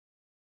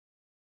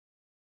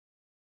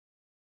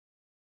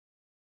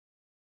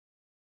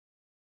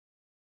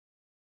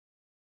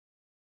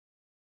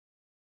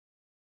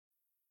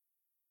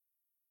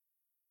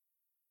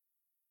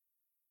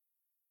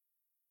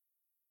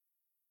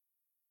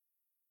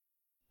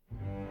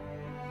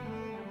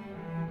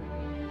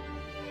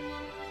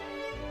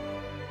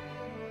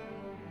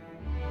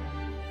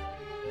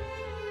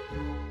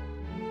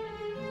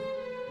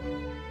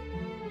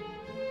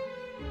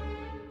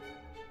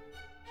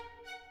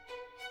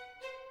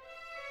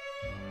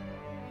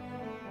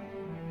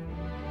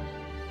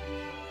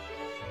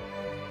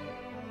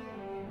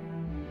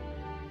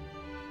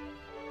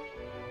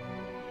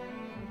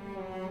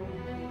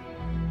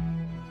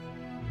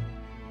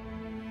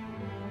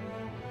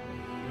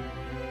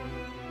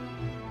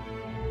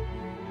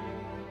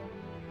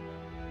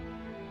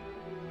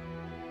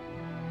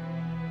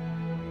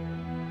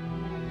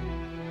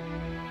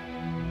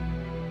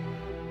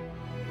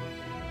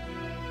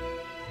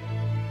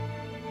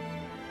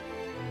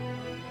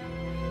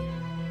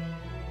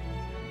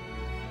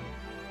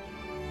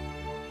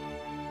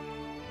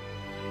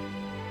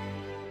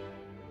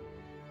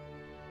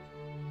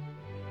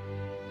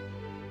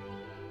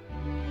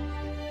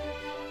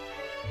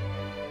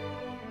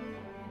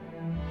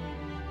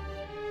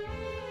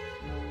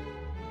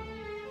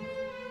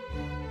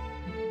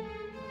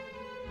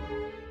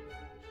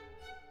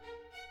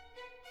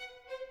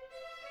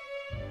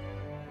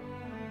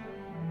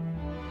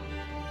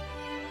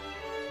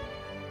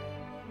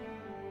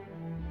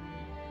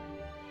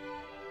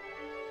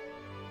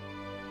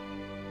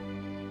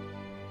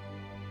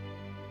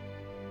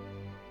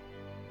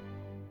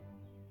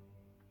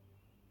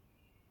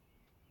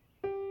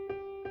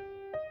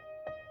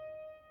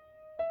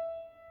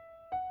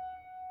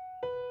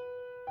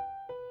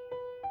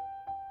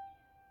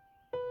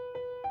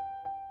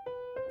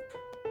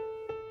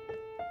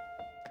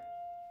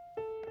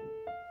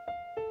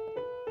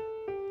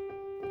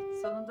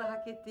Sonunda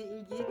hak ettiği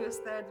ilgiyi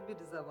gösterdi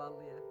biri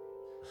zavallıya.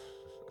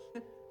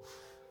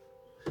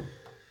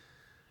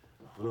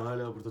 Bunu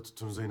hala burada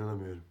tuttuğunuza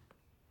inanamıyorum.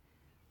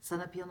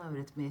 Sana piyano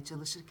öğretmeye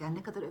çalışırken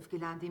ne kadar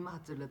öfkelendiğimi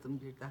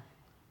hatırladım birden.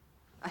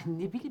 Ay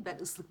ne bileyim ben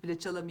ıslık bile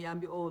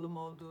çalamayan bir oğlum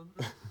olduğunu.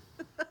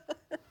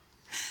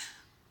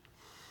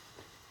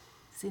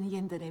 Seni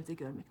yeniden evde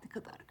görmek ne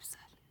kadar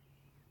güzel.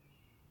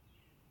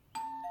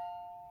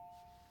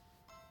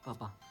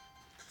 Babam.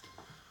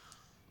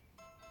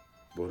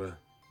 Bora,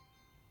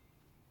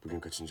 bugün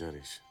kaçıncı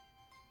arayış?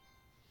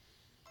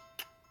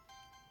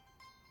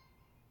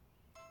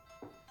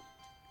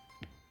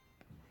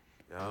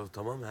 Ya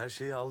tamam, her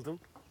şeyi aldım.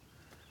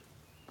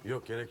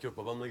 Yok, gerek yok.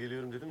 Babamla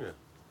geliyorum dedim ya.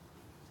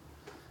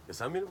 Ya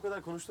sen beni bu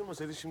kadar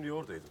konuşturmasaydın şimdi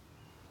oradaydın.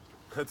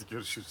 Hadi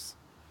görüşürüz.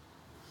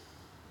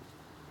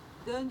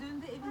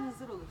 Döndüğünde evin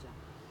hazır olacak.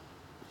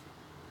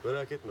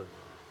 Merak etme.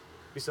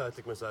 Bir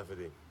saatlik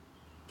mesafedeyim.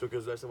 Çok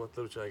özlersem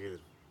atlar uçağa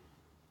gelirim.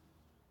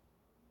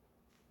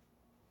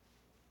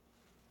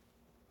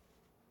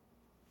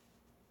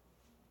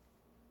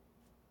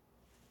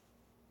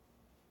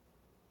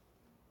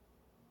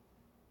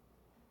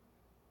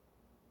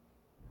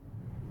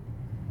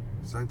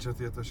 Sen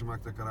çatıya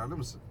taşımakta kararlı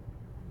mısın?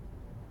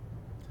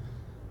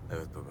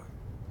 Evet baba.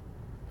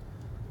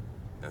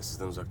 Yani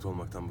sizden uzakta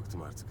olmaktan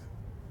bıktım artık.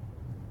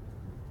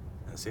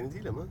 Yani seni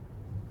değil ama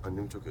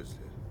annemi çok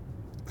özlüyorum.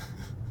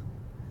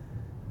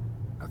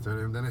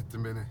 Atölyemden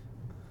ettin beni.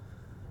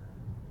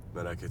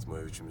 Merak etme, o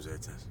üçümüze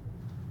yeter.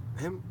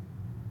 Hem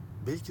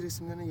belki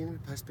resimlerine yeni bir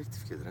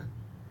perspektif gelir ha.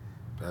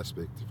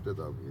 Perspektifle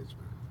dalga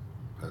geçme.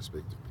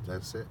 Perspektif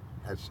biterse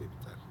her şey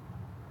biter.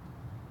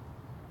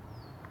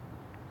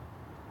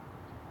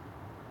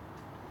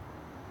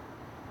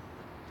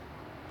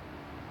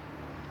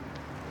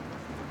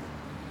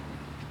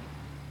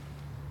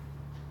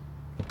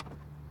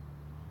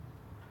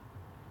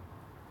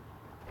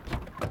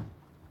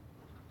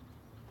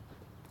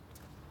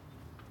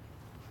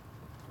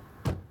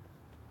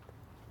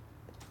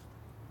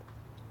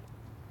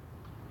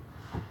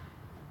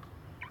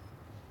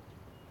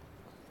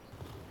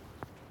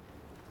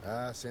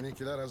 Ha,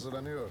 seninkiler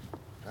hazırlanıyor.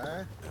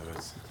 Ha?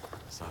 Evet.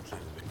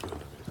 Saatlerdir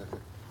bekliyorlar beni.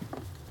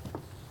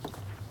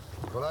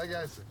 Kolay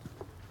gelsin.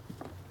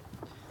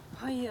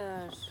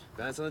 Hayır.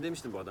 Ben sana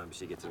demiştim bu adam bir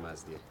şey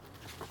getirmez diye.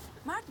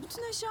 Mert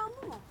bütün eşyan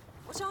bu mu?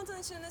 O çantanın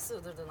içine ne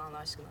sığdırdın Allah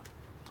aşkına?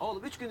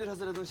 Oğlum 3 gündür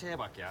hazırladığın şeye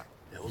bak ya.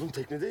 Oğlum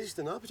teknede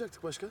işte, ne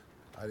yapacaktık başka?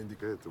 Halin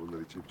dikkat et de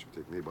bunları içip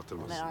tekneyi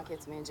batırmasın. Merak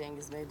etmeyin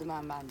Cengiz Bey,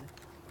 dümen bende.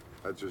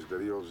 Hadi çocuklar,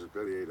 iyi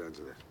yolculuklar, iyi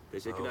eğlenceler.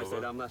 Teşekkürler, Sağ ol baba.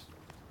 selamlar.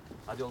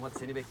 Hadi oğlum hadi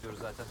seni bekliyoruz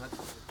zaten hadi.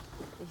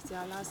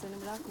 İhtiyarlar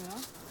seni bırakmıyor.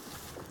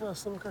 Ya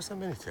aslına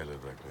bakarsan ben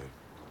ihtiyarları bırakmıyorum.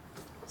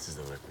 Siz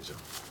de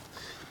bırakmayacağım.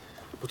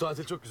 Bu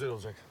tatil çok güzel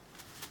olacak.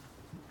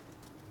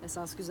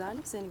 Esas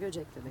güzellik seni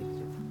Göcek'te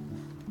bekliyor.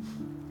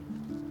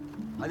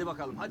 Hadi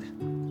bakalım hadi.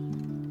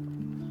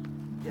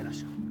 Gel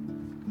aşağı.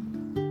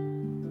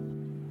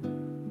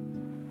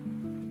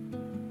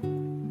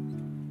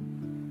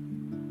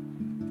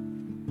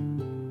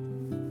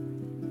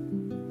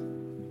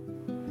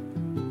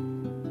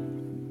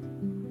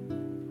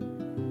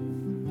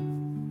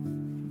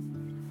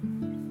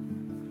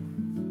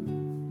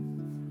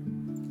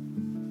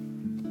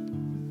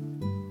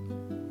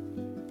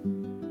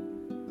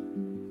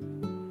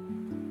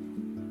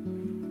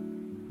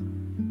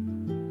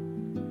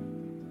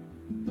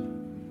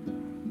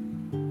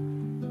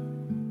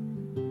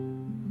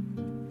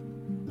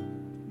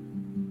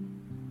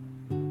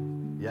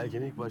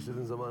 Yelken'e ilk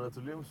başladığın zamanı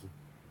hatırlıyor musun?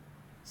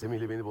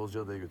 Semih'le beni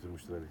Bozcaada'ya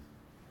götürmüştün hani.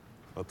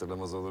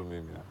 Hatırlamaz olur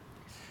muyum ya?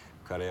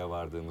 Karaya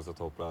vardığımızda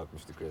toprağa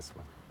atmıştık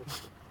resmen.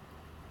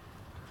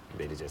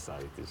 Deli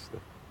cesareti işte.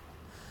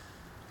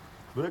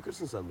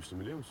 Bırakırsın sanmıştım,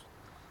 biliyor musun?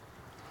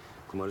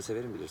 Kumarı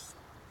severim bilirsin.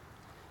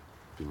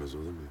 Bilmez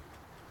olur muyum?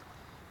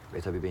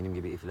 Ve tabii benim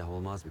gibi iflah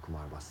olmaz bir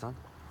kumarbazsan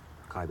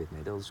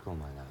kaybetmeye de alışık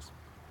olman lazım.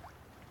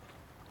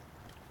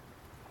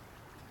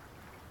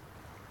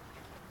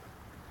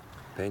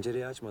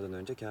 Pencereyi açmadan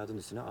önce kağıdın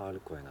üstüne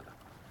ağırlık koyan adam.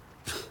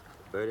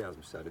 Öyle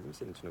yazmışlar değil mi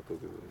senin için okul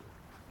grubunda?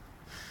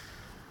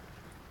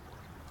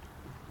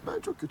 Ben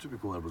çok kötü bir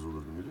kumarbaz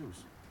olurdum, biliyor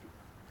musun?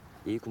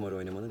 İyi kumar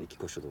oynamanın iki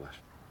koşulu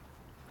var.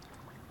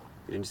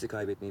 Birincisi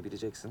kaybetmeyi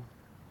bileceksin.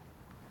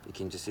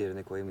 İkincisi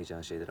yerine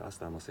koyamayacağın şeyleri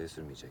asla masaya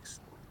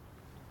sürmeyeceksin.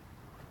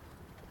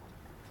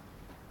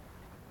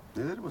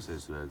 Neleri masaya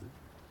sürerdin?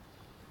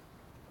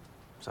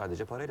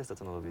 Sadece parayla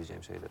satın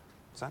alabileceğim şeyleri.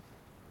 Sen?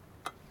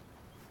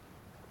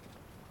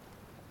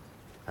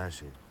 Her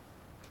şey.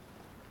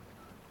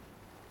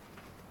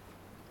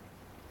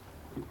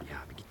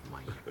 Ya bir git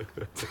manyak.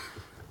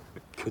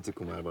 Kötü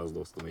kumarbaz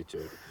dostuma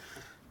içiyorum.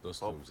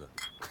 Dostluğumuza.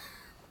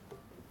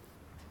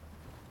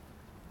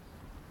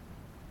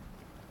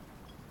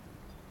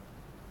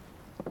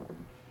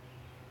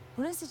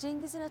 Burası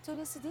Cengiz'in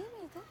atölyesi değil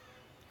miydi?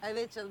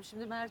 Evet canım,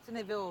 şimdi Mert'in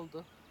evi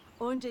oldu.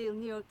 Onca yıl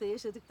New York'ta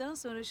yaşadıktan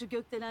sonra şu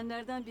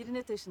gökdelenlerden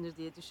birine taşınır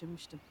diye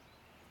düşünmüştüm.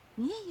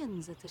 Niye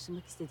yanınıza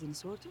taşınmak istediğini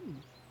sordun mu?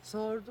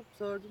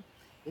 Sordum.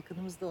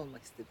 Yakınımızda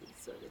olmak istediğini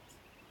söyledi.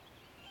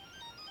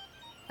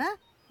 Ha?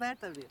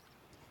 Mert arıyor.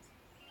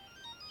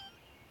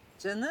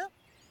 Canım.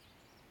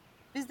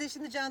 Biz de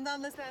şimdi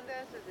Candan'la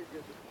senden söz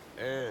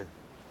ediyorduk.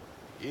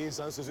 İyi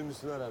insan sözünün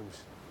üstüne ararmış.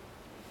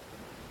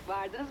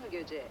 Vardınız mı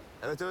Göce'ye?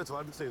 Evet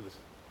vardık sayılır.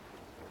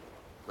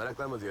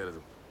 Meraklanma diye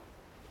aradım.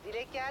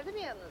 Dilek geldi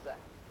mi yanınıza?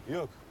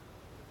 Yok.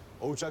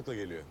 O uçakla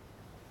geliyor.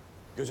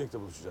 Göcek'te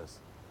buluşacağız.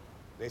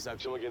 Neyse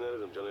akşama gene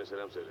ararım. Can'a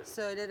selam söyle.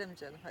 Söylerim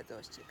canım. Hadi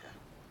hoşça kal.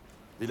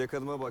 Dilek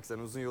Hanım'a bak sen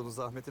uzun yolun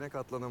zahmetine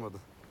katlanamadı.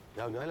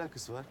 Ya ne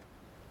alakası var?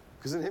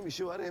 Kızın hem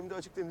işi var hem de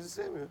açık denizi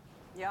sevmiyor.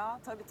 Ya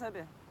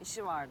tabii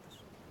işi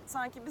vardır.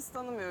 Sanki biz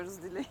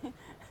tanımıyoruz Dilek'i.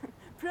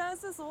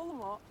 Prenses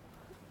oğlum o.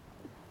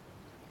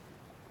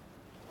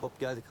 Hop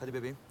geldik hadi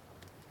bebeğim.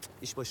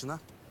 İş başına.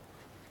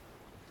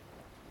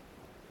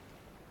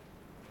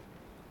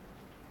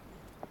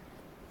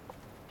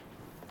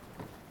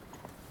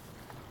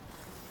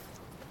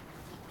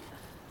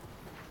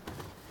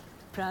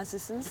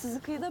 Prensesiniz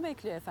sizi kıyıda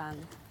bekliyor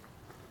efendim.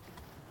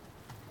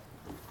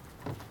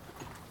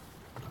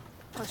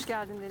 Hoş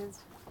geldin Deniz.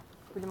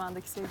 Bu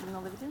limandaki sevgilini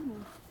alabilir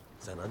miyim?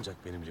 Sen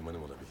ancak benim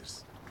limanım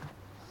olabilirsin.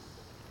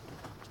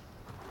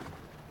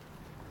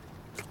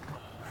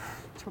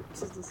 Çok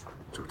tuzlusun.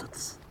 Çok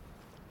tatlısın.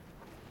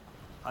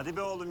 Hadi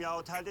be oğlum ya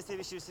otelde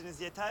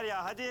sevişirsiniz yeter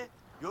ya hadi.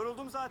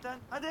 Yoruldum zaten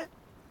hadi.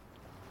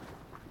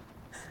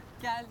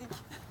 Geldik.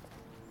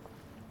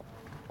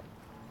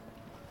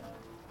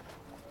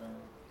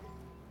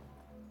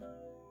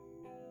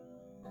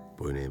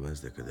 Boyun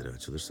eğmez de kadere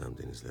açılırsam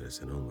denizlere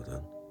sen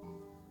olmadan...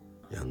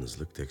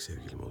 ...yalnızlık tek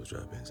sevgilim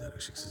olacağı benzer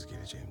ışıksız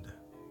geleceğimde.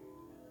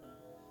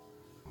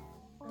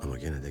 Ama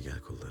gene de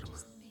gel kollarıma.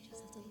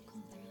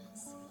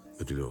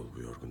 Ödülü ol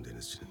bu yorgun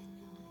denizcinin.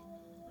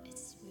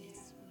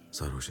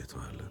 Sarhoş et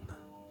varlığında.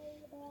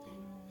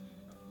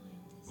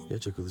 Ya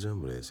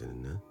çakılacağım buraya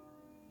seninle...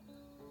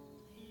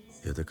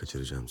 ...ya da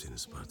kaçıracağım seni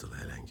Spartalı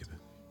Helen gibi.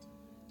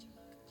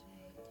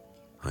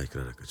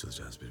 Haykırarak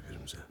açılacağız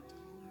birbirimize.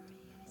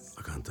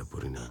 Akanta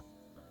Purina,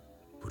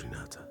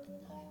 Purinata.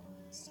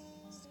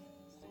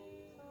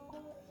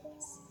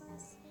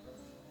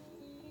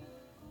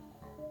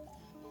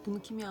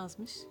 Bunu kim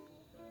yazmış?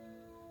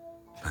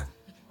 Ben.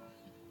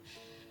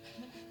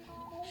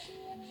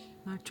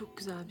 Mert çok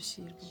güzel bir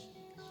şiir bu.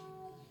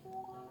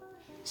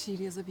 Şiir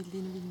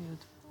yazabildiğini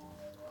bilmiyordum.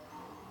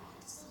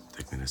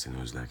 Teknede seni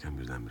özlerken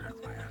birdenbire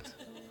aklıma geldi.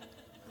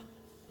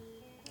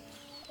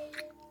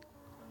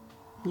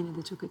 Yine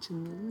de çok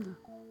açılmayalım da.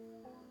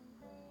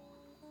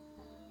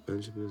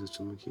 Bence biraz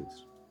açılmak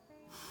iyidir.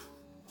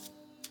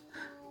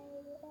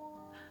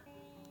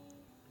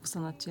 Bu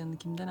sanatçı yanını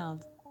kimden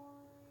aldın?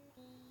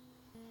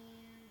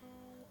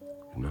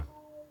 Bilmem.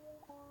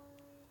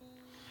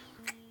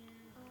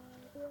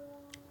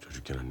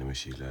 Çocukken anneme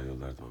şiirler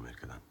yollardım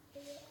Amerika'dan.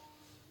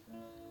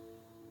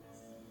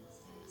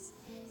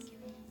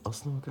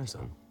 Aslına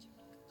bakarsan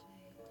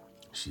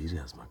şiir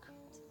yazmak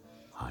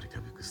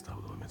harika bir kız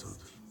tavlama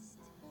metodudur.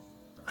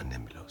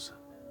 Annem bile olsa.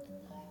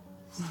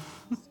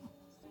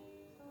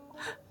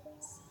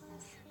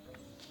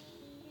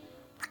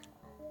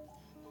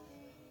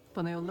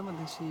 Bana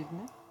yollamadın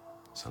şiirini.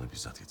 Sana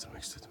bizzat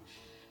getirmek istedim.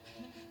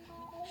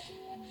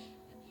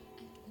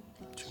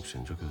 Çünkü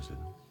seni çok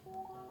özledim.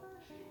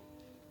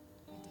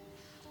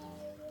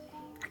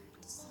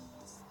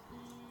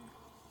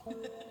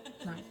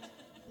 Mert.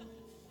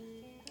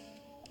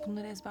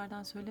 Bunları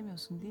ezberden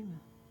söylemiyorsun değil mi?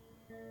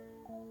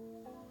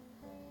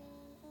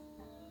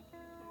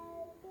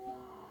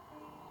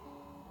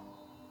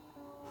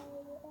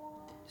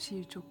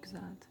 Şiir çok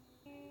güzeldi.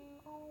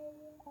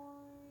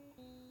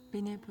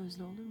 Beni hep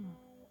özle olur mu?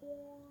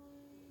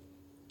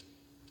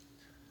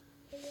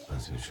 Ben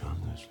seni şu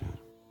anda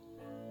özlüyorum.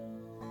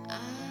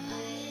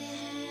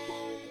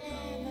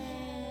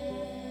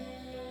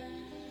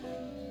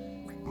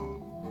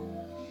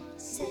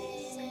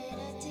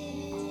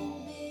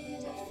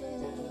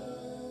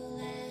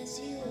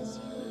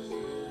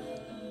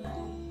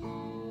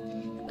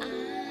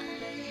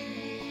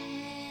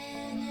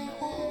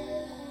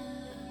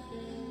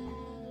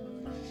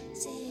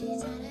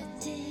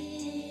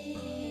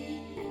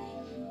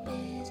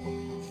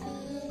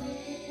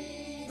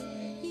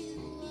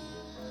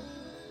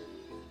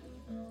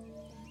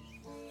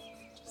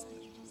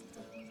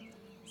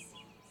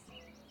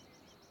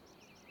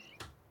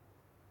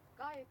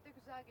 Gayet de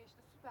güzel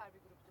geçti. Süper bir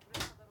gruptu.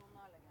 Buraya kadar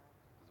onlarla geldi.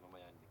 Kızım ama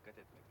yani dikkat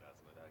etmek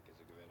lazım. Öyle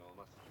herkese güven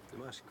olmaz.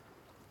 Değil mi aşkım?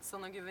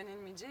 Sana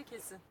güvenilmeyeceği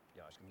kesin.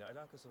 Ya aşkım ne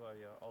alakası var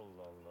ya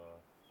Allah Allah.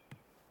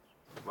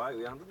 Vay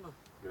uyandın mı?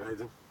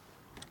 Günaydın.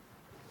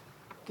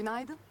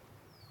 Günaydın.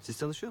 Siz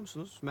tanışıyor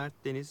musunuz? Mert,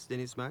 Deniz,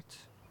 Deniz,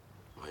 Mert.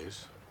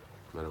 Hayır.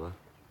 Merhaba.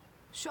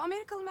 Şu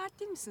Amerikalı Mert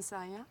değil misin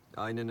sen ya?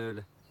 Aynen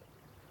öyle.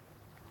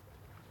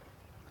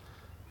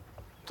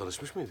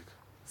 Tanışmış mıydık?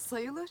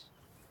 Sayılır.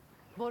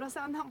 Bora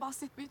senden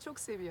bahsetmeyi çok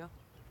seviyor.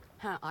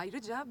 Ha,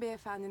 ayrıca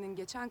beyefendinin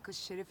geçen kış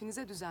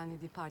şerefinize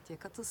düzenlediği partiye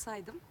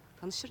katılsaydım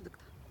tanışırdık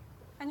da.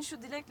 Hani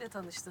şu Dilek'le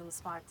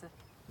tanıştığınız parti.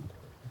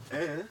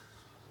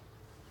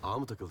 Ağa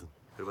mı takıldın?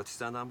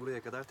 Hırvatistan'dan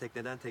buraya kadar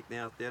tekneden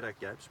tekneye atlayarak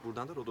gelmiş.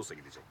 Buradan da Rodos'a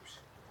gidecekmiş.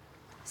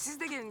 Siz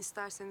de gelin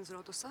isterseniz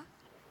Rodos'a.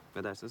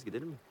 Ne dersiniz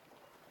gidelim mi?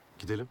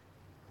 Gidelim.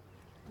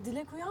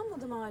 Dilek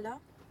uyanmadı mı hala?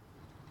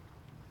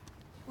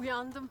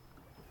 Uyandım.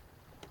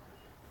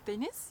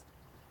 Deniz?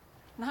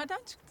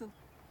 Nereden çıktın?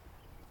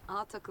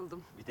 Ağa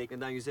takıldım. Bir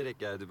tekneden yüzerek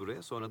geldi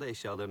buraya. Sonra da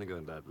eşyalarını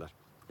gönderdiler.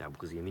 Ya bu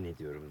kız yemin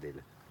ediyorum deli.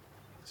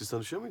 Siz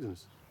tanışıyor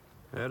muydunuz?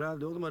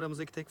 Herhalde oğlum,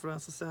 aramızdaki tek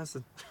Fransız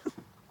sensin.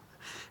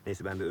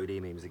 Neyse ben bir öğle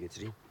yemeğimizi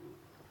getireyim.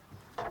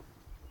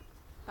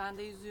 Ben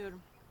de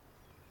yüzüyorum.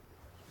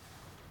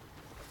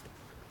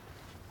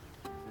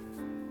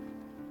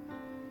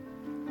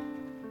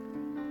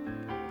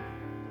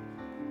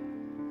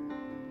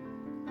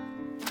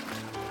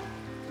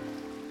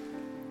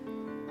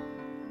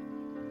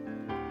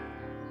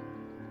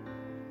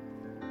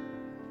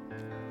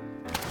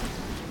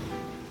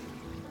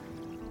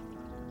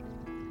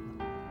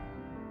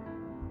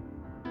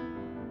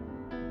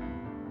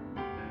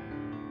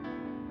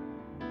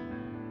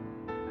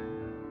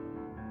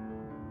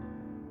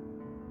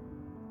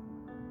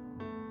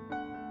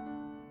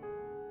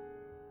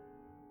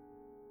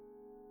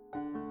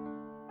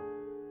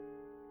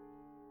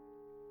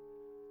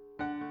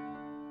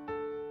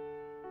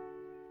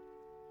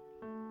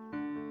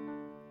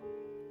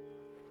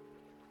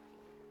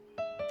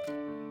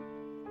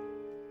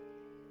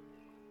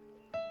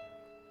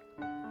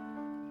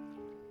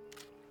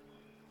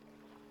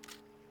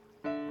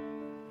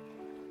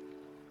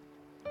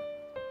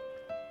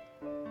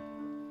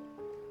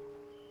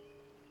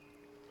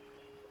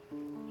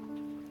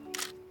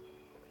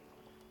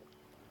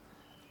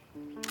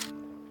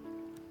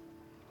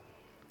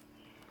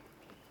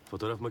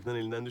 Fotoğraf makinen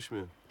elinden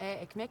düşmüyor.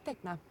 Ekmek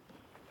teknem.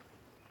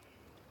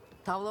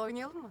 Tavla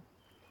oynayalım mı?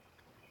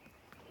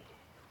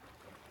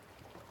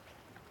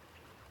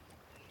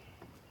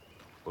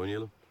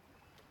 Oynayalım.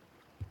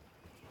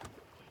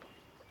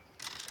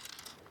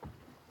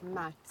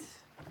 Mert.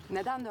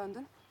 Neden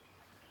döndün?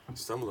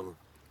 İstanbul'a mı?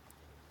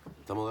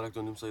 Tam olarak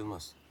döndüm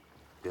sayılmaz.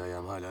 Bir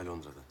ayağım hala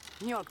Londra'da.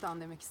 New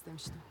York'tan demek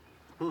istemiştim.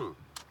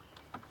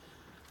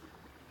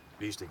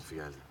 Bir iş teklifi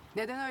geldi.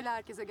 Neden öyle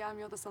herkese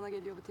gelmiyor da sana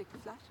geliyor bu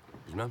teklifler?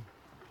 Bilmem.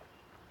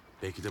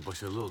 Belki de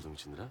başarılı olduğum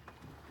içindir ha.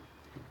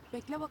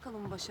 Bekle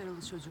bakalım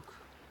başarılı çocuk.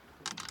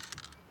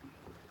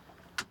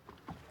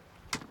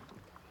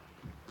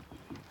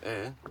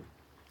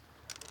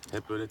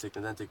 Hep böyle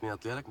tekneden tekneye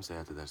atlayarak mı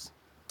seyahat edersin?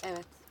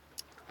 Evet.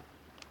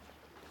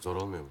 Zor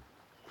olmuyor mu?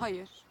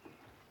 Hayır.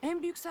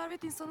 En büyük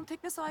servet insanın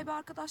tekne sahibi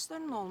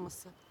arkadaşlarının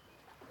olması.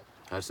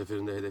 Her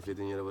seferinde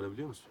hedeflediğin yere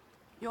varabiliyor musun?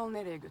 Yol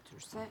nereye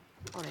götürürse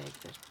oraya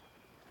giderim.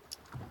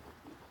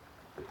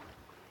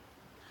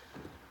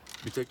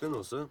 Bir teknen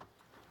olsa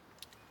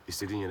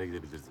istediğin yere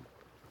gidebilirdin.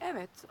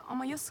 Evet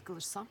ama ya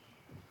sıkılırsam?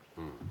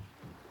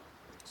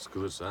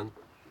 Sıkılırsan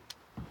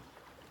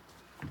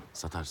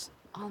satarsın.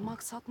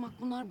 Almak satmak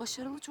bunlar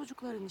başarılı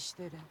çocukların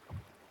işleri.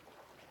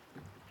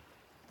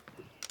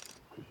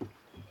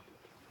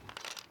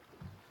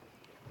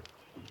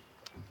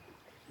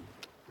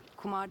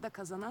 Kumarda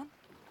kazanan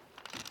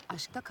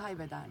aşkta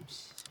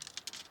kaybedermiş.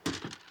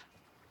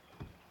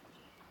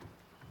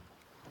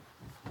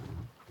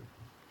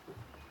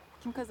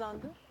 Kim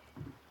kazandı?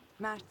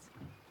 Mert.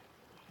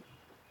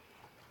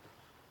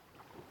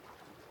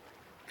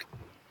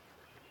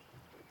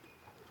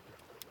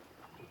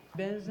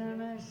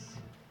 Benzemez.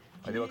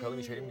 Hadi bakalım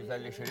içelim,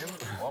 güzelleşelim.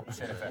 Hop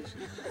şerefe.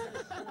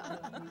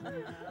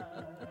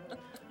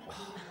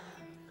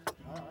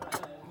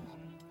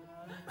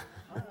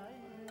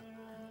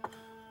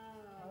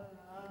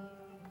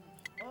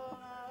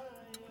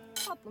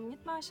 Tatlım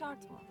gitmen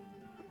şart mı?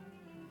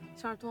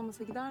 Şart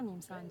olmasa gider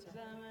miyim sence?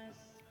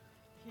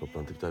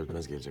 Toplantı biter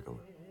bitmez gelecek ama.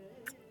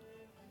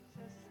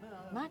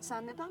 Mert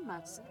sen neden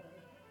Mert'sin?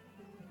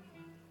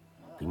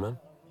 Bilmem.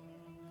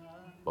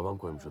 Babam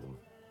koymuş adımı.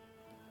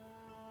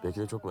 Belki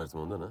de çok mertim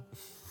ondan ha.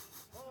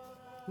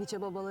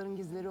 Nietzsche babaların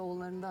gizleri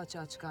oğullarında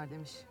açığa çıkar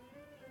demiş.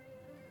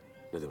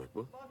 Ne demek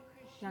bu?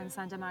 Yani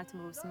sence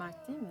Mert'in babası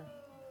Mert değil mi?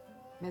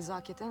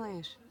 Nezaketen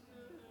hayır.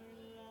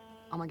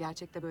 Ama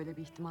gerçekte böyle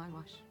bir ihtimal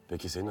var.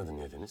 Peki senin adın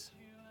ne Deniz?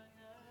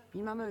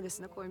 Bilmem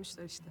öylesine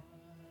koymuşlar işte.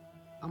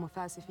 Ama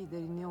felsefi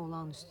derinliği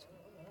olağanüstü.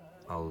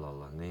 Allah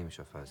Allah, neymiş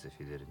o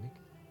felsefi derinlik?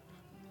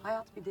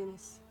 Hayat bir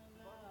deniz.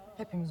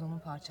 Hepimiz onun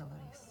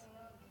parçalarıyız.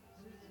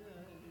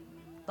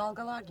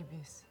 Dalgalar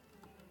gibiyiz.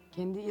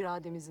 Kendi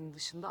irademizin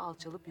dışında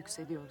alçalıp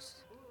yükseliyoruz.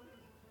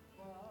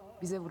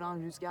 Bize vuran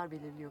rüzgar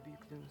belirliyor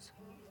büyüklüğümüzü.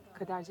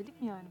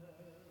 Kadercilik mi yani?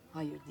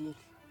 Hayır değil.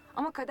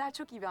 Ama kader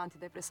çok iyi bir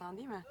antidepresan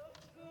değil mi?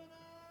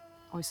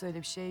 Oysa öyle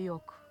bir şey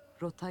yok.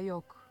 Rota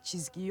yok,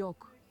 çizgi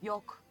yok,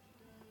 yok.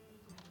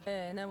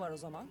 Ne var o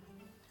zaman?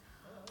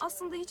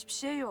 Aslında hiçbir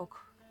şey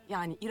yok.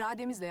 Yani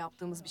irademizle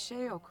yaptığımız bir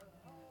şey yok.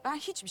 Ben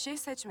hiçbir şey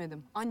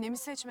seçmedim. Annemi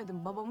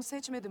seçmedim, babamı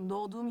seçmedim,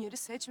 doğduğum yeri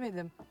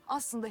seçmedim.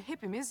 Aslında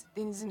hepimiz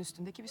denizin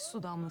üstündeki bir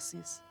su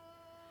damlasıyız.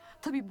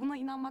 Tabii buna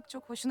inanmak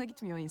çok hoşuna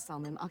gitmiyor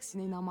insanların.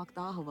 Aksine inanmak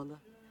daha havalı.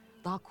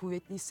 Daha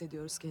kuvvetli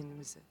hissediyoruz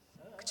kendimizi.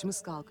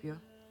 Kıçımız kalkıyor.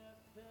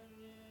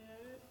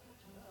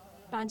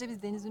 Bence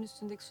biz denizin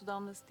üstündeki su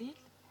damlası değil,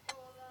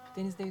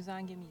 denizde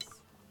yüzen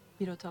gemiyiz.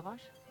 Bir rota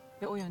var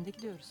ve o yönde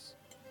gidiyoruz.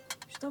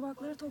 Şu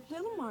tabakları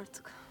toplayalım mı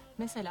artık?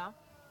 Mesela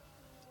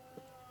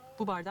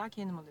Bu bardağı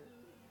kendim alıyorum.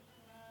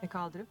 Ve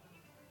kaldırıp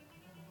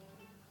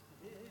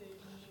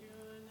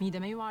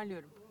mideme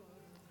yuvarlıyorum.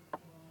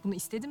 Bunu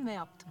istedim ve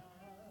yaptım.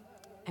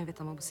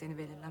 Evet ama bu seni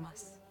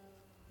belirlemez.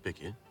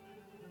 Peki.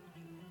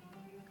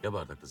 Ya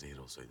bardakta zehir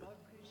olsaydı?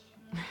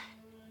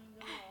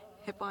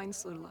 Hep aynı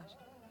sorular.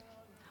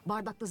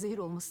 Bardakta zehir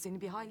olması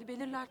seni bir hayli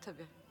belirler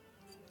tabii.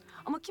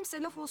 Ama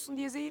kimse laf olsun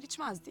diye zehir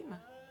içmez değil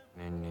mi?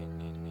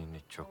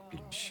 Ne çok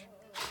bilmiş.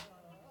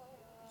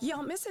 Ya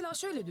mesela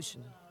şöyle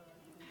düşünün.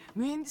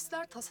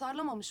 Mühendisler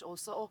tasarlamamış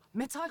olsa o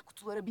metal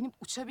kutulara binip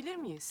uçabilir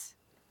miyiz?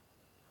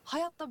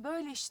 Hayatta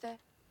böyle işte.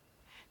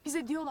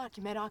 Bize diyorlar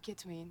ki merak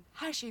etmeyin.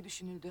 Her şey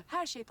düşünüldü,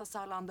 her şey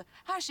tasarlandı,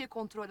 her şey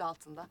kontrol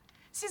altında.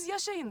 Siz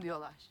yaşayın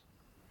diyorlar.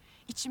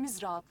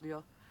 İçimiz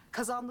rahatlıyor.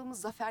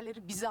 Kazandığımız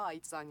zaferleri bize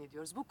ait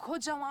zannediyoruz. Bu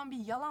kocaman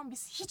bir yalan.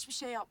 Biz hiçbir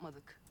şey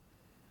yapmadık.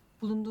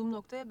 Bulunduğum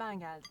noktaya ben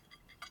geldim.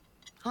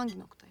 Hangi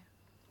noktaya?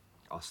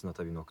 Aslında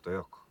tabii nokta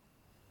yok.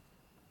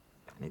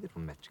 Ya nedir bu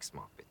Matrix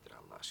muhabbetleri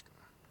Allah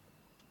aşkına?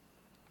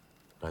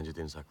 Bence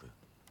Deniz haklı.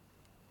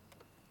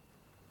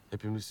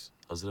 Hepimiz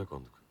hazıra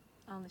konduk.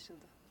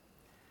 Anlaşıldı.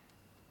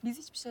 Biz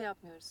hiçbir şey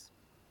yapmıyoruz.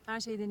 Her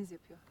şeyi Deniz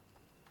yapıyor.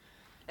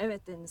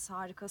 Evet Deniz,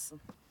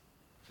 harikasın.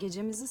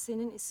 Gecemizi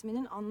senin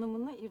isminin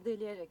anlamını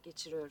irdeleyerek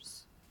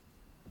geçiriyoruz.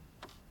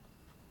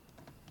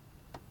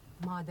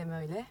 Madem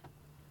öyle.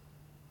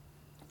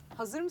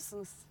 Hazır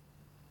mısınız?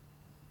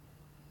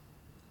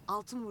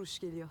 Altın vuruş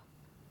geliyor.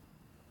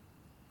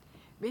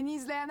 Beni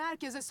izleyen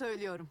herkese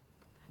söylüyorum.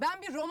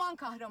 Ben bir roman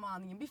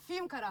kahramanıyım, bir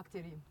film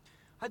karakteriyim.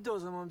 Hadi o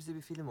zaman bize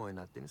bir film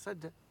oynat Deniz,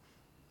 hadi.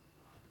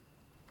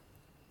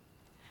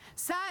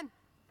 Sen,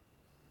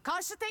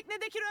 karşı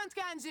teknedeki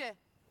röntgenci,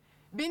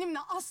 benimle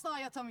asla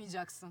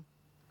yatamayacaksın.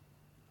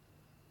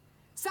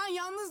 Sen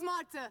yalnız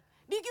Martı,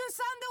 bir gün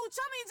sen de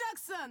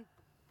uçamayacaksın.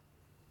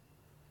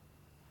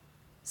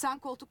 Sen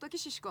koltuktaki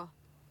şişko.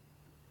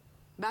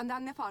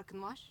 Benden ne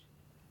farkın var?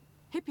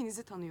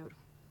 Hepinizi tanıyorum.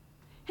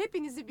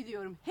 Hepinizi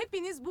biliyorum.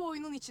 Hepiniz bu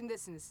oyunun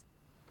içindesiniz.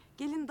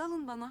 Gelin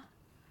dalın bana.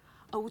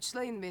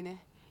 Avuçlayın beni.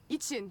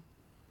 İçin.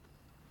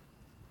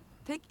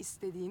 Tek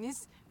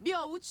istediğiniz bir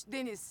avuç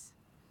deniz.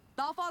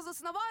 Daha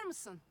fazlasına var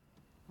mısın?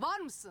 Var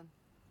mısın?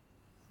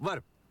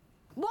 Varım.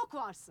 Bok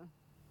varsın.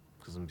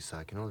 Kızım bir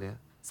sakin ol ya.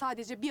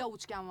 Sadece bir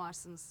avuçken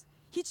varsınız.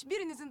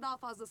 Hiçbirinizin daha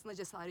fazlasına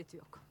cesareti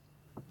yok.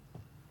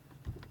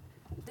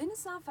 Deniz,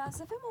 sen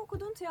felsefe mi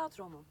okudun,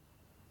 tiyatro mu?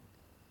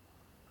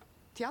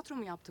 Tiyatro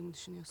mu yaptığımı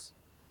düşünüyorsun?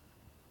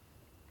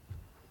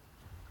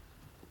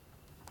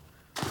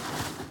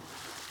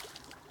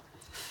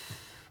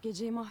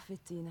 Geceyi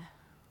mahvetti yine.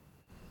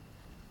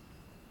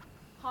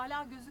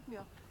 Hala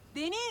gözükmüyor.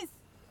 Deniz!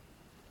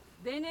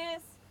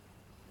 Deniz!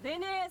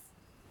 Deniz!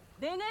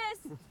 Deniz!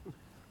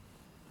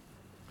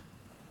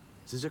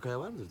 Sizce kaya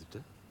var mıdır dipte?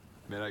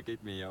 Merak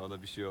etmeyin ya,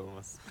 ona bir şey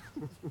olmaz.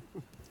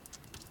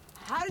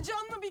 Her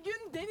canlı bir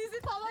gün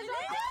denizi talacak.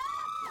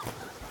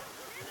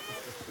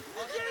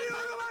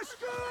 Geliyorum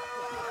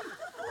aşkım!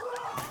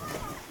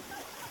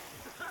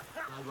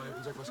 Galiba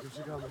yapacak başka bir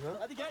şey kalmadı ha?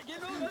 Hadi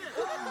gel oğlum hadi.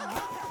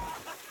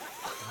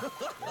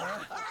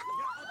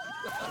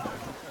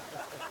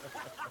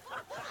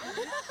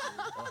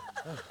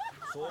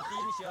 Soğuk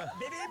değilmiş ya.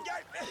 Bebeğim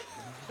gel.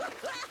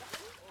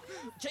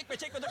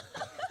 Çekme dur.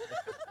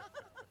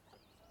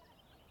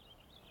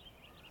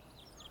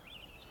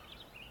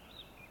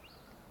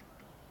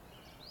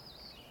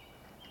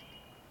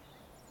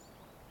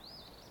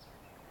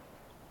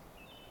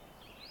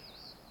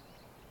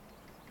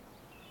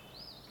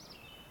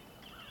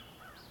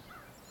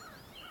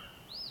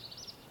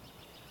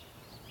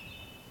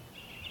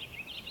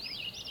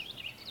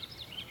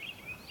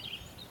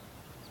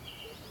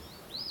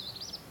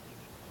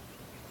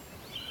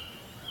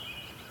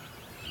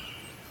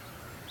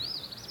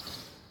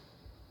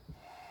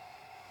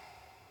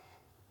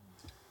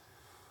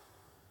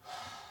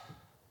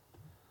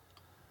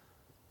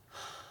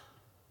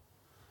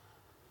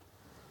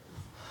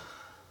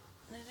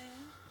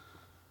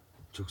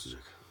 Çok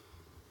sıcak.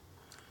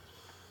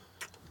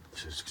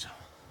 Dışarı çıkacağım.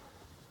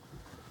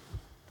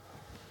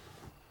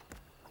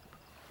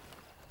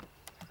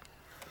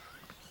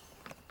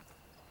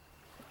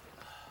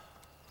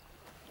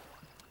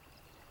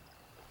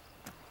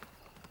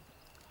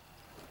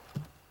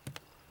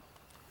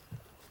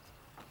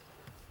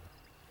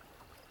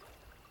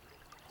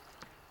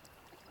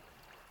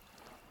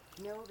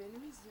 Ne o, beni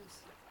mi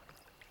izliyorsun?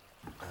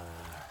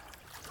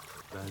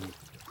 Ben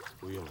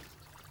uyuyamadım.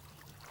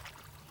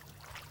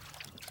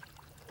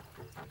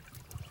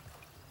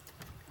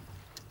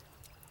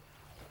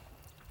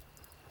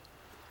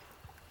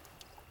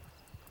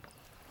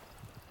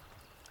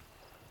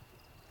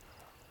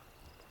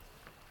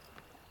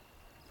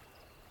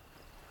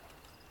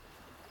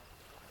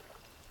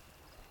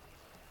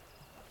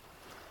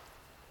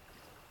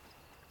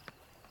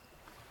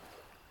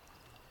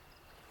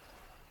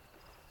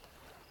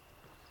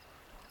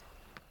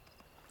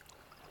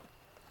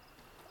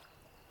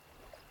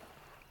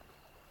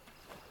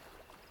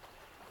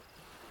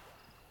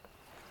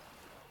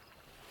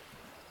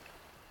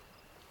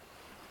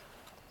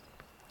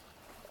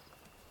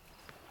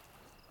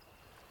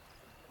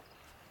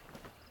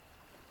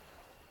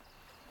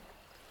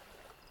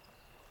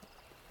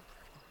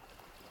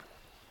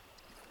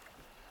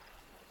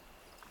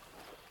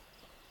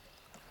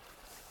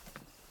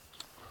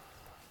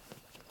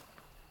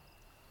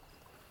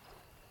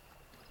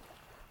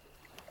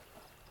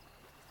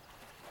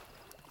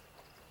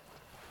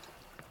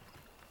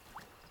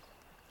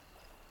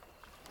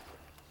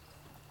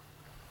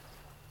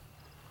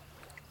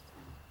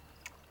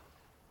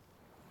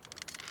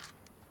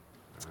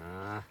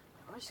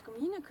 aşkım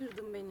yine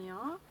kırdın beni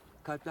ya.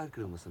 Kalpler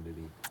kırılmasın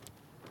bebeğim.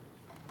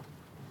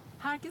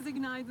 Herkese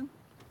günaydın.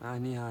 Ha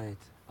nihayet.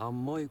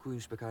 Amma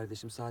uykuymuş be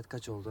kardeşim. Saat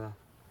kaç oldu ha?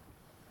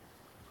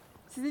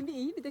 Size bir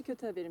iyi bir de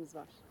kötü haberimiz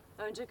var.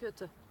 Önce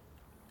kötü.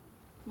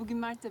 Bugün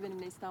Mert de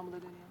benimle İstanbul'a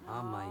dönüyor.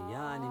 Aman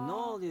yani ne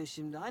oluyor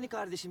şimdi? Hani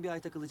kardeşim bir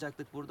ay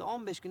takılacaktık burada.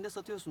 15 günde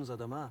satıyorsunuz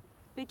adamı ha.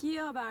 Peki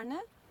iyi haber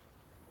ne?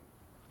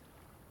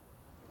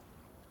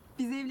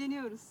 Biz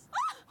evleniyoruz.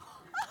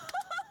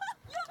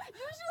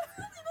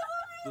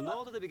 Ne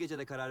oldu da bir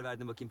gecede karar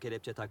verdin bakayım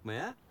kelepçe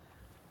takmaya?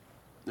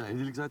 Ya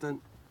evlilik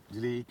zaten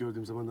Dile'yi ilk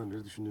gördüğüm zamandan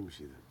beri düşündüğüm bir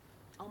şeydi.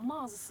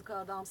 Amma ağzı sıkı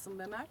adamsın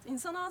be Mert.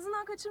 İnsan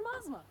ağzından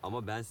kaçırmaz mı?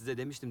 Ama ben size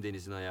demiştim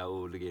Deniz'in ayağı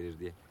uğurlu gelir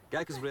diye.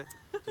 Gel kız buraya.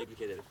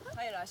 Tebrik ederim.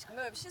 Hayır aşkım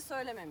öyle bir şey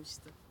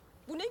söylememiştim.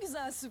 Bu ne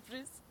güzel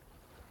sürpriz.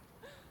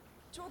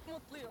 Çok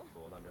mutluyum. Bu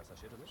olan biraz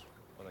şaşırılır.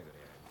 Ona göre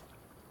yani.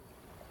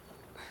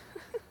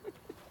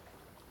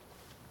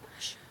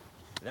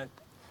 Lan.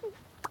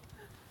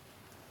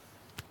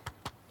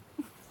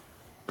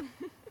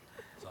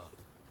 Sağ ol.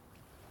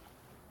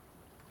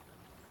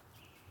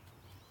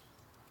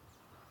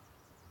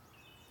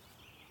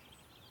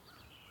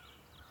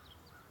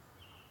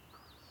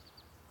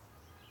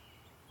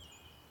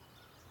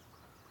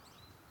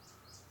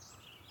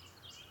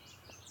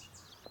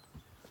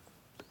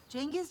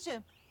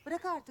 Cengizciğim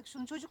bırak artık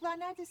şunu. Çocuklar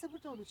neredeyse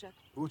burada olacak.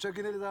 Uçak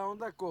ineli daha 10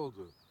 dakika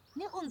oldu.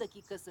 Ne 10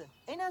 dakikası?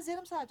 En az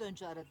yarım saat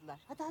önce aradılar.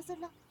 Hadi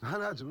hazırlan.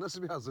 Anacığım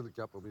nasıl bir hazırlık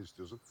yapmamı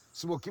istiyorsun?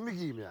 Smokin mi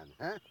giyeyim yani?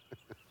 He?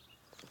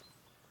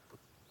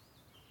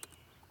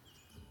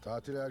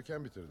 Tatili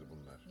erken bitirdi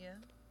bunlar. Ya.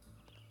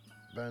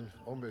 Ben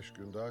 15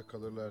 gün daha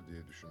kalırlar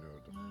diye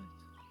düşünüyordum.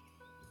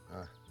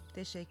 Ha,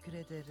 Teşekkür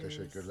ederiz.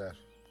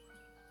 teşekkürler.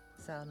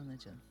 Sağ olun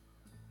hocam.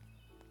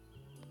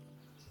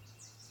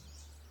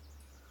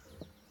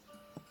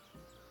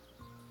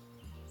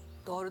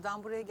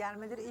 Doğrudan buraya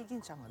gelmeleri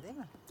ilginç ama değil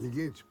mi?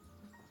 İlginç.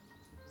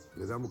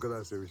 Neden bu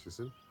kadar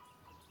sevinçlisin?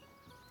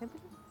 Ne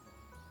bileyim.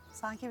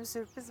 Sanki bir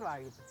sürpriz var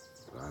gibi.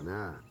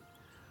 Rana,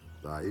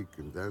 daha ilk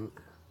günden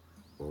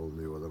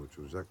oğlunu yuvadan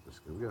uçuracakmış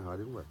gibi bir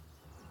halim var.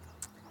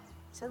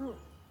 Canım,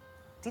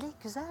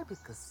 Dilek güzel bir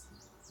kız.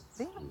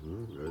 Değil mi?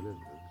 Hı, öyle.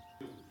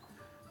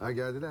 Ha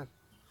geldiler.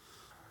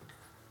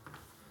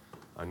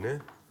 Anne,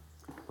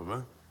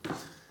 baba.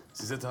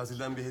 Size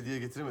tatilden bir hediye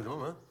getiremedim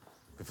ama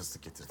bir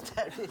fıstık getirdim.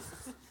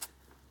 Terbiyesiz.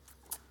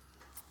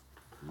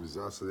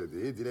 Bize asıl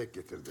hediyeyi Dilek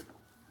getirdi.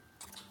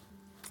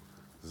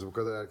 Sizi bu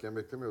kadar erken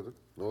beklemiyorduk.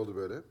 Ne oldu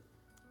böyle?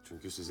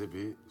 Çünkü size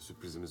bir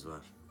sürprizimiz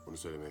var. Bunu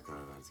söylemeye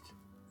karar verdik.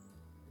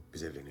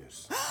 Biz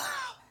evleniyoruz.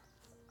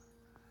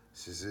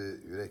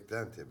 Sizi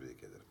yürekten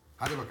tebrik ederim.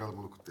 Hadi bakalım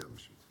bunu kutlayalım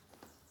şimdi.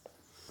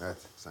 Evet,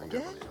 sen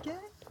gel. Gel,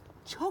 gel.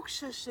 Çok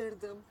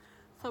şaşırdım.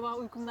 Sabah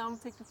uykumdan bu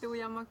teklifle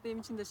uyanmak benim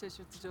için de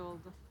şaşırtıcı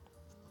oldu.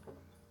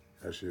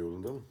 Her şey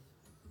yolunda mı?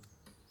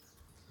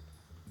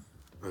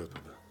 Evet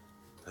baba.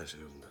 Her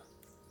şey yolunda.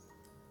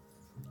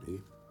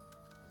 İyi.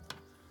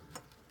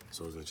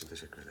 Sorduğun için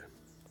teşekkür ederim.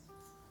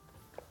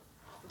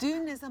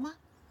 Düğün ne zaman?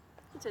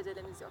 Hiç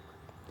acelemiz yok.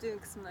 Düğün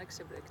kısmını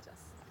akışa bırakacağız.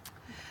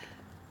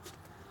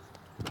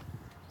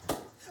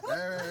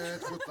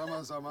 Evet,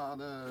 kutlama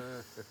zamanı.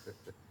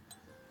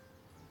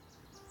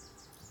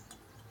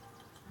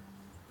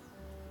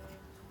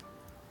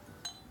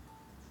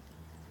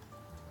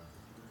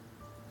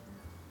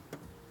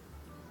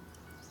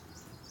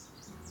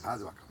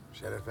 Hadi bakalım,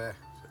 şerefe.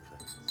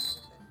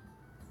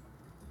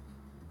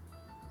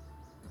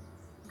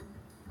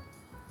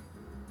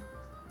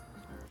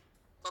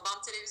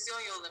 Babam televizyon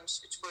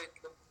yollamış 3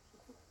 boyutlu.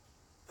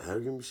 Her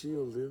gün bir şey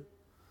yolluyor.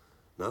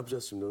 Ne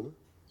yapacağız şimdi onu?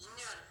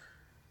 Bilmiyorum.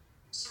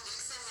 Şimdilik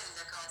senin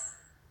elinde kalsın.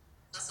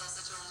 Nasıl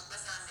olsa çoğunlukla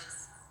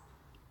sendeyiz.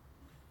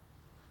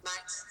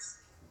 Mert,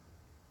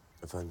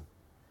 Efendim?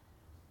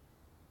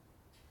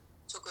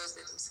 çok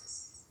özledim seni.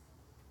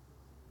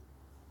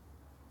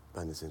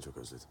 Ben de seni çok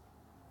özledim.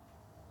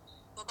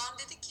 Babam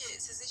dedi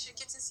ki sizin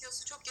şirketin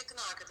CEO'su çok yakın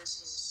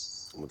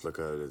arkadaşıymış.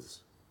 Mutlaka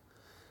öyledir.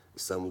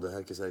 İstanbul'da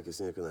herkes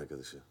herkesin yakın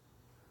arkadaşı.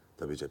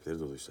 Tabii cepleri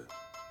doluysa.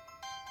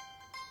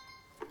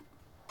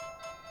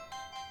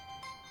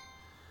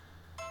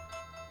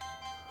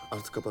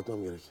 Artık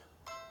kapatmam gerek.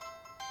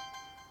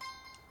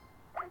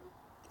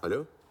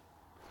 Alo?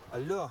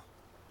 Alo.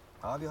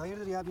 Abi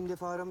hayırdır ya bin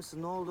defa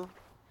aramışsın ne oldu?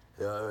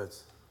 Ya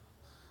evet.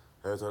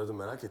 Evet aradım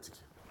merak ettik.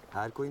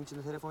 Her koyun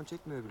içinde telefon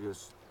çekmiyor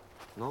biliyorsun.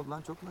 Ne oldu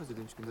lan çok mu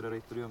özledin 3 gündür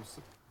arayıp duruyor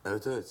musun?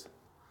 Evet evet.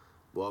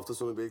 Bu hafta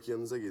sonu belki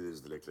yanınıza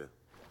geliriz Dilek'le.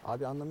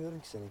 Abi anlamıyorum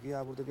ki seni.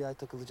 Güya burada bir ay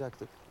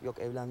takılacaktık. Yok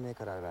evlenmeye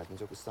karar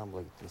verdiniz. Yok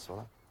İstanbul'a gittiniz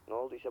falan. Ne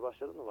oldu işe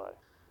başladın mı bari?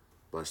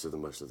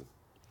 Başladım.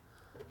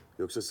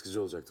 Yoksa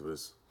sıkıcı olacaktı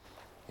burası.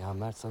 Ya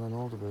Mert sana ne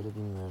oldu böyle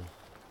bilmiyorum.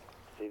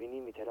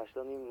 Sevineyim mi,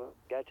 telaşlanayım mı?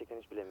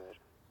 Gerçekten hiç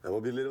bilemiyorum.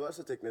 Ama birileri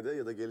varsa teknede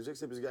ya da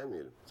gelecekse biz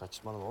gelmeyelim.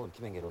 Saçmalama oğlum.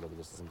 Kim engel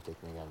olabilir sizin bu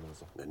tekneye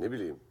gelmenize? Ya ne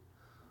bileyim.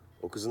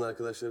 O kızın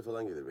arkadaşları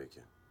falan gelir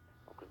belki.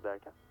 O kız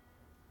derken?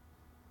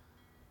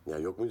 Ya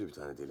yok muydu bir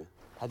tane deli?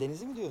 Ha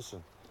Deniz'i mi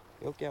diyorsun?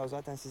 Yok ya o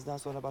zaten sizden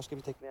sonra başka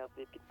bir tekneye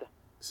atlayıp gitti.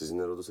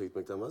 Sizinle Rodos'a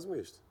gitmekten vaz mı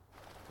geçti?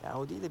 Ya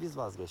o değil de biz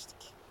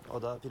vazgeçtik.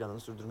 O da planını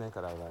sürdürmeye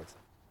karar verdi.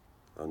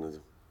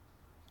 Anladım.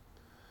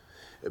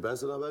 Ben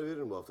sana haber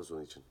veririm bu hafta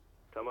sonu için.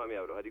 Tamam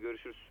yavru, hadi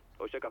görüşürüz.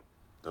 Hoşça kal.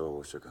 Tamam,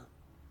 hoşça kal.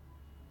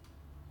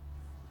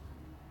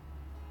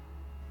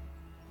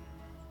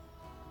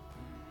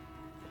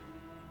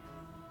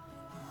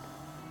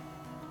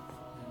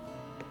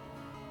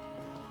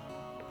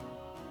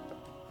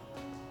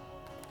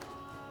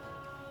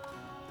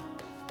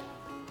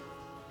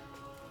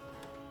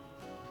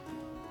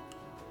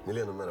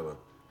 Nilay Hanım merhaba.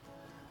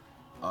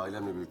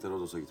 Ailemle birlikte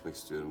Rodos'a gitmek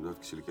istiyorum.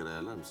 4 kişilik yer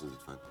ayarlar mısınız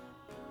lütfen?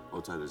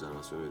 Otel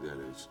rezervasyonu ve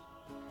diğerleri için.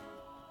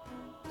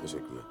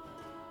 Teşekkürler.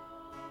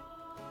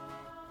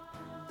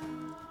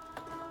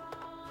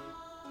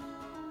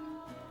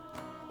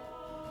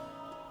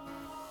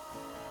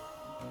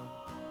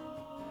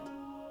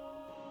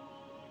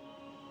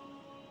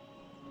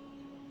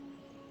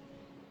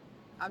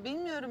 Ha,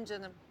 bilmiyorum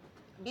canım.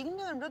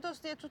 Bilmiyorum.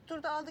 Rodos diye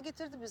tutturdu aldı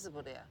getirdi bizi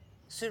buraya.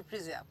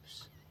 Sürpriz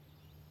yapmış.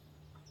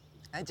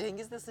 Ha,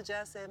 Cengiz de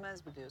sıcağı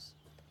sevmez biliyorsun.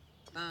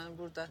 Ha,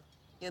 burada.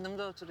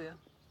 Yanımda oturuyor.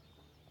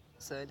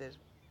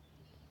 Söylerim.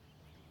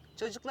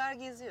 Çocuklar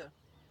geziyor.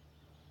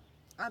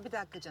 Ha, bir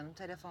dakika canım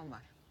telefon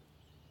var.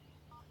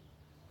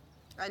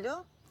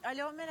 Alo?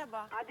 Alo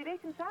merhaba.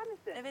 Dilek'cim sen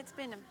misin? Evet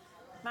benim.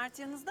 Mert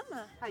yanınızda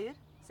mı? Hayır.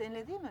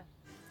 Seninle değil mi?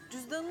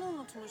 Cüzdanını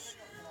unutmuş.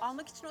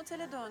 Almak için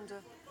otele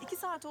döndü. 2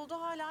 saat oldu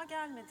hala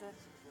gelmedi.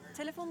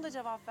 Telefonu da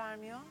cevap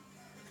vermiyor.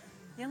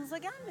 Yanınıza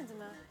gelmedi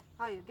mi?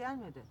 Hayır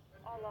gelmedi.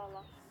 Allah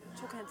Allah.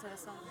 Çok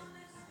enteresan.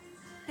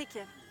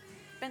 Peki.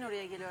 Ben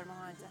oraya geliyorum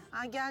o halde.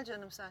 Ha, gel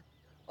canım sen.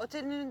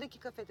 Otelin önündeki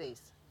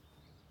kafedeyiz.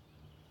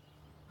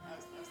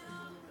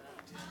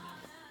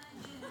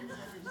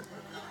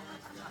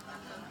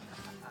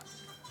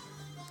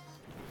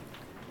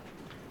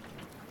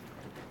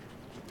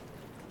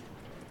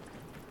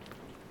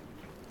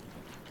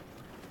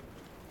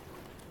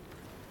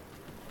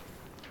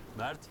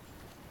 Mert,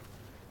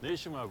 ne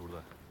işin var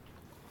burada?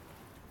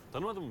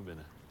 Tanımadın mı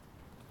beni?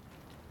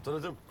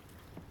 Tanıdım.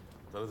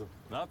 Tanıdım.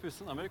 Ne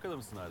yapıyorsun? Amerika'da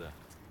mısın hala?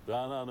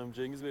 Rana Hanım,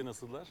 Cengiz Bey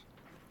nasıllar?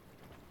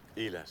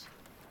 İyiler.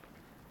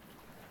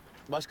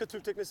 Başka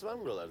Türk teknesi var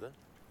mı buralarda?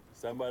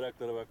 Sen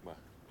bayraklara bakma.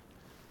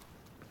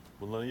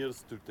 Bunların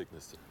yarısı Türk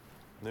teknesi.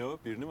 Ne o?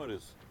 Birini mi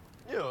arıyorsun?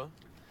 Yok.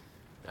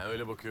 Ya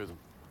öyle bakıyordum.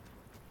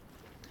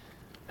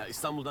 Ya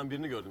İstanbul'dan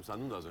birini gördüm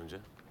sandım da az önce.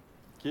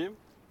 Kim?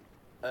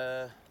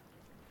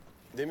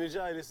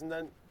 Demirci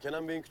ailesinden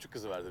Kenan Bey'in küçük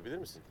kızı vardı bilir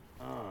misin?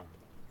 Ha,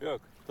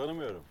 yok,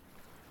 tanımıyorum.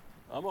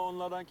 Ama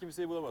onlardan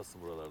kimseyi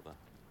bulamazsın buralarda.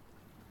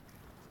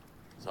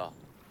 Sağ ol.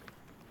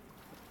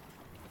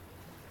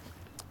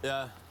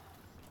 Ya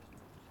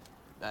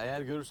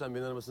eğer görürsen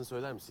beni aramasını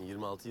söyler misin?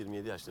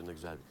 26-27 yaşlarında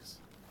güzel bir kız.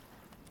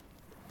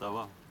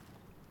 Tamam.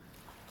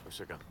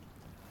 Hoşça kal.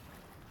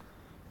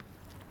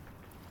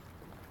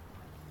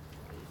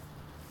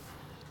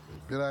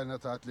 Bir aylığına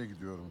tatile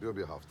gidiyorum diyor,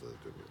 bir haftada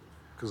dönüyor.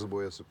 Kızı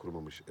boyası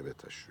kurumamış eve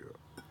taşıyor.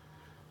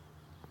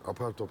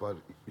 Apar topar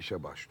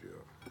işe başlıyor.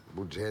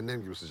 Bu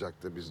cehennem gibi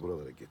sıcakta biz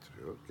buralara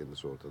getiriyor.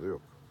 Kendisi ortada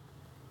yok.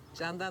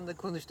 Candan da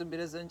konuştum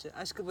biraz önce.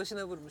 Aşkı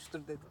başına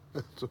vurmuştur dedi.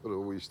 Sonra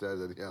o bu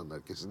işlerden iyi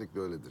anlar. Kesinlikle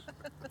öyledir.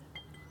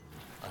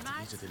 Artık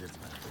iyice delirdim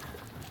herhalde.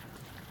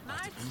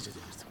 Mert, İyice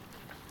delirdim.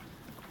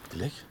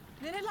 Dilek?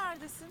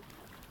 nerelerdesin?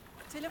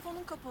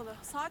 Telefonun kapalı.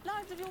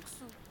 Saatlerdir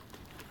yoksun.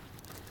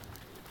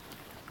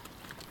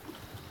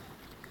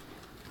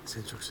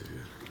 Seni çok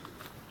seviyorum.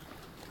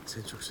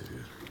 Seni çok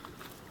seviyorum.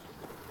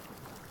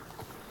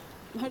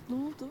 Mert ne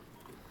oldu?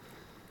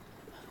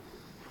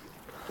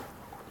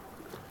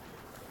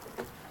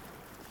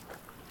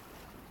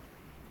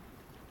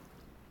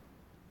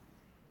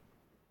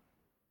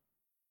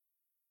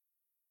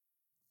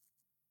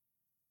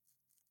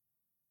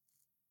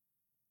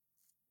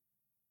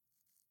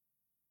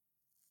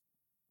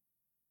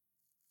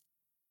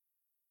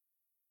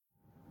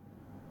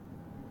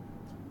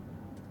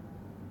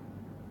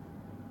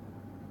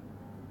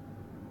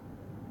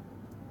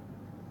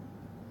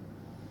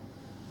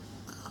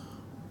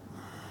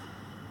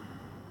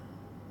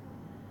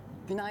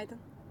 Günaydın.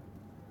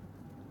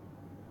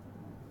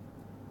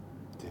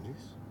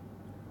 Deniz?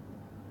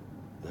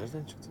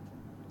 Nereden çıktın?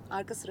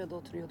 Arka sırada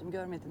oturuyordum,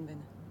 görmedin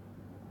beni.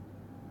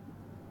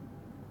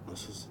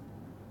 Nasılsın?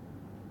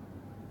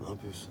 Ne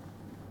yapıyorsun?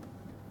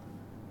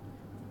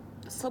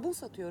 Sabun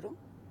satıyorum.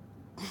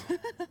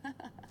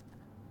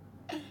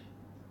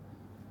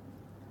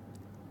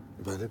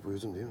 Ben hep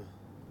uyudum değil mi?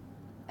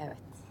 Evet.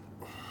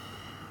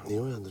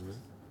 Niye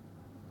uyandırmadın?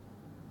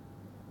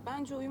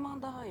 Bence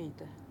uyuman daha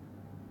iyiydi.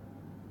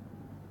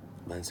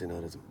 Ben seni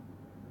aradım.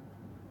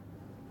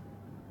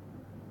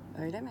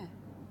 Öyle mi?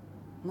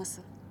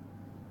 Nasıl?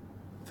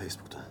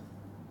 Facebook'ta.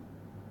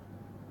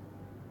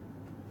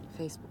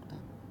 Facebook'tan.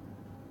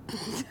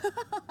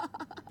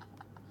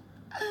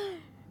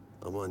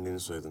 Ama annenin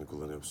soyadını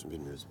kullanıyor musun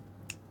bilmiyordum.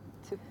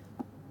 Tüh.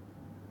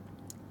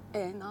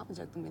 Ne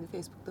yapacaktın beni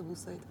Facebook'ta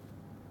bulsaydın?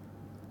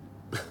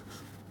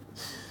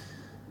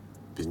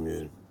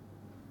 Bilmiyorum.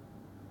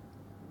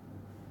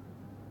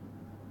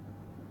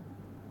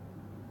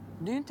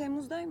 Düğün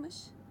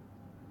Temmuz'daymış.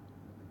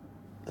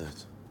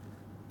 Evet.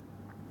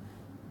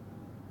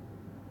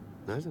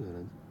 Nereden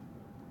öğrendin?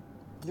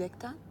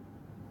 Dilek'ten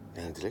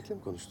Yani Dilek'le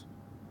mi konuştun?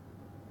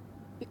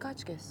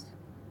 birkaç kez.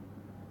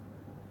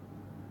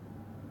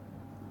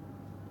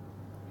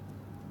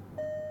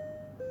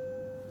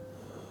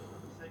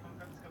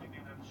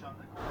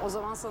 O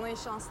zaman sana iyi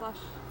şanslar.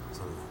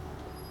 Sana da.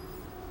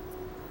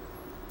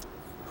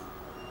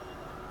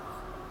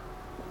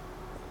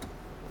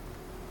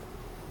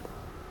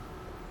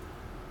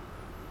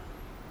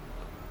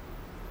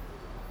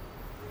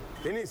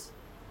 Deniz.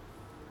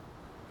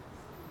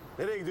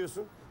 Nereye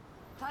gidiyorsun?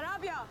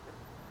 Tarabya.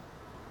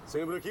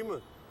 Seni bırakayım mı?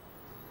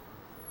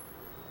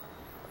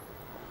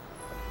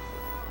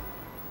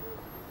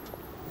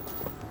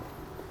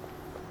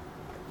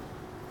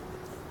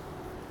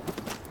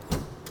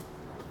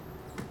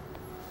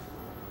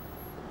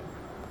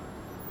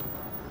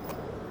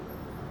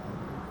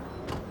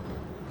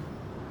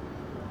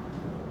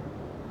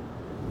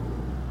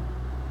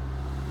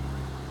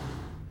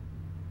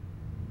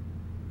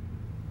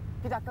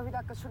 Bir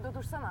dakika şurada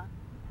dursana.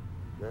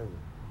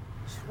 Nerede?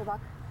 Şurada bak.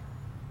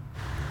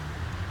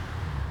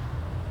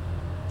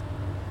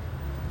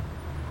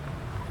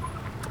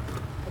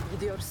 Hadi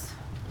gidiyoruz.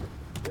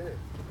 Nereye?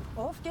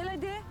 Of gel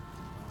hadi.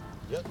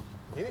 Ya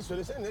Deniz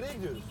söylesene nereye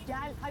gidiyoruz?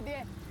 Gel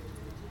hadi.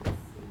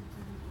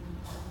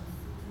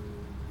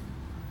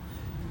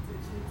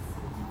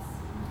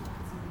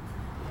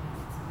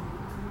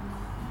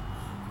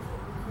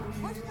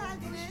 Hoş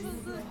geldiniz.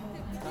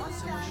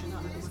 Hoş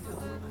geldiniz.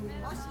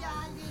 Hoş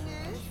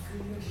geldiniz.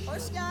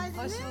 Hoş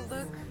geldiniz. Hoş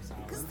bulduk.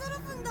 Kız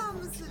tarafından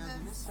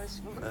mısınız?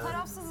 Hoş bulduk.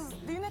 Tarafsızız.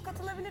 Düğüne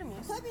katılabilir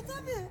miyiz? Tabii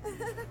tabii.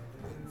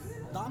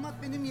 Damat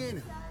benim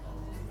yeğenim.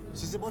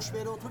 Sizi boş bir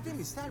yere oturtayım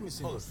mı, ister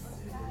misiniz? Olur.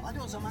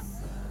 Hadi o zaman.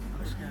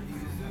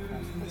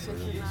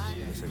 Teşekkürler.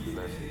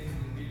 Teşekkürler.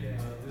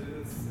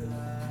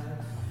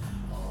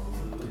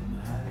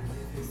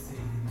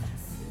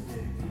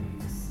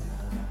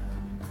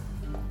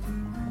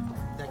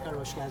 Tekrar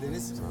hoş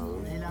geldiniz. Sağ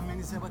olun.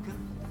 Eğlenmenize bakın.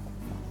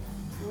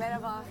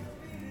 Merhaba.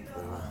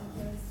 Merhaba.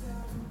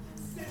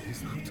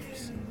 Deniz ne yaptık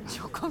biz?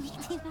 Çok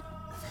komik değil mi?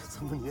 Evet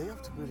ama niye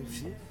yaptık böyle bir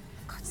şeyi?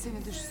 Kaç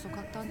senedir şu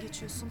sokaktan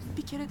geçiyorsun.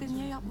 Bir kere de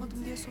niye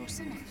yapmadım diye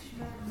sorsana.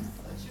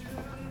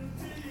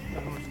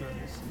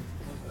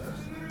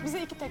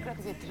 Bize 2 tek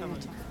rakı getirin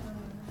lütfen.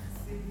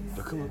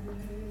 Rakı mı?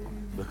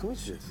 Rakı mı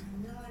içeceğiz?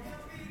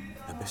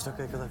 Ya 5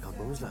 dakikaya kadar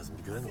kalkmamız lazım.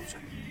 Bir gören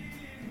olacak.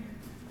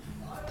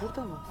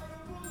 Burada mı?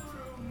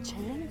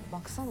 Çevrene bir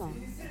baksana.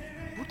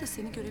 Burada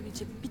seni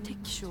görebilecek bir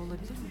tek kişi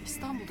olabilir mi?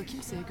 İstanbul'da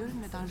kimseye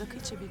görünmeden rakı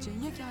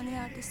içebileceğin yegane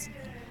yerdesin.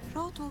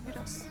 Rahat ol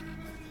biraz.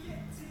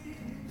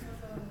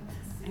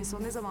 En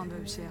son ne zaman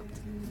böyle bir şey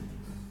yaptın?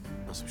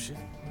 Nasıl bir şey?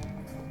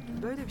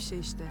 Böyle bir şey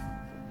işte.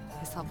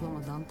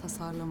 Hesaplamadan,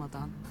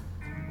 tasarlamadan.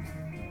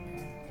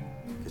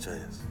 Geçen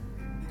yaz.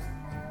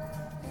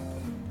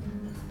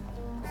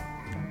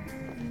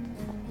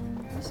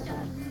 Hoş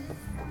geldin.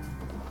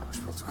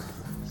 Hoş bulduk.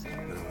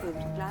 Merhaba.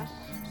 Tebrikler.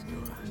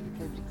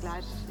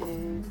 Tebrikler.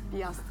 Bir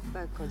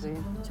yastıkta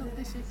kocayın. Çok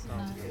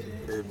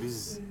teşekkürler.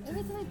 Biz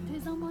Evet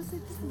teyzem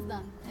bahsetti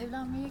sizden.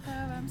 Evlenmeye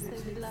karar vermiş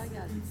sevgililer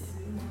geldi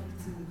diye.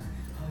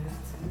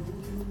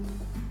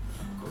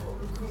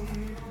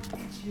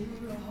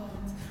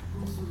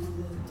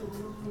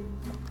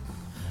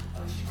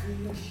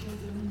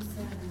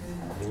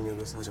 benim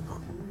yanımda sadece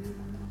Pam.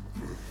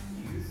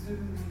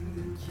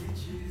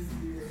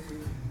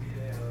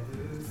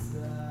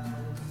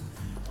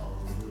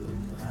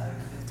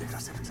 Tekrar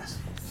tebrikler.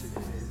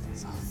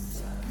 Sağ ol.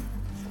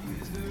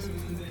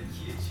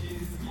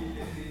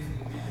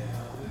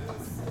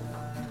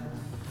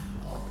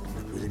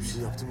 Böyle bir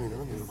şey yaptığıma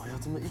inanamıyorum.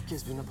 Hayatımda ilk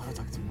kez birine para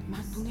taktım.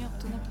 Mert bunu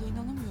yaptığına bile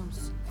inanamıyor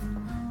musun?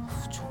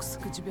 Of, çok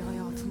sıkıcı bir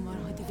hayatın var.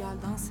 Hadi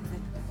gel dans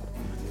edelim.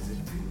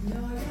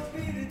 Dünyaya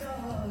bir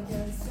daha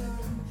gelsem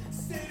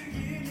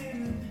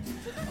sevgilim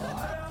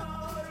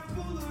arar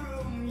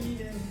bulurum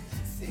yine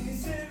seni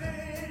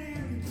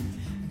severim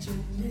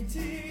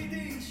cenneti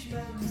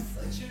değişmem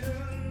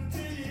saçının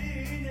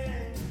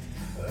teline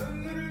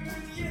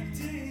ömrümün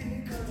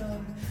yettiği kadar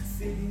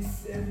seni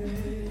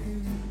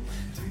severim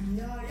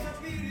dünyaya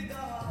bir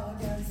daha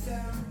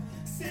gelsem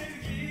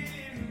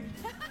sevgilim.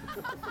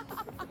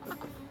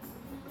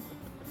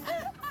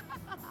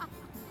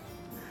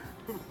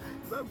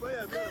 Ben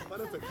bayağı bir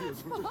para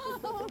takıyordum.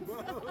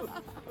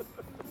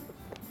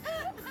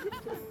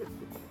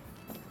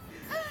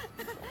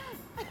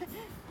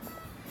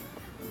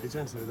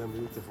 Geçen seneden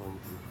beri ilk defa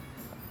mutluyum.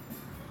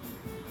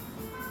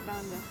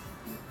 Ben de.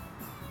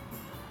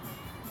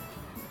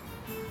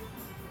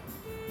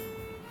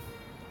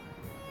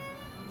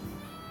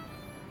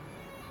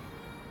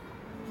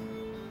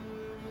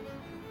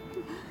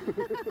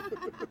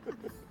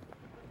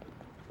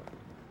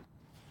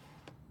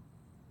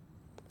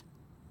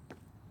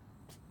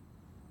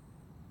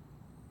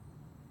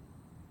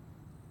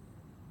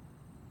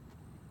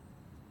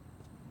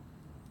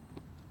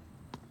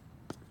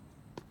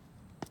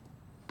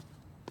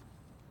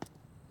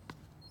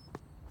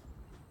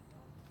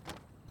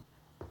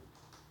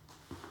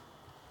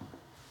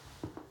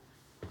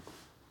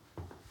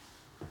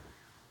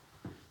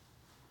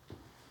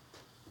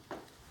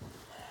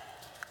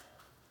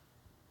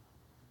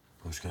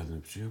 Hoş geldin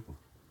öpücüğü yok mu?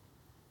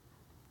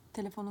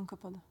 Telefonun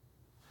kapalı.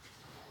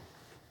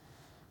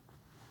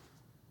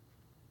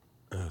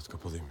 Evet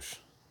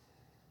kapalıymış.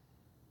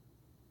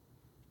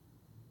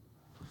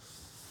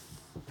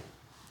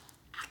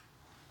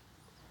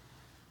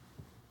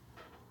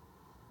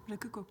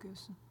 Rakı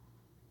kokuyorsun.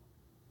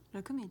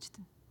 Rakı mı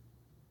içtin?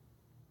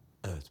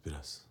 Evet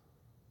biraz.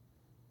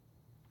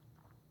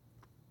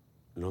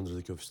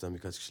 Londra'daki ofisten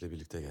birkaç kişiyle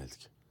birlikte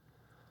geldik.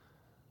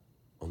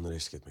 Onlara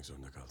eşlik etmek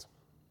zorunda kaldım.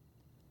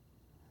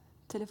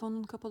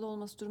 Telefonun kapalı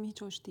olması durumu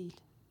hiç hoş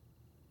değil.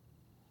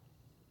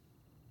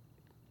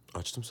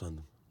 Açtım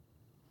sandım.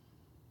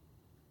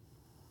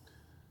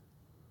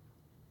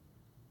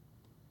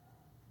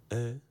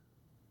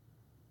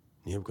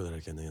 Niye bu kadar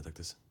erkenden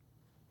yataktasın?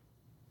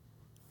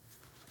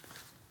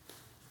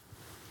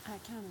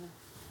 Erken mi?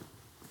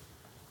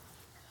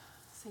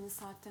 Senin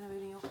saatten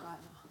haberin yok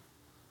galiba.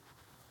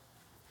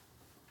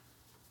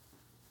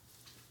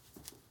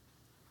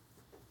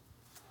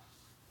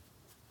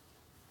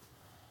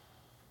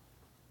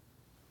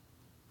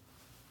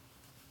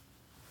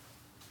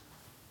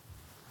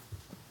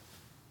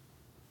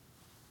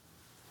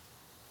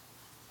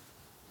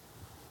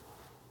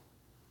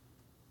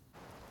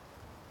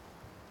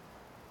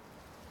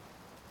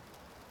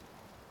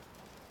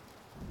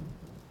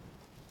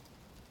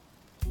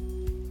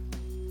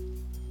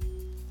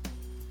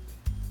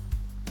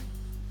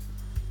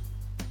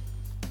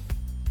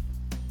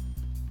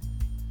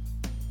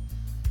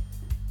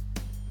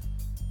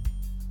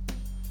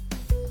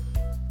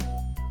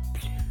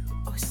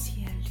 Au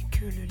ciel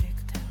que le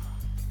lecteur.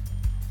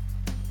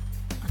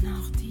 Un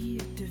hardi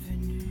est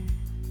devenu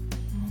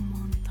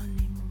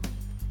momentanément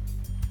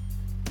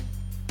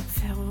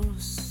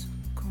féroce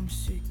comme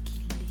ceux qui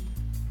lit,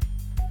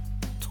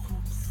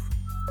 trouve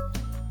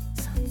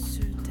sans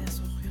se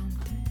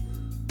désorienter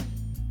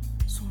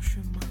son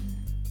chemin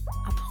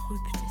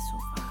abrupt et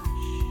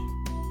sauvage.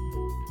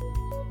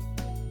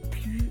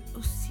 Plus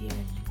au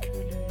ciel que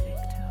le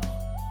lecteur.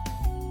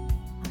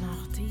 Un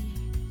hardi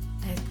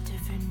est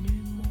devenu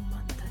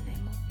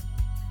momentanément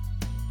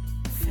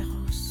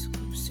féroce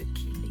comme ce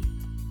qui lit,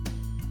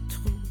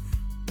 trouve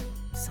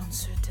sans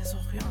se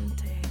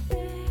désorienter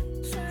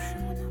son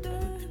chemin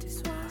abrupt et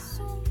sauvage.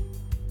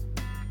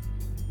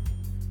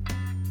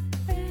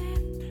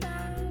 Et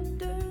plein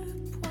de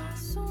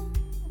poissons,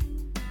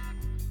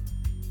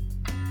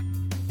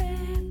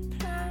 et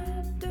plein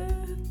de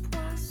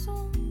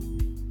poissons,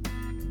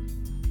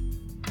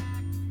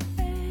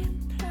 et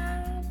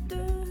plein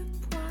de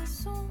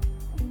poissons.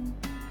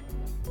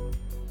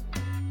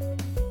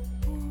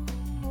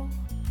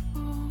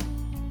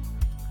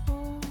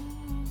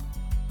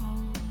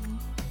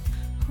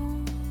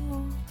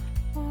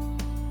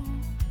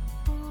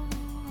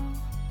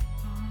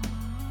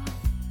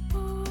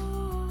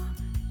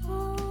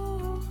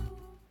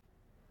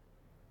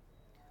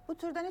 Bu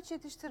türden hiç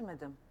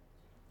yetiştirmedim.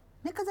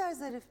 Ne kadar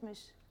zarifmiş.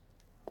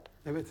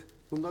 Evet,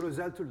 bunlar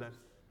özel türler.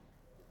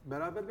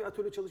 Beraber bir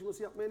atölye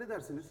çalışması yapmaya ne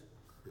dersiniz?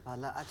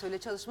 Vallahi atölye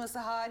çalışması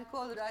harika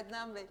olur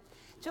Adnan Bey.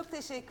 Çok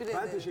teşekkür ederim.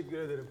 Ben teşekkür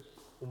ederim.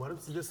 Umarım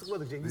sizi de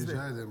sıkmadık Cengiz Bey.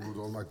 Rica ederim,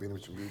 burada olmak benim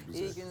için büyük bir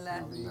İyi zevk.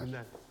 günler. İyi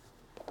günler.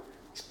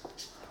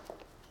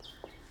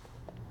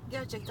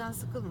 Gerçekten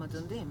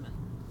sıkılmadın değil mi?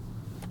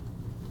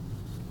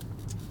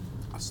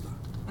 Asla.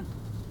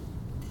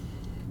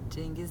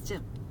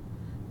 Cengizciğim,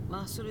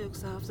 mahsuru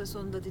yoksa hafta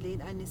sonunda Dilek'in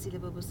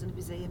annesiyle babasını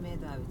bize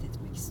yemeğe davet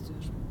etmek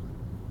istiyorum.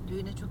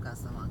 Düğüne çok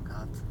az zaman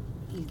kaldı.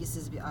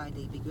 İlgisiz bir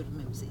aile gibi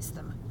görünmemizi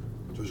istemem.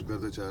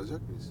 Çocukları da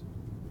çağıracak mıyız?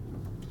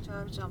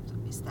 Çağıracağım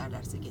tabii,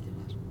 isterlerse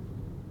gelirler.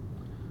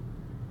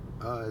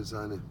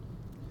 Eczane.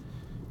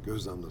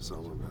 Göz damlası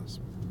almam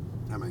lazım.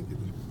 Hemen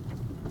gelirim.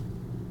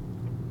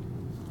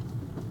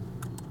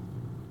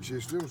 Bir şey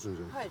istiyor musun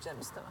canım? Hayır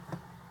canım, istemem.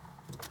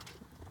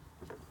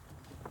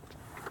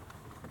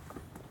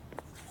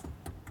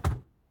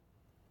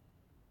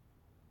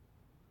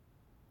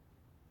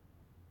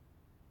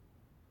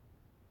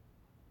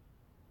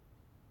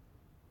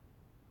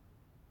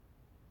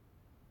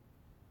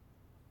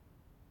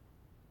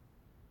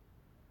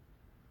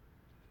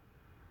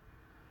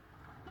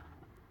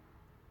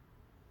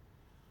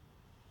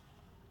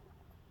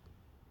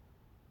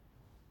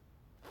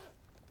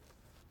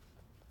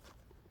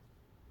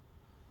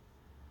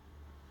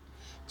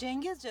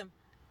 Cengizciğim,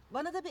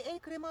 bana da bir el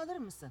kremi alır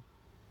mısın?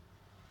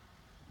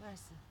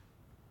 Mersi.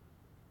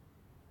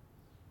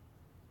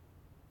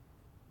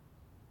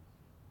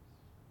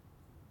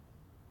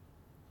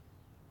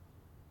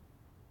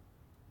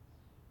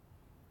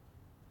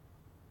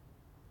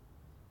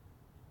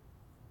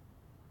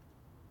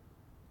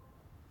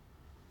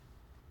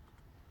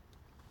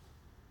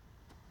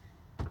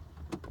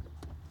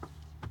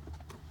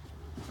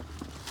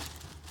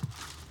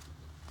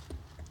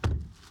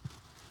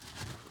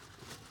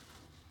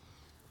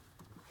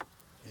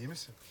 İyi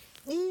misin?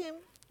 İyiyim.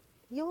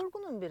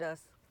 Yorgunum biraz.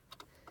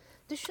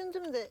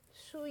 Düşündüm de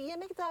şu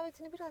yemek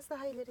davetini biraz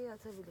daha ileriye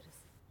atabiliriz.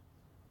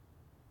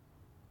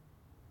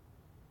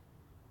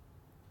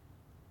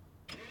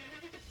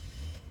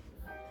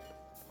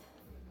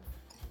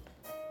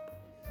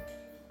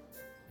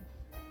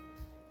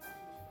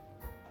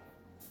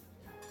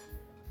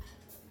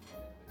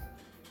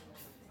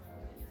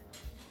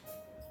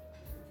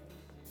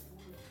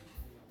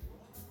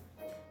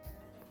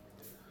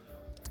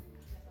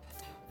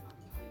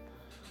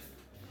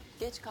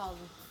 Geç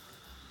kaldım.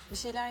 Bir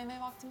şeyler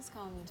yemeye vaktimiz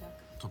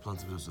kalmayacak.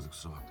 Toplantı biraz uzadı,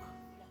 kusura bakma.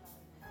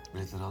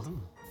 Biletleri aldın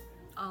mı?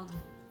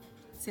 Aldım.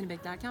 Seni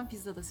beklerken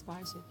pizza da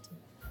sipariş ettim.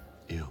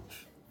 İyi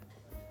olmuş.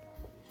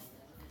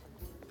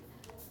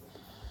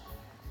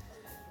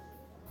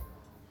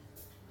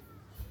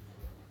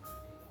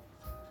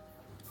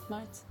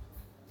 Mert,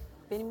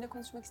 benimle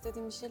konuşmak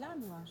istediğin bir şeyler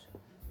mi var?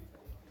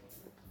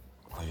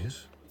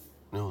 Hayır.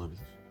 Ne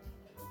olabilir?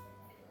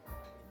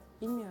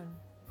 Bilmiyorum.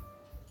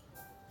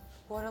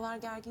 Bu aralar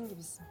gergin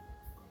gibisin.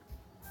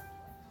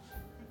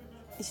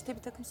 İşte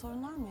bir takım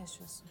sorunlar mı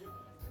yaşıyorsun?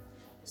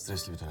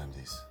 Stresli bir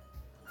dönemdeyiz.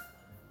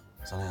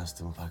 Sana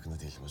yansıttığımın farkında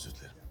değilim, özür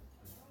dilerim.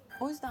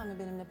 O yüzden mi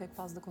benimle pek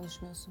fazla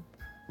konuşmuyorsun?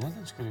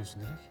 Nereden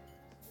çıkarıyorsun Dilek?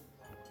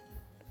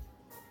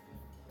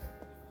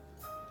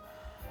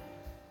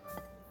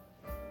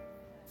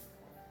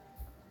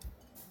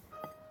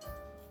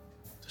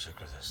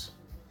 Teşekkür ederiz.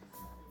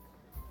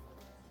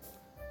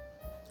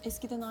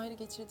 Eskiden ayrı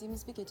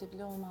geçirdiğimiz bir gece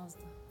bile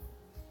olmazdı.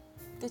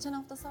 Geçen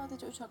hafta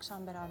sadece 3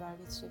 akşam beraber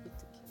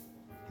geçirebildik.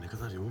 Ne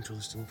kadar yoğun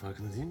çalıştığımın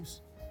farkında değil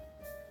misin?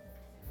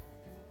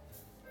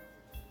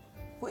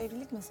 Bu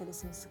evlilik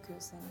meselesi mi sıkıyor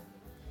seni?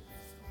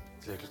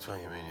 Dilek lütfen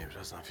yemeğini ye,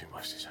 birazdan film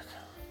başlayacak.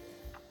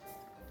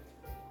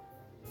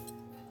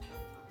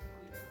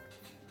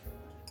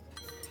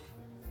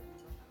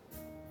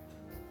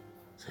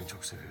 Seni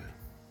çok seviyorum.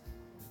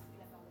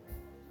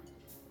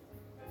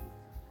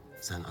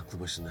 Sen aklı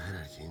başında her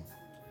erkeğin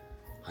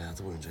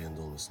hayatı boyunca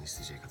yanında olmasını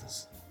isteyeceği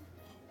kadınsın.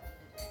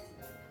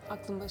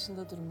 Aklın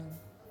başında durmalı.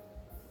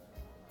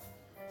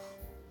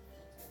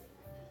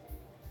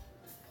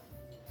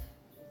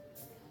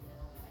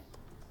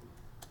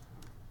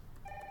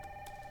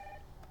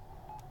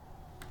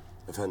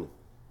 Efendim?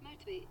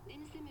 Mert Bey,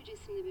 Deniz Demirci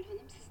isimli bir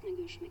hanım sizinle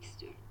görüşmek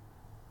istiyor.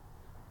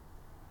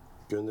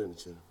 Gönderin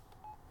içeri.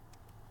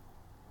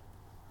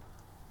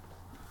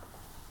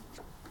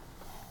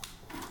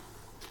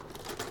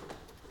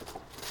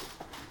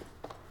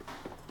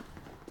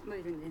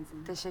 Buyurun Deniz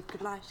Hanım.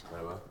 Teşekkürler.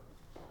 Merhaba.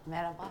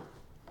 Merhaba.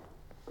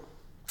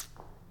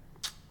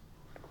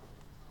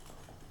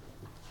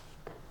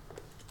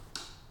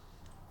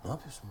 Ne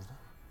yapıyorsun burada?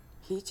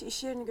 Hiç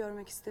iş yerini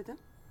görmek istedim.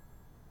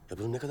 Ya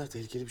bunun ne kadar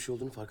tehlikeli bir şey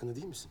olduğunu farkında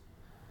değil misin?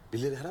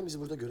 Birileri her an bizi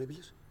burada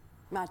görebilir.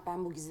 Mert,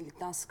 ben bu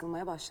gizlilikten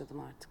sıkılmaya başladım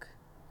artık.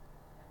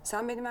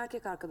 Sen benim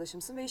erkek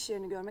arkadaşımsın ve iş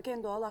yerini görmek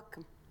en doğal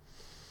hakkım.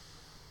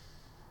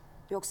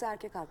 Yoksa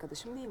erkek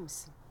arkadaşım değil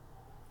misin?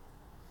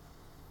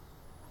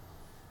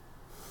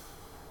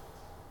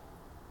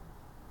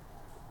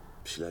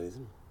 Bir şeyler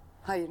yedin mi?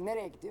 Hayır,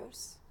 nereye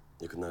gidiyoruz?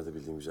 Yakınlarda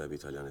bildiğim güzel bir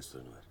İtalyan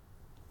restoranı var.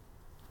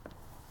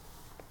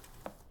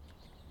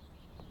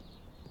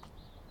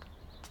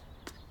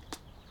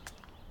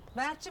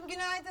 Mert'cim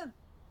günaydın.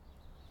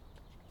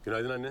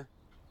 Günaydın anne.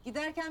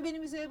 Giderken beni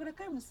müzeye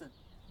bırakır mısın?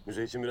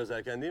 Müze için biraz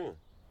erken değil mi?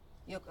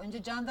 Yok,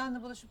 önce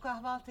Candan'la buluşup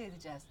kahvaltı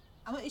edeceğiz.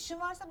 Ama işin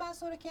varsa ben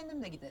sonra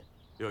kendim de giderim.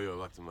 Yok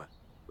vaktim var.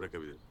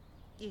 Bırakabilirim.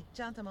 İyi,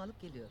 çantamı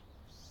alıp geliyorum.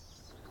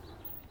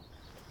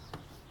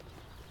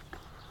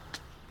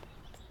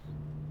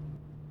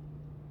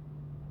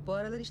 Bu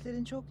aralar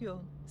işlerin çok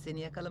yoğun. Seni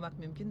yakalamak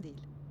mümkün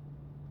değil.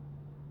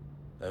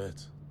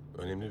 Evet.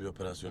 Önemli bir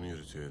operasyonu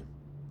yürütüyorum.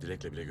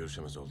 Dilek'le bile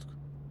görüşemez olduk.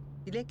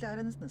 Dilek'le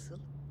aranız nasıl?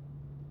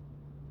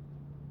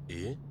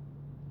 İyi.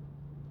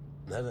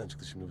 Nereden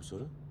çıktı şimdi bu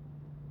soru?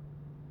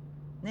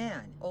 Ne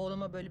yani?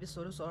 Oğluma böyle bir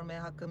soru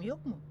sormaya hakkım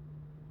yok mu?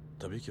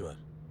 Tabii ki var.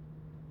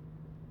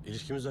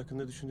 İlişkimiz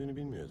hakkında düşündüğünü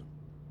bilmiyordum.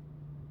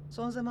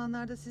 Son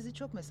zamanlarda sizi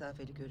çok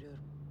mesafeli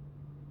görüyorum.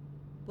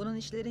 Bunun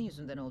işlerin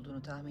yüzünden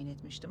olduğunu tahmin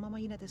etmiştim ama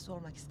yine de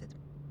sormak istedim.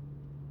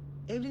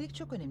 Evlilik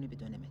çok önemli bir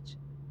dönemeç.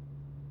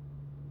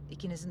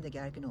 İkinizin de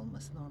gergin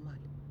olması normal.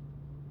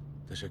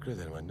 Teşekkür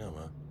ederim anne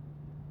ama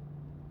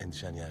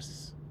endişen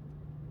yersiz.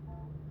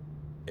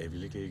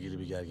 Evlilikle ilgili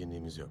bir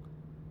gerginliğimiz yok.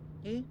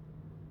 İyi.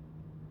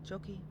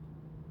 Çok iyi.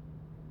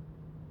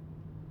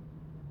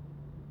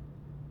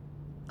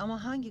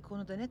 Ama hangi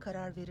konuda ne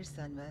karar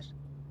verirsen ver,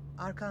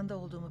 arkanda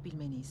olduğumu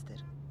bilmeni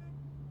isterim.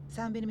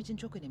 Sen benim için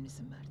çok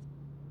önemlisin Mert.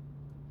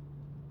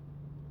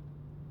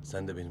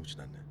 Sen de benim için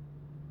anne.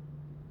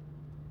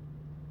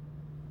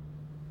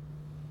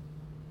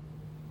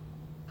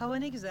 Hava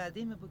ne güzel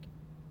değil mi bugün?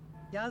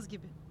 Yaz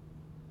gibi.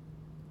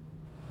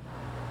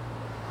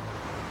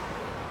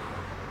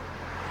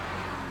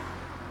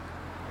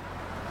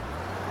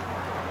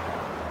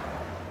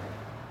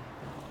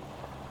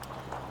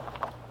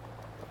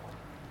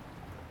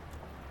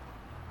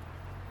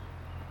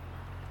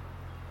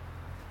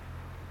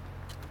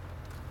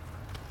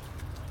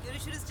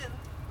 Görüşürüz canım.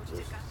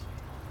 Hoşça kal.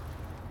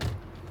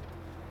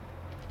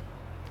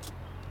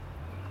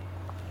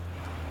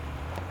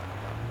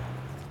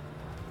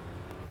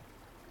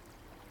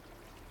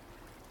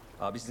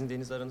 Abi sizin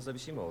Deniz'le aranızda bir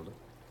şey mi oldu?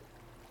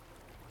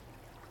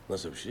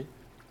 Nasıl bir şey?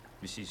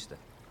 Bir şey işte.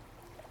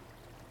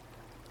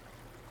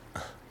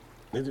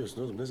 Ne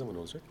diyorsun oğlum? Ne zaman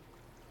olacak?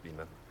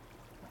 Bilmem.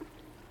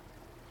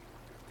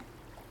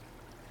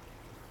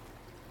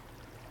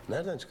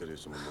 Nereden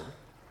çıkarıyorsun bunları?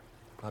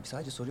 Abi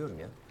sadece soruyorum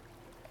ya.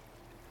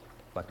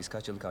 Bak biz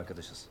kaç yıllık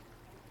arkadaşız.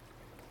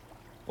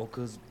 O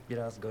kız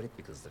biraz garip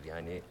bir kızdır.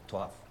 Yani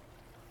tuhaf.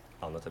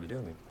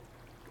 Anlatabiliyor muyum?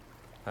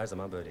 Her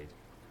zaman böyleydi.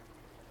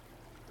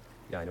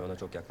 Yani ona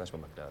çok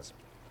yaklaşmamak lazım.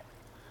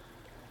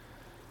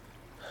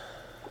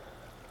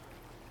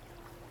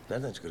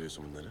 Nereden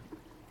çıkarıyorsun bunları?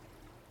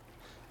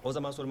 O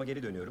zaman soruma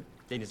geri dönüyorum.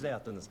 Deniz'le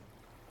yattınız mı?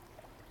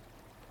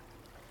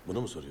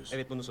 Bunu mu soruyorsun?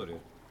 Evet, bunu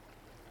soruyorum.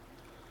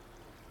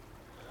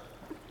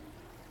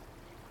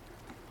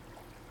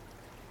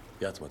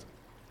 Yatmadım.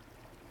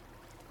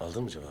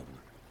 Aldın mı cevabını?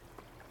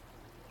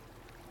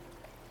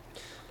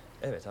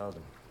 Evet,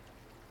 aldım.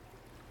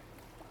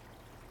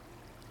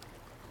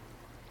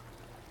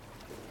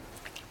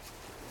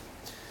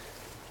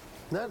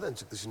 Nereden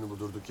çıktı şimdi bu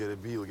durduk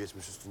yere bir yıl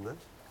geçmiş üstünden?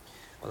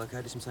 Valla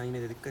kardeşim sen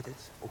yine de dikkat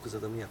et. O kız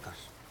adamı yakar.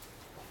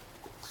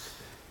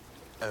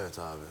 Evet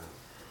abi.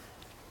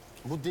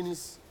 Bu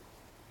Deniz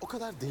o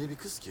kadar deli bir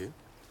kız ki...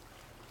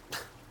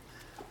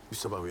 bir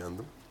sabah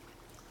uyandım.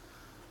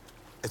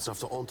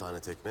 Etrafta 10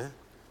 tane tekne.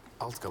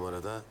 Alt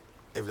kamerada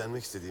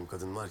evlenmek istediğim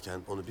kadın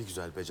varken onu bir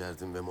güzel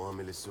becerdim ve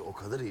muamelesi o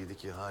kadar iyiydi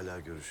ki hala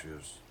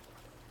görüşüyoruz.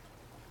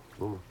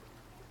 Bu mu?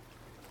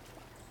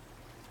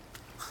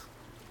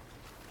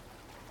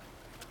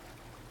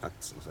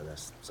 Haklısın,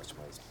 affedersin.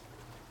 Saçmaladım.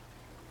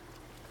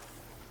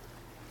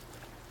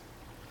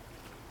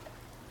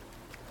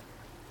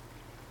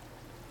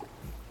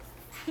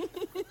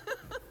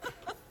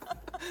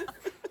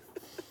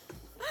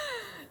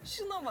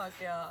 Şuna bak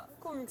ya.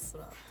 Komik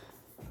surat.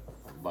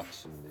 Bak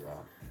şimdi ya.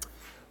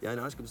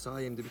 Yani aşkım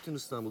sayemde bütün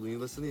İstanbul'un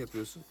yuvasını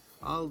yapıyorsun.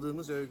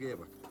 Aldığımız övgüye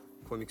bak.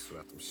 Komik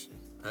suratmış.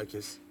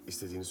 Herkes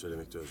istediğini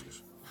söylemekte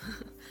özgür.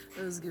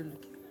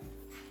 Özgürlük.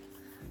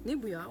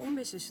 Ne bu ya?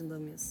 15 yaşında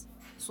mıyız?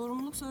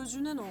 Sorumluluk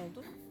sözcüğüne ne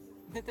oldu?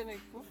 Ne demek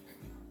bu?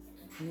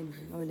 Ne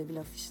bileyim öyle bir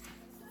laf işte.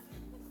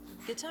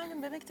 Geçen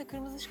gün bebekte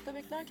kırmızı ışıkta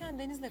beklerken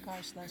Deniz'le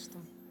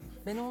karşılaştım.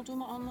 Ben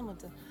olduğumu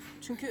anlamadı.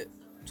 Çünkü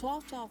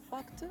tuhaf tuhaf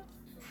baktı.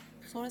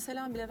 Sonra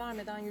selam bile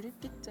vermeden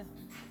yürüyüp gitti.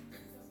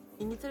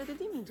 İngiltere'de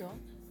değil miydi o?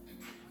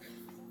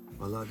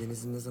 Vallahi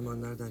Deniz'in ne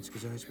zaman nereden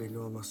çıkacağı hiç belli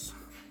olmaz.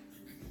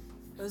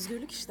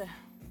 Özgürlük işte.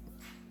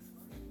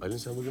 Aylin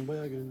sen bugün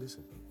bayağı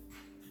günündesin.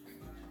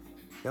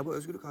 Ya bu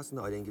özgürlük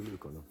aslında alengirli bir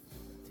konu.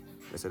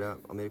 Mesela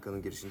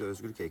Amerika'nın girişinde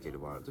özgürlük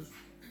heykeli vardır.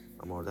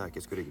 Ama orada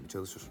herkes köle gibi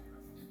çalışır.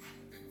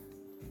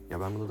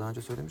 Ya ben bunu daha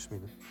önce söylemiş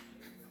miydim?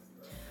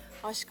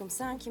 Aşkım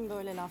sen kim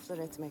böyle laflar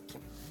etmek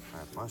kim?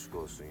 Hayatım aşk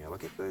olsun ya.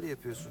 Bak hep böyle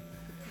yapıyorsun.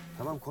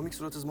 Tamam komik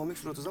suratız momik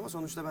suratız ama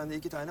sonuçta ben de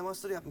 2 tane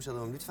master yapmış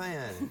adamım. Lütfen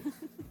yani.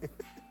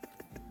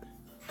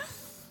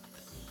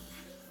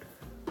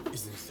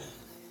 İzninizle.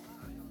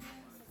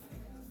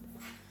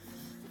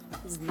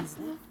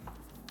 İzninizle.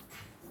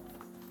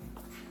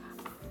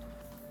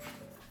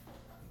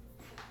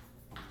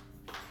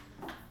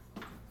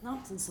 Ne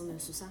yaptın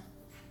sanıyorsun sen?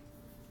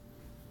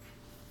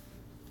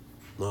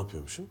 Ne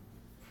yapıyormuşum?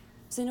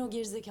 Seni o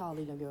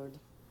gerizekalıyla gördüm.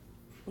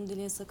 Bunu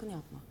Dile'ye sakın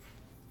yapma.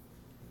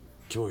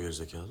 Kim o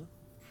gerizekalı?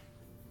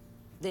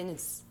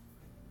 Deniz.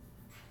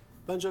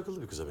 Bence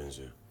akıllı bir kıza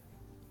benziyor.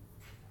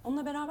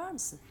 Onunla beraber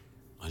misin?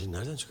 Aylin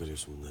nereden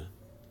çıkarıyorsun bunları?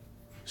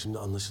 Şimdi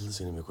anlaşıldı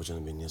senin ve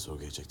kocanın beni niye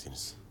sorguya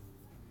çektiğiniz.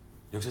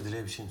 Yoksa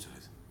Dile'ye bir şey mi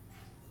söyledin?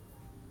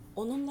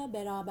 Onunla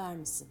beraber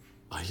misin?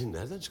 Aylin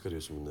nereden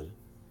çıkarıyorsun bunları?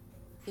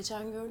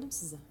 Geçen gördüm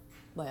sizi.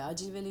 Bayağı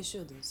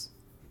cilveleşiyordunuz.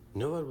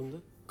 Ne var bunda?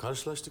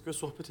 Karşılaştık ve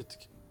sohbet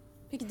ettik.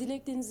 Peki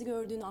Dilek Deniz'i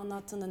gördüğünü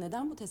anlattığında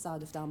neden bu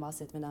tesadüften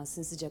bahsetmeden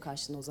sinsice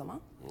kaçtın o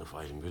zaman? Of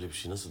Aylin böyle bir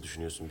şey nasıl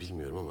düşünüyorsun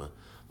bilmiyorum ama...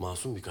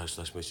 ...masum bir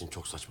karşılaşma için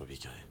çok saçma bir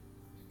hikaye.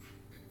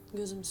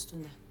 Gözüm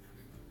üstünde.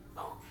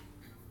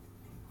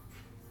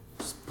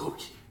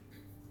 Spooky.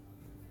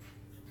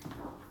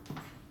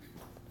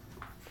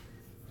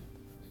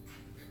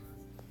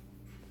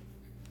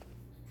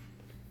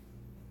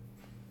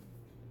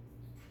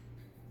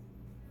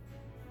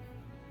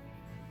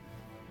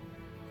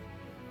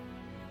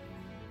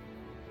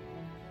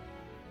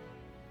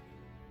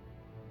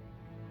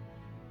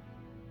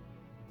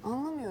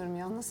 Anlamıyorum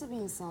ya, nasıl bir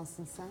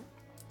insansın sen?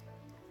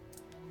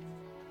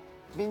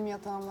 Benim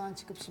yatağımdan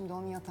çıkıp şimdi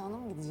onun yatağına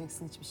mı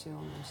gideceksin hiçbir şey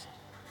olmamış?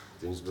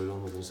 Deniz böyle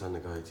olmadığını sen de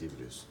gayet iyi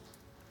biliyorsun.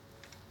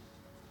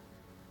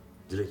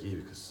 Dilek iyi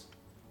bir kız.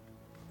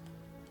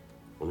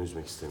 Onu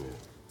üzmek istemiyorum.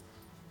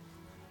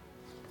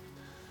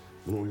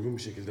 Bunu uygun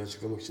bir şekilde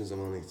açıklamak için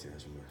zamana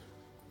ihtiyacım var.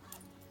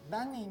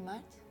 Ben neyim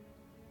Mert?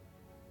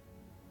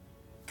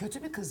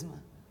 Kötü bir kız mı?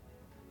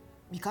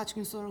 Birkaç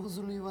gün sonra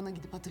huzurlu yuvana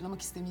gidip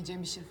hatırlamak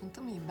istemeyeceğim bir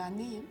şırfıntı mıyım? Ben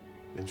neyim?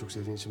 Beni çok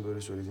sevdiğin için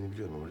böyle söylediğini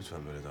biliyorum ama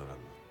lütfen böyle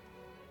davranma.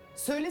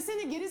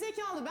 Söylesene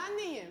gerizekalı, ben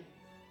neyim?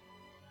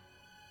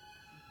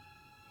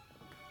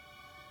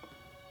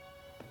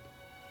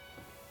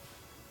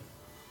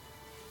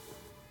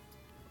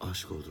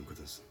 Aşık olduğum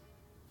kadınsın.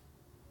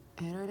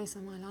 Eğer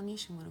öyleysem hala ne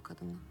işin var o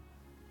kadınla?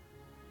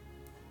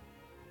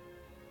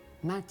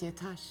 Mert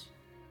yeter.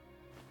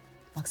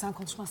 Bak sen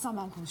konuşmazsan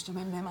ben konuşacağım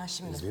hem de hemen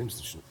şimdi. Deniz verir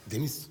misin şunu?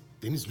 Deniz,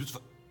 Deniz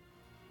lütfen.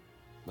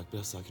 Bak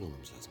biraz sakin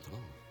olmamız lazım tamam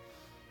mı?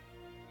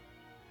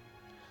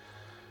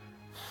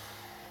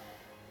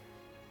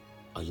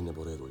 Aylin'le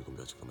Bora'ya da uygun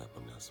bir açıklama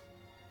yapmam lazım.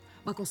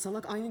 Bak o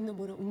salak Aylin'le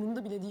Bora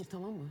umurumda bile değil,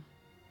 tamam mı?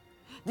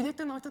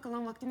 Dilek'ten arta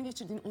kalan vaktini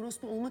geçirdiğin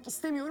orospu olmak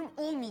istemiyorum,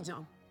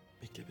 olmayacağım.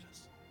 Bekle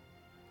biraz.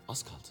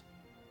 Az kaldı.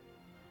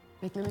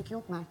 Beklemek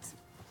yok Mert.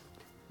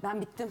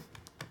 Ben bittim.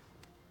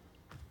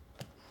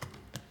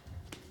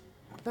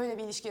 Böyle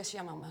bir ilişki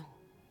yaşayamam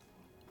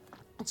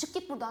ben. Çık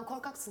git buradan,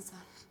 korkaksın sen.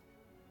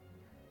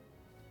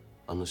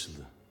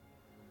 Anlaşıldı.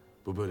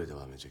 Bu böyle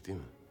devam edecek değil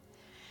mi?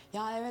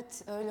 Ya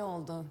evet, öyle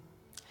oldu.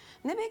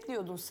 Ne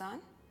bekliyordun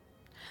sen?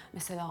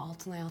 Mesela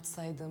altına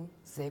yatsaydım,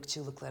 zevk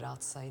çığlıkları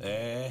atsaydım.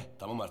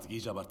 Tamam artık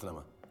iyice abarttın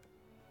ama.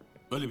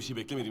 Öyle bir şey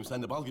beklemediğimi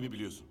sen de bal gibi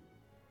biliyorsun.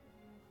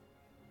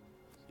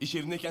 İş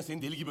yerindeyken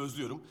seni deli gibi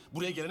özlüyorum.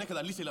 Buraya gelene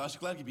kadar liseli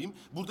aşıklar gibiyim.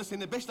 Burada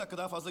seninle 5 dakika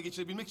daha fazla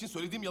geçirebilmek için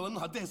söylediğim yalanın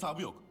haddi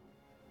hesabı yok.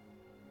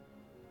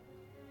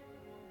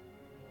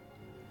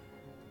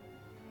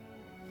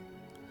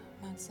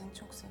 Ben seni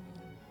çok seviyorum.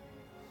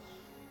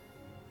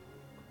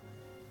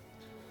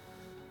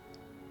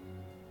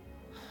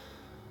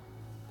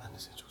 Ben de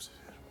seni çok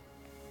seviyorum.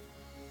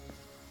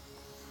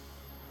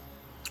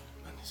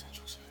 Ben de seni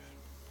çok seviyorum.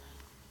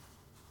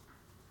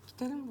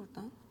 Gidelim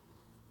buradan.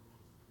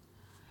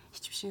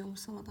 Hiçbir şey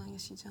umursamadan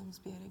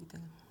yaşayacağımız bir yere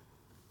gidelim.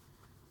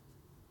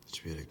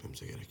 Hiçbir yere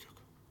gitmemize gerek yok.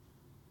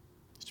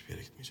 Hiçbir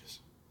yere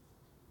gitmeyeceğiz.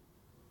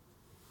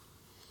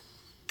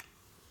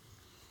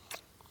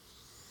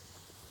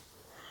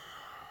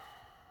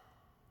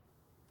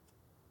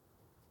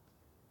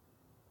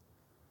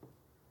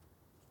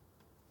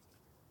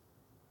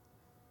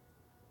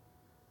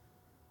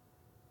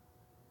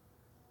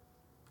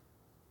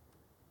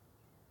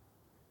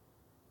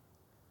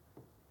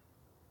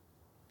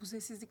 Bu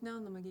sessizlik ne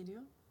anlama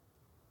geliyor?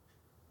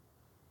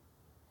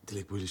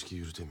 Dilek, bu ilişkiyi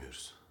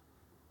yürütemiyoruz.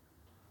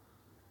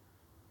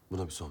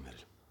 Buna bir son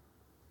verelim.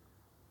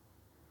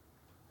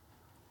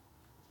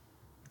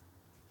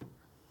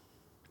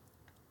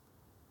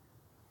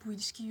 Bu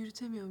ilişkiyi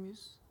yürütemiyor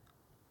muyuz?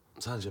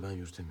 Sadece ben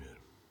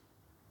yürütemiyorum.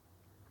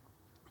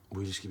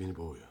 Bu ilişki beni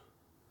boğuyor.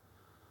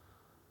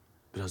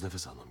 Biraz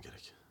nefes almam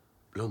gerek.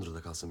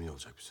 Londra'da kalsam iyi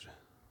olacak bir süre.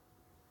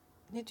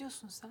 Ne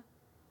diyorsun sen?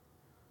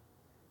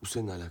 Bu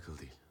seninle alakalı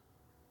değil.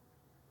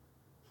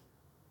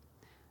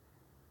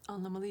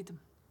 Anlamalıydım.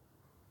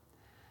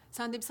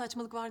 Sende bir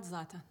saçmalık vardı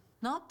zaten.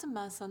 Ne yaptım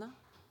ben sana?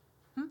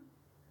 Hı?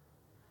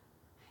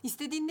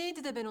 İstediğin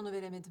neydi de ben onu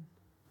veremedim?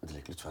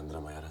 Dilek, lütfen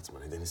drama yaratma.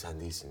 Nedeni sen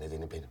değilsin,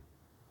 nedeni benim.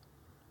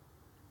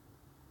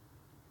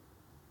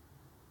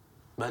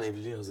 Ben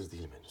evliliğe hazır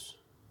değilim henüz.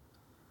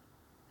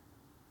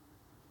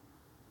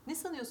 Ne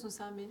sanıyorsun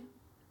sen beni?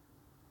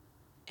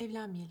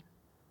 Evlenmeyelim.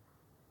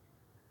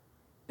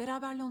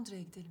 Beraber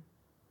Londra'ya gidelim.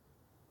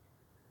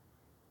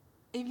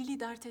 Evliliği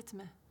dert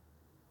etme.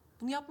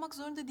 Bunu yapmak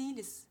zorunda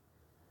değiliz.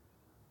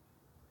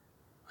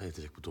 Hayır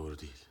Dilek, bu doğru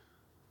değil.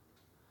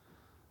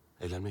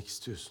 Evlenmek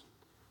istiyorsun.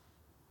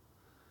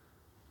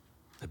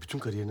 Ya bütün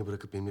kariyerini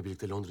bırakıp benimle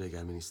birlikte Londra'ya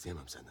gelmeni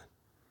isteyemem senden.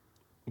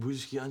 Bu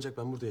ilişkiyi ancak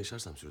ben burada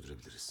yaşarsam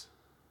sürdürebiliriz.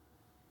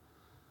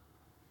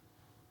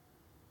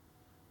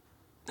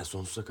 Ya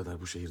sonsuza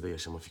kadar bu şehirde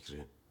yaşama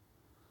fikri,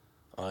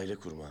 aile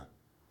kurma,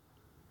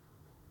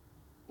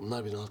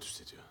 bunlar beni alt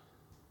üst ediyor.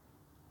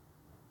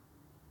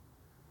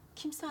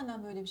 Kim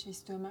senden böyle bir şey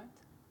istiyor Mert?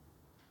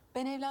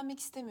 Ben evlenmek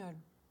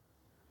istemiyorum.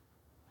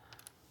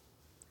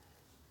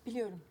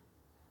 Biliyorum.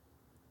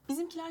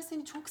 Bizimkiler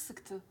seni çok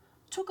sıktı.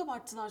 Çok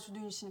abarttılar şu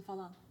düğün işini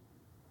falan.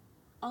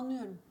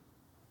 Anlıyorum.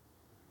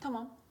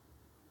 Tamam.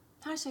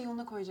 Her şeyi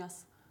yoluna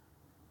koyacağız.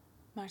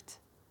 Mert.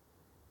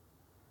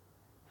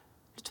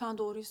 Lütfen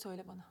doğruyu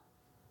söyle bana.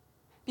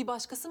 Bir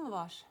başkası mı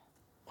var?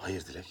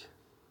 Hayır Dilek.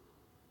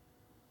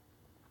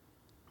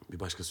 Bir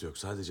başkası yok.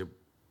 Sadece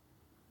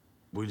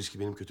bu ilişki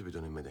benim kötü bir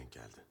dönemime denk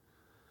geldi.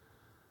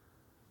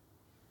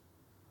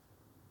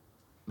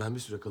 Ben bir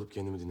süre kalıp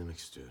kendimi dinlemek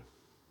istiyorum.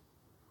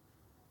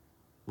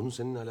 Bunun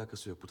seninle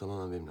alakası yok. Bu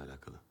tamamen benimle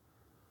alakalı.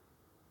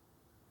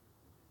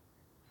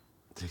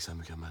 Dilek, sen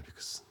mükemmel bir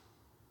kızsın.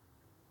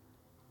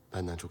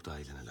 Benden çok daha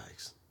iyiliğine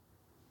layıksın.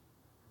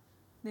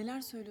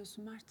 Neler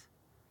söylüyorsun Mert?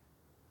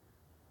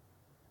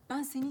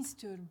 Ben seni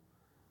istiyorum.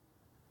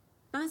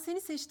 Ben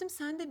seni seçtim,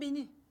 sen de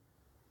beni.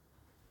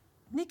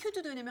 Ne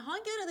kötü dönemi?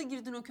 Hangi arada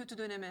girdin o kötü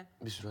döneme?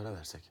 Bir süre ara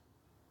versek,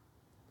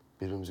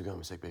 birbirimizi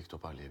görmesek belki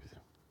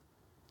toparlayabilirim.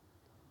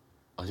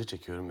 Acı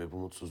çekiyorum ve bu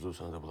mutsuzluğu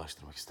sana da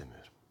bulaştırmak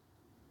istemiyorum.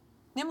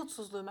 Ne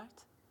mutsuzluğu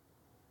Mert?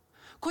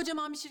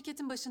 Kocaman bir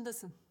şirketin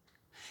başındasın.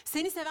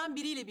 Seni seven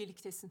biriyle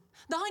birliktesin.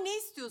 Daha ne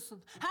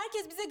istiyorsun?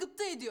 Herkes bize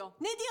gıpta ediyor.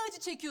 Ne diye acı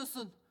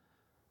çekiyorsun?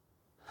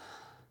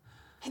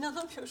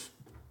 İnanamıyorum.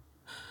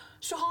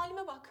 Şu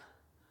halime bak.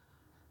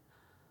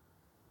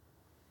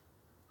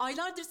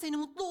 Aylardır seni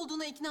mutlu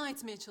olduğuna ikna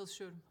etmeye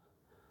çalışıyorum.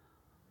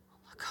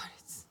 Allah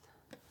kahretsin.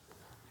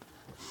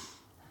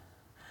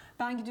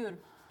 Ben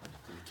gidiyorum.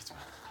 Dilek, gitme.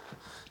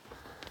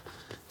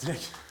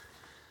 Dilek,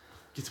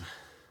 gitme.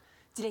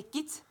 Dilek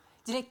git.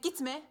 Dilek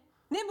gitme.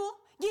 Ne bu?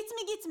 Git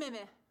mi gitme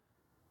mi?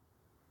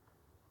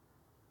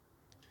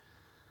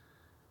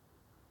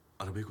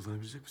 Arabayı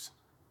kullanabilecek misin?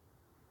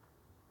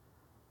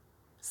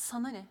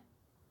 Sana ne?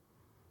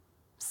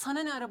 Sana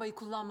ne arabayı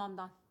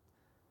kullanmamdan?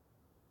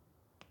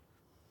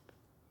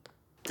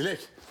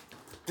 Dilek!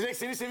 Dilek,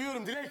 seni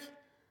seviyorum Dilek!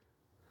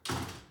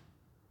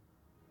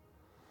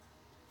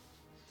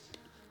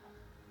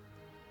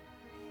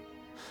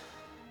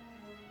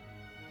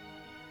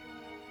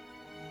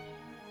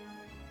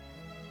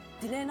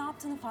 Dileğe ne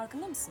yaptığının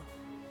farkında mısın?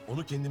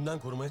 Onu kendimden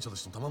korumaya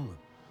çalıştım, tamam mı?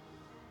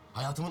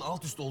 Hayatımın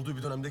alt üst olduğu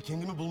bir dönemde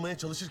kendimi bulmaya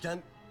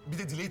çalışırken bir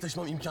de Dileği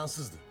taşımam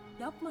imkansızdı.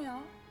 Yapma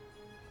ya.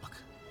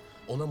 Bak,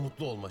 ona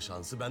mutlu olma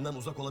şansı, benden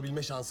uzak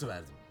olabilme şansı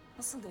verdim.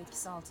 Nasıl da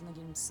etkisi altına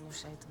girmişsin o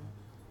şeytanın.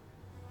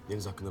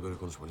 Deniz hakkında böyle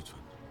konuşma lütfen.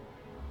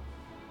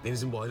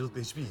 Deniz'in bu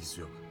ayrılıkla hiçbir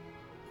ilgisi yok.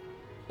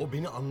 O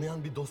beni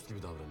anlayan bir dost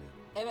gibi davranıyor.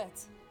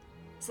 Evet.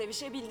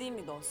 Sevişebildiğim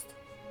bir dost.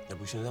 Ya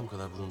bu işe neden bu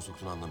kadar burnunu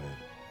soktuğunu anlamıyorum.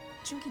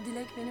 Çünkü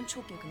Dilek benim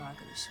çok yakın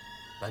arkadaşım.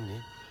 Ben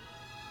niye?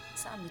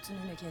 Sen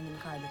bütünüyle kendini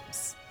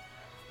kaybetmişsin.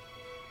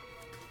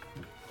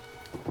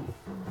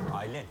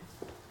 Aylin.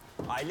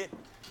 Aylin.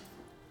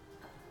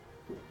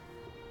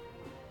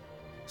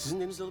 Sizin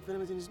Deniz'le alıp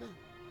veremediğiniz ne?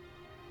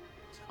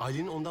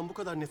 Ailenin ondan bu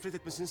kadar nefret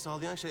etmesini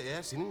sağlayan şey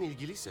eğer seninle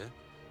ilgiliyse...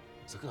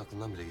 ...sakın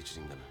aklından bile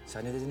geçireyim deme.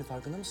 Sen ne dediğinin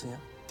farkında mısın ya?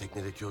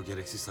 Teknedeki o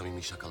gereksiz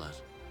samimi şakalar.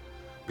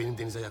 Benim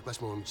Deniz'e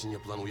yaklaşmamam için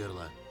yapılan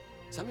uyarılar.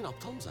 Sen beni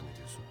aptal mı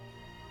zannediyorsun?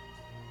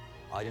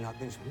 Ailen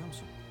haklıymış biliyor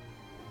musun?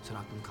 Sen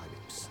aklını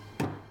kaybetmişsin.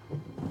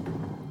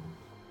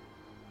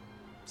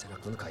 Sen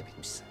aklını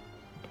kaybetmişsin.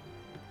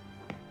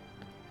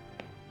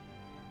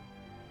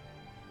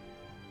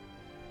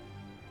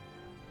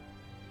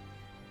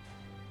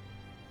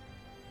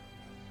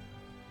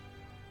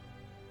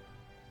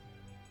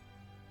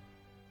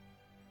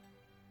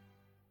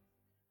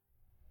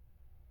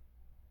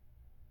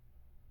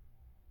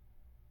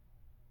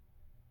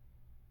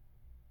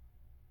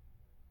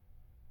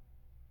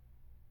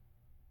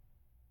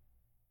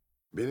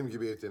 Benim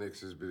gibi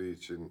yeteneksiz biri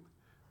için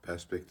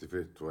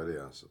perspektifi tuvale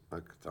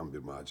yansıtmak tam bir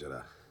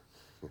macera.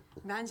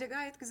 Bence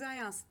gayet güzel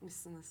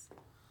yansıtmışsınız.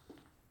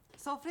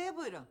 Sofraya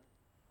buyurun.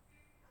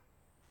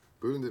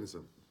 Buyurun Deniz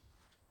Hanım.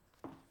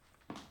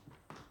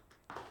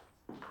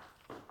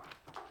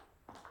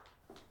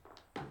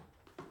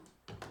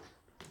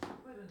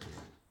 Buyurun.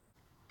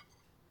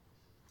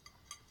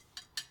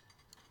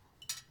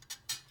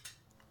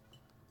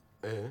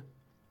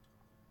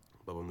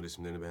 Babamın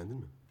resimlerini beğendin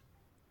mi?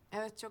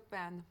 Evet, çok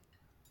beğendim.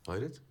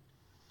 Hayret.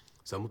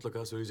 Sen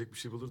mutlaka söyleyecek bir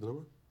şey bulurdun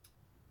ama.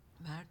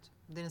 Mert,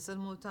 Deniz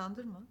Hanım'ı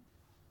utandırma.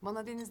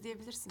 Bana Deniz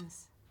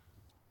diyebilirsiniz.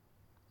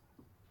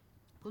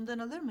 Bundan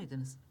alır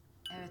mıydınız?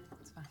 Evet,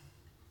 lütfen.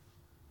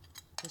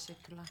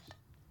 Teşekkürler.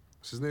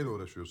 Siz neyle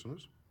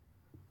uğraşıyorsunuz?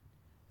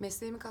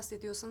 Mesleğimi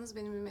kastediyorsanız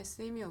benim bir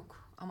mesleğim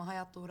yok. Ama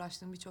hayatta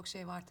uğraştığım birçok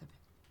şey var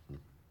tabii.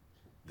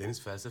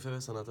 Deniz felsefe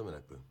ve sanata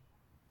meraklı.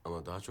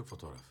 Ama daha çok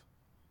fotoğraf.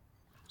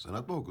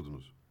 Sanat mı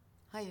okudunuz?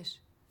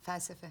 Hayır,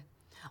 felsefe.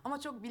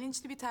 Ama çok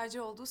bilinçli bir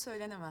tercih olduğu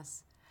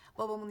söylenemez.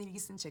 Babamın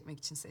ilgisini çekmek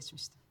için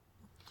seçmiştim.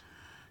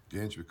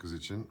 Genç bir kız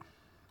için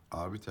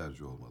ağır bir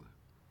tercih olmalı.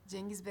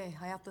 Cengiz Bey,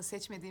 hayatta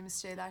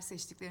seçmediğimiz şeyler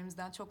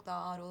seçtiklerimizden çok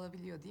daha ağır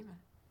olabiliyor değil mi?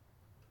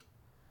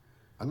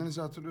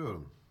 Annenizi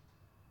hatırlıyorum.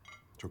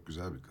 Çok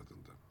güzel bir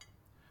kadındı.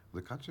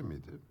 Adı Katrin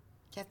miydi?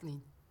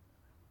 Kathleen.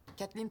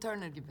 Kathleen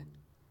Turner gibi.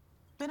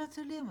 Ben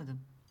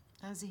hatırlayamadım.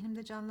 Yani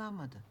zihnimde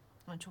canlanmadı.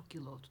 Ama çok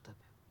yıl oldu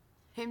tabii.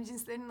 Hem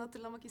cinslerinin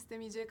hatırlamak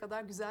istemeyeceği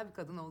kadar güzel bir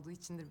kadın olduğu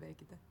içindir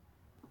belki de.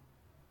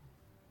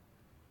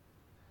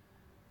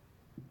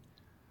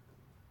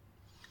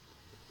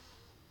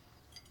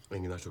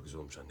 Enginar çok güzel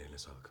olmuş anne, eline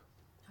sağlık.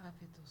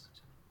 Afiyet olsun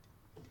canım.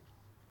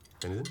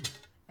 Denedin mi?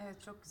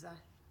 Evet, çok güzel.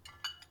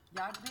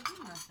 Yardım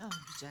edeyim mi?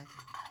 Rica ederim.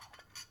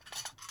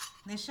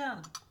 Neşe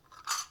Hanım.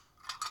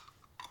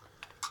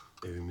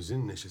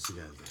 Evimizin neşesi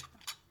geldi.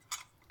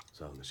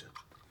 Sağ ol Neşe.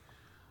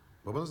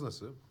 Babanız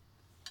nasıl?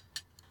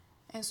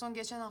 En son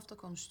geçen hafta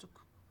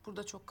konuştuk.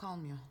 Burada çok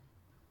kalmıyor.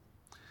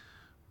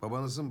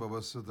 Babanızın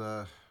babası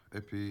da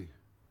epey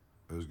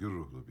özgür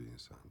ruhlu bir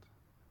insandı.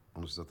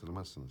 Onu siz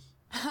hatırlamazsınız.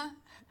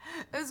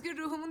 Özgür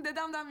ruhumun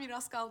dedemden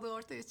miras kaldığı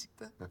ortaya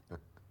çıktı.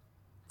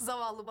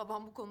 Zavallı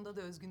babam bu konuda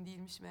da özgün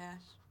değilmiş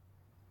meğer.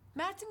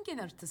 Mert'in gen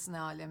haritası ne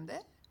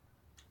alemde?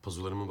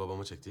 Pazularımın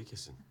babama çektiği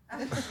kesin.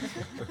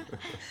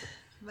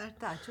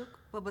 Mert daha çok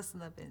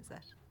babasına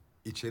benzer.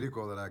 İçerik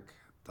olarak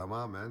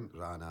tamamen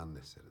Rana'nın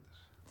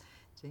eseridir.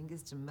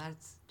 Cengizciğim,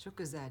 Mert çok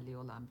özelliği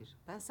olan biri.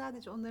 Ben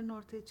sadece onların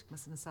ortaya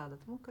çıkmasını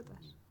sağladım, o kadar.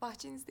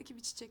 Bahçenizdeki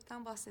bir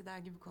çiçekten bahseder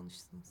gibi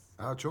konuştunuz.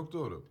 Ha, çok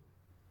doğru.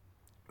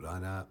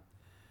 Rana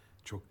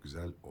çok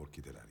güzel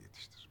orkideler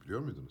yetiştirir. Biliyor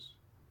muydunuz?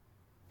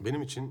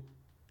 Benim için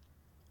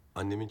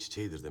annemin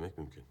çiçeğidir demek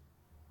mümkün.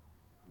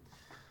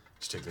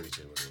 Çiçekleri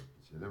içelim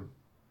hadi. İçelim.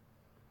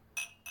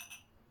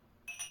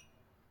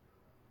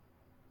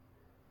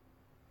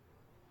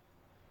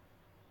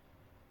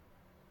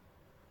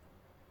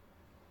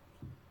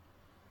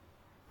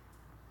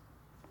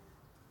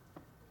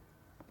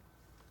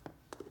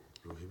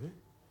 Ruhi Bey,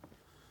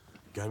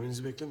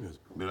 gelmenizi beklemiyordum.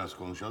 Biraz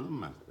konuşalım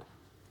mı?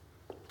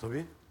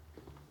 Tabii.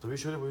 Tabii,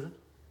 şöyle buyurun.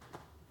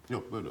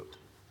 Yok, böyle otur.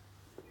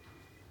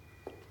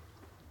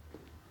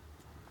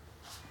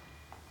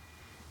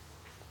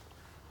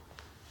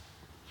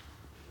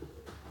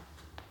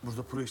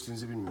 Burada pro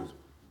içtiğinizi bilmiyordum.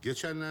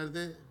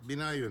 Geçenlerde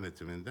bina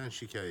yönetiminden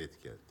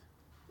şikayet geldi.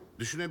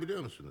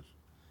 Düşünebiliyor musunuz?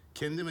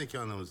 Kendi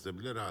mekanımızda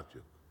bile rahat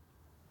yok.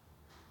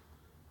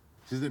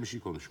 Sizle bir şey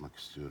konuşmak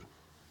istiyorum.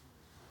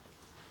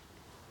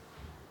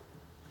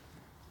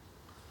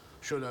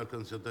 Şöyle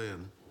arkanıza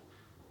dayanın.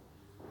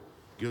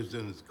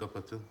 Gözlerinizi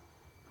kapatın.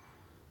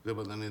 Ve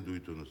bana ne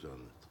duyduğunuzu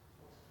anlatın.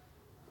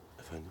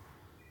 Efendim?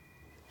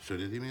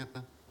 Söylediğimi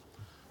yapın.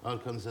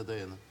 Arkanıza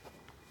dayanın.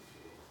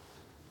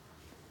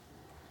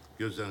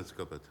 Gözlerinizi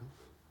kapatın.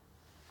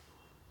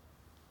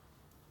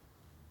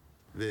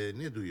 Ve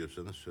ne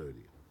duyuyorsanız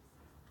söyleyin.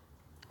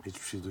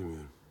 Hiçbir şey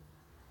duymuyorum.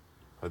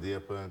 Hadi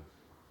yapın.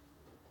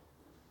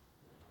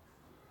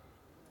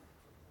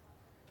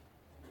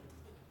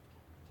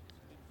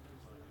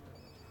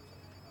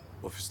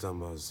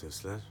 Ofisten bazı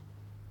sesler.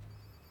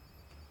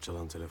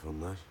 Çalan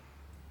telefonlar.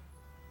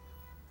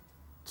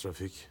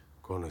 Trafik,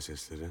 korna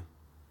sesleri.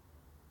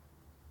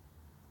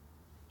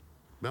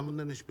 Ben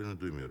bunların hiçbirini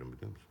duymuyorum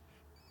biliyor musunuz?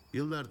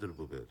 Yıllardır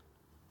bu böyle.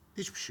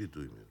 Hiçbir şey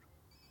duymuyorum.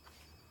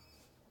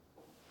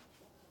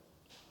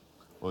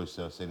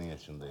 Oysa senin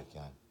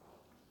yaşındayken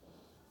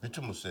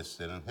bütün bu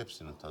seslerin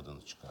hepsinin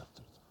tadını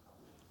çıkartırdım.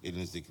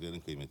 Elinizdekilerin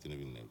kıymetini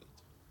bilin evladım.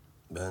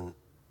 Ben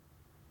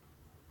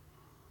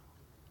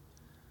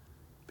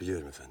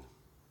biliyorum efendim.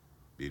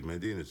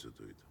 Bilmediğinizi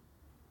duydum.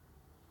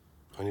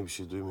 Hani bir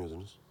şey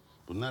duymuyordunuz?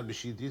 Bunlar bir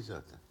şey değil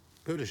zaten.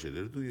 Böyle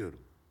şeyleri duyuyorum.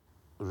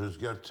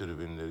 Rüzgar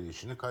tribünleri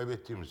işini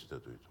kaybettiğimizi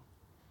de duydum.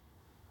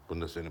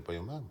 Bunda senin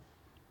payın var mı?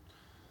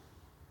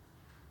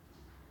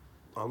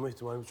 Alma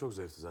ihtimalim çok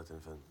zayıftı zaten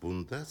efendim.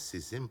 Bunda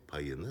sizin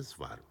payınız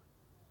var mı?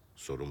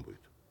 Sorun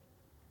buydu.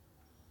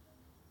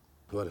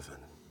 Var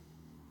efendim.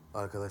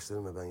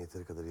 Arkadaşlarım ve ben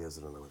yeteri kadar iyi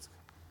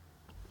hazırlanamadık.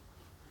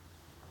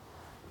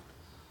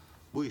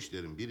 Bu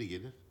işlerin biri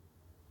gelir,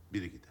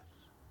 biri gider.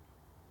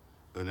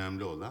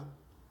 Önemli olan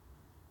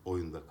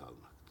oyunda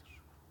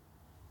kalmaktır.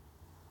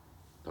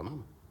 Tamam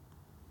mı?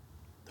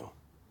 Tamam.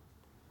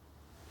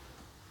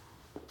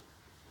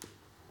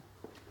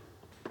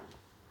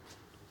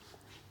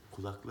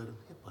 Kulakların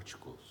hep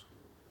açık olsun.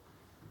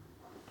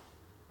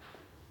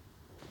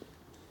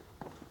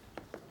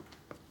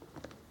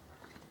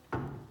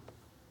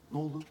 Ne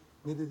oldu?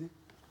 Ne dedi?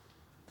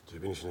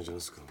 Tribün işine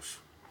canı sıkılmış.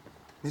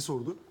 Ne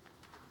sordu?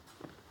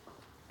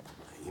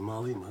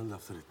 İmalı imalı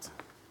laflar etti.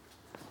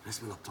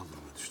 Resmen aptal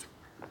durumuna düştüm.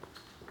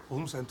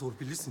 Oğlum sen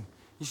torpillisin.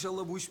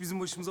 İnşallah bu iş bizim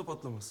başımıza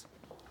patlamaz.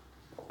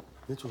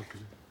 Ne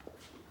torpili?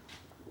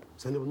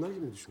 Sen de bunlar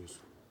gibi mi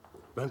düşünüyorsun?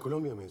 Ben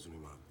Kolombiya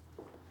mezunuyum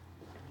abi.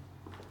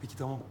 Peki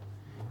tamam.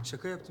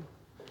 Şaka yaptım.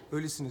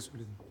 Öylesine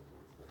söyledim.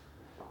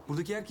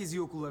 Buradaki herkes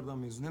iyi okullardan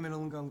mezun. Hemen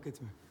alınganlık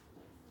etme.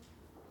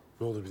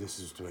 Ne olur bir de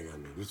siz üstüme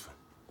gelmeyin lütfen.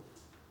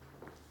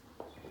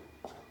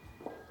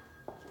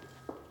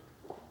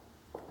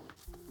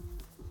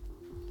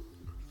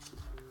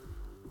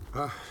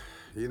 Ah,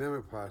 yine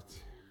mi parti?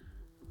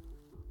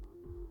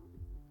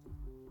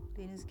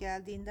 Deniz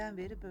geldiğinden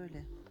beri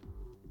böyle.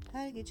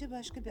 Her gece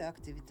başka bir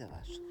aktivite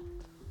var.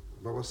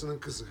 Babasının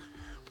kızı.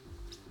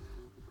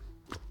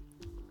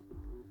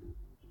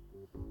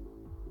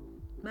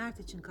 Mert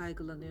için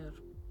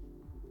kaygılanıyorum.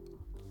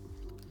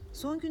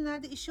 Son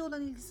günlerde işe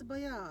olan ilgisi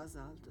bayağı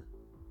azaldı.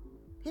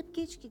 Hep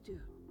geç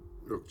gidiyor.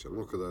 Yok canım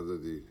o kadar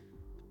da değil.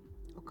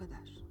 O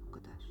kadar, o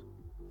kadar.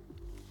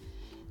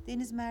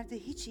 Deniz Mert'e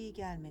hiç iyi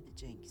gelmedi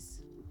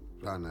Cengiz.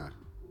 Rana,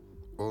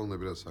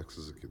 onunla biraz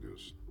haksızlık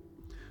ediyorsun.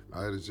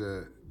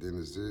 Ayrıca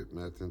Deniz'i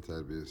Mert'in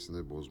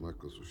terbiyesini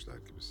bozmakla suçlar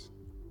gibisin.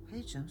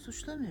 Hayır canım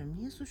suçlamıyorum.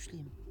 Niye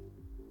suçlayayım?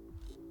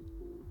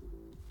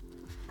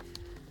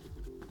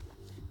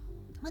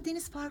 Ama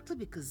Deniz farklı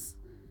bir kız.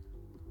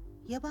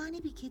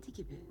 Yabani bir kedi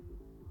gibi.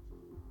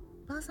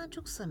 Bazen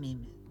çok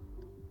samimi.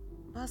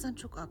 Bazen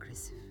çok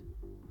agresif.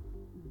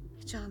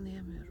 Hiç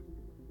anlayamıyorum.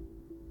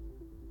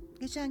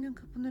 Geçen gün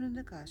kapının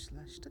önünde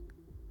karşılaştık.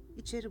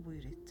 İçeri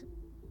buyur ettim.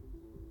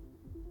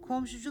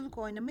 Komşuculuk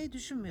oynamayı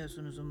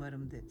düşünmüyorsunuz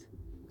umarım dedi.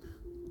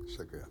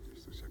 Şaka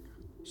yapmıştır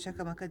şaka.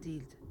 Şaka maka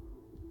değildi.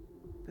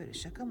 Böyle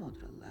şaka mı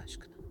olur Allah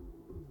aşkına?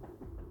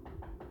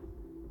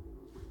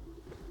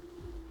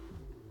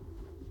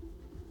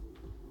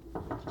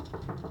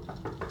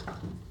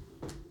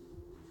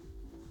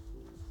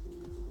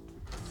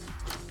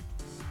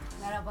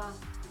 Merhaba.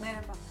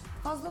 Merhaba.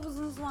 Fazla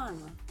buzunuz var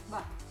mı?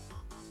 Var.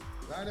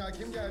 Rana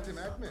kim geldi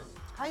Mert mi?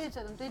 Hayır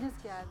canım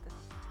Deniz geldi.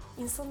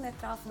 İnsanın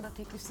etrafında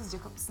teklifsizce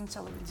kapısını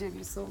çalabileceği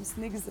birisi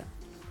olması ne güzel.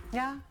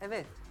 Ya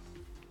evet.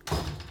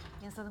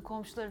 İnsanın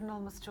komşularının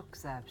olması çok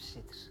güzel bir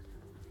şeydir.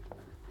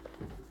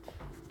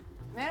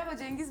 Merhaba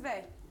Cengiz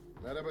Bey.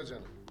 Merhaba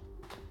canım.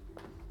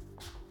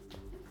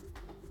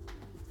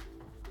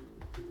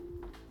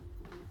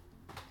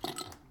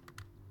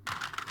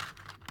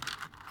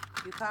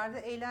 Yukarıda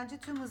eğlence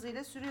tüm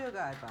hızıyla sürüyor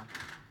galiba.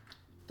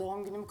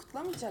 Doğum günümü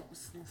kutlamayacak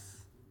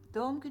mısınız?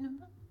 Doğum günü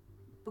mü?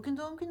 Bugün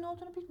doğum günü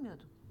olduğunu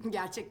bilmiyordum.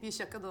 Gerçek değil,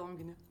 şaka doğum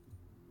günü.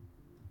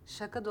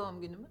 Şaka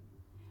doğum günü mü?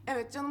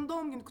 Evet, canım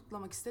doğum günü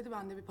kutlamak istedi.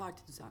 Ben de bir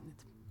parti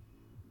düzenledim.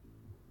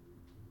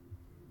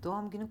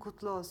 Doğum günü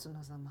kutlu olsun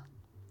o zaman.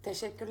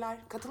 Teşekkürler.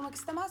 Katılmak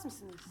istemez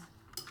misiniz?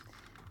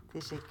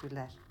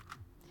 Teşekkürler.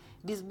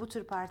 Biz bu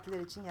tür partiler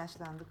için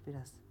yaşlandık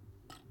biraz.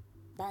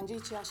 Bence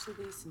hiç yaşlı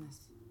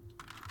değilsiniz.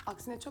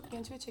 Aksine çok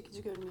genç ve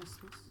çekici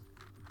görünüyorsunuz.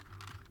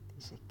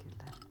 Teşekkürler.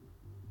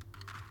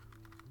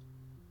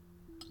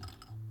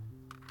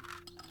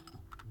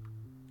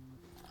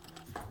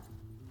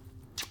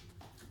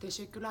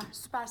 Teşekkürler,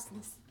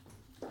 süpersiniz.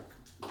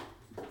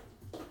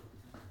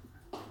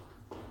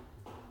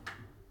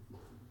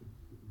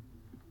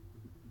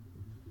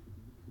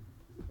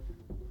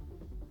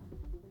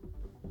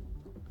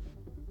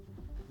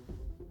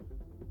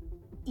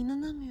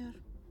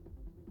 İnanamıyorum.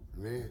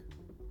 Ne?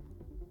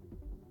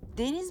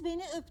 Deniz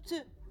beni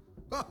öptü.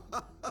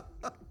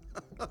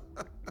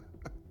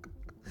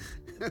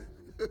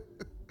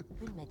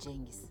 Gülme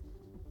Cengiz.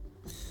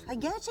 Ha,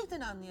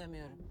 gerçekten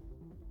anlayamıyorum.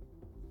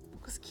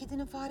 Bu kız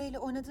kedinin fareyle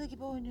oynadığı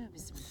gibi oynuyor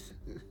bizimle.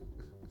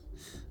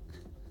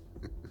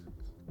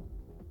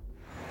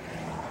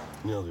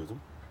 Ne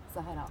alıyordum?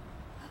 Zahar al.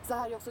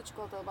 Zahar yoksa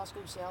çikolatalı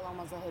başka bir şey al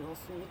ama zahar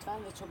olsun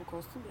lütfen ve çabuk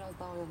olsun. Biraz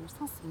daha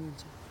oyalanırsan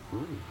sevineceğim.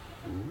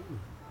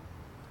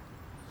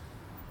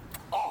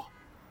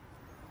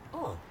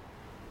 Aa,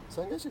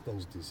 sen gerçekten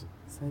ciddisin.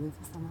 Söyledim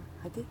sana.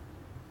 Hadi.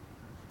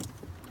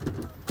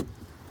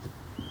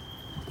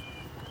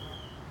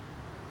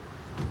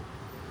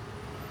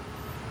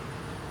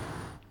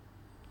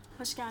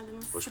 Hoş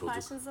geldiniz. Hoş bulduk.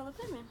 Siparişinizi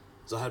alabilir miyim?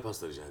 Zahar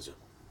pasta rica edeceğim.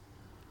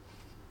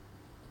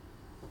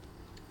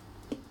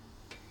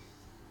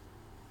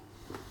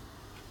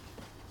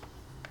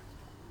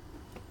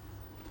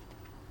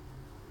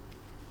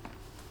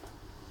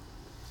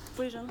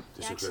 Buyurun.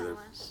 Teşekkür İyi ederim.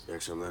 akşamlar. İyi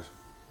akşamlar.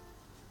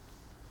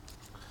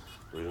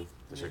 Buyurun.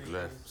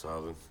 Teşekkürler. Sağ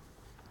olun.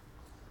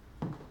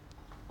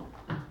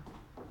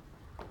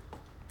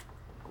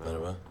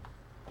 Merhaba.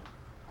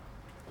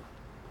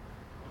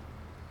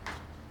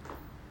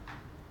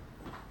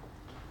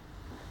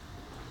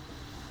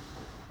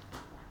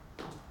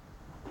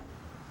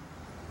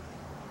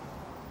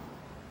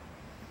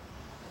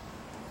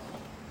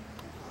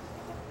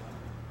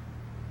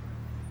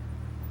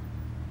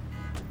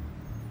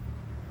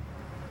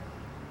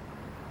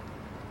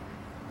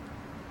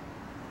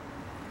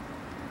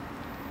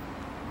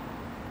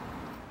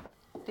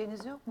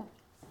 Deniz yok mu?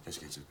 Geç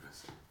gelecek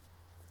biraz.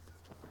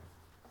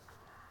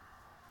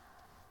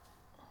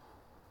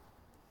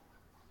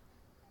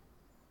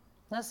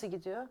 Nasıl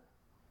gidiyor?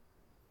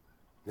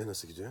 Ne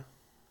nasıl gidiyor?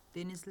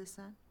 Deniz'le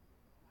sen?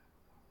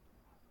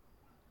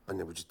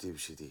 Anne bu ciddi bir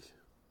şey değil.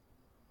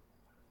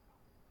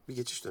 Bir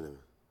geçiş dönemi.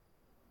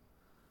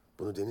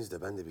 Bunu Deniz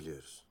de ben de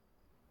biliyoruz.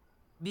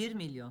 1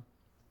 milyon.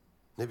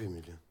 Ne 1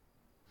 milyon?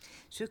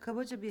 Şöyle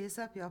kabaca bir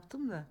hesap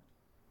yaptım da.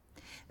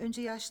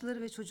 Önce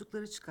yaşlıları ve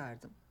çocukları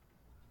çıkardım.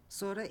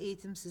 Sonra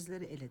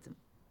eğitimsizleri eledim.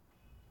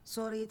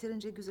 Sonra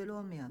yeterince güzel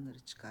olmayanları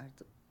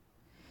çıkardım.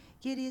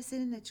 Geriye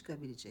seninle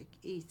çıkabilecek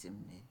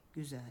eğitimli,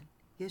 güzel,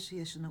 yaşı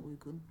yaşına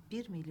uygun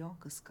 1 milyon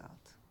kız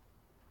kaldı.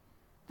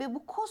 Ve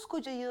bu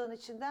koskoca yığın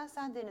içinden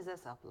sen Deniz'e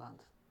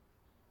saplandın.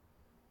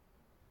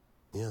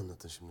 Niye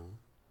anlattın şimdi bunu?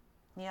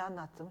 Niye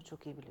anlattığımı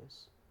çok iyi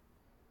biliyorsun.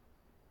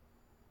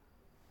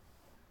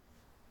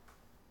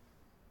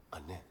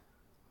 Anne,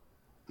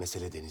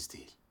 mesele Deniz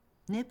değil.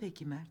 Ne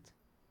peki Mert?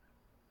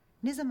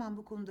 Ne zaman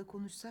bu konuda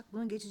konuşsak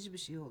bunun geçici bir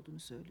şey olduğunu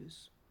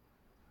söylüyorsun.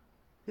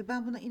 Ve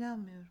ben buna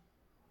inanmıyorum.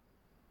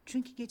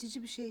 Çünkü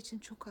geçici bir şey için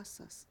çok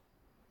hassas.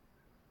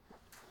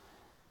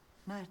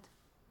 Mert,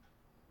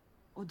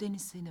 o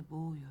Deniz seni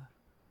boğuyor.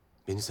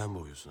 Beni sen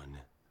boğuyorsun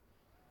anne.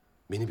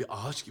 Beni bir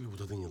ağaç gibi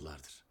budadın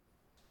yıllardır.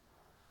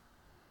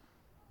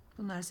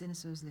 Bunlar senin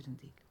sözlerin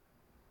değil.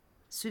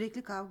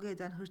 Sürekli kavga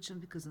eden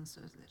hırçın bir kızın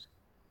sözleri.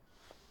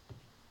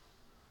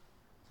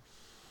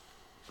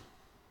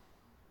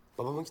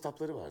 Babamın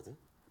kitapları vardı.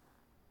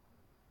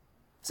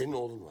 Senin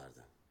oğlun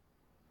vardı.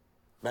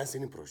 Ben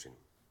senin projenim.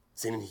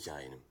 Senin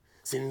hikayenim.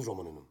 Senin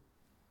romanınım.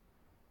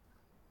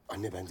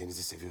 Anne ben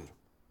Deniz'i seviyorum.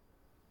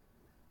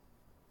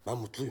 Ben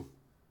mutluyum.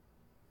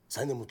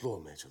 Sen de mutlu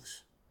olmaya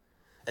çalış.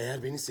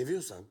 Eğer beni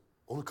seviyorsan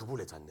onu kabul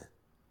et anne.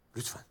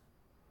 Lütfen.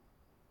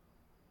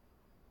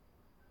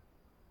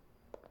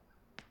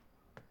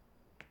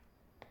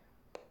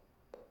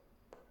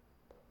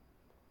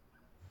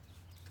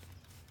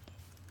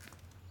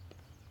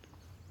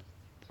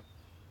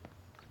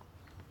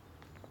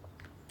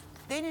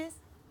 Deniz,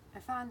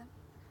 Efendim,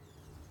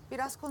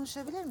 biraz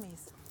konuşabilir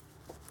miyiz?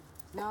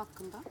 ne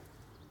hakkında?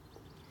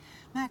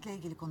 Mert'le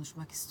ilgili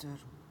konuşmak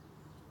istiyorum.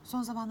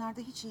 Son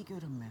zamanlarda hiç iyi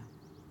görünmüyor.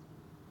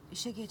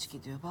 İşe geç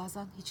gidiyor,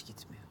 bazen hiç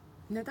gitmiyor.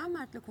 Neden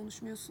Mert'le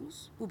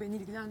konuşmuyorsunuz? Bu beni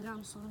ilgilendiren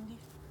bir sorun değil.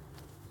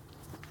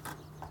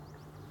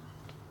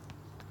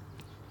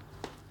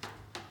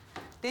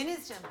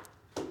 Denizciğim,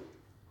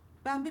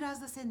 ben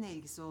biraz da seninle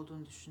ilgisi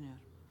olduğunu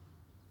düşünüyorum.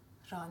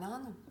 Rana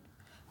Hanım,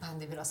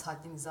 ben de biraz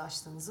haddinizi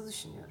aştığınızı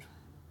düşünüyorum.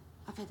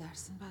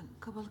 Affedersin, ben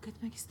kabalık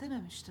etmek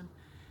istememiştim.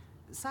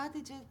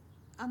 Sadece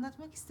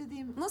anlatmak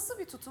istediğim... Nasıl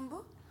bir tutum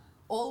bu?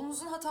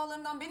 Oğlunuzun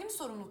hatalarından beni mi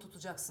sorumlu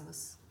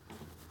tutacaksınız?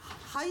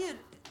 Hayır,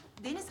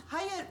 Deniz,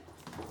 hayır.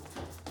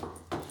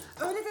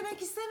 Öyle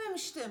demek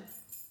istememiştim.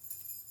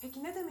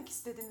 Peki ne demek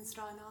istediniz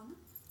Rana Hanım?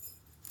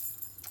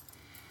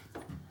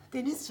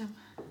 Denizciğim.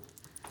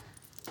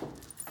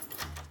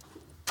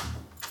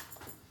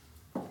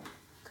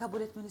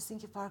 Kabul etmelisin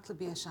ki farklı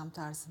bir yaşam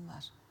tarzın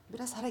var.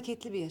 Biraz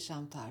hareketli bir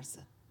yaşam tarzı.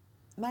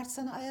 Mert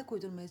sana ayak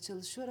uydurmaya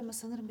çalışıyor ama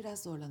sanırım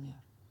biraz zorlanıyor.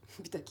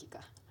 Bir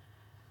dakika.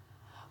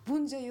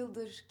 Bunca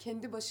yıldır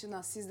kendi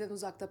başına sizden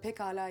uzakta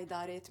pekala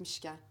idare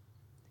etmişken,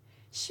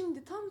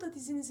 şimdi tam da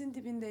dizinizin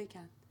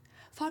dibindeyken,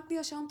 farklı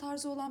yaşam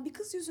tarzı olan bir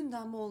kız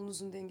yüzünden mi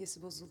oğlunuzun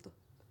dengesi bozuldu?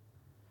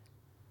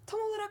 Tam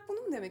olarak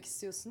bunu mu demek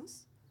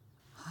istiyorsunuz?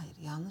 Hayır,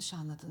 yanlış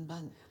anladın.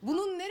 Ben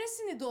Bunun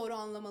neresini doğru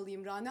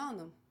anlamalıyım Rana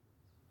Hanım?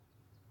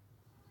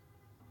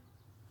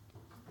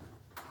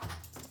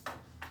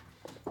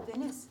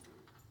 Deniz.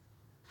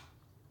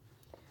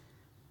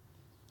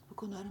 Bu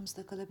konu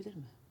aramızda kalabilir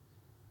mi?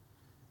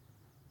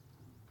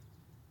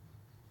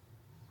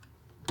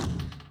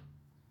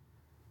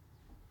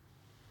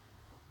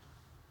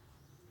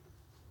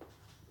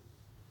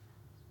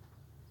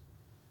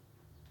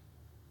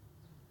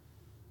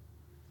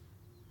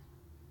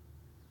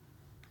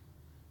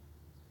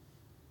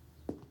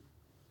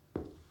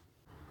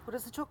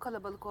 Burası çok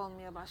kalabalık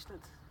olmaya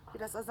başladı.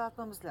 Biraz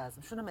azaltmamız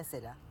lazım. Şunu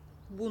mesela.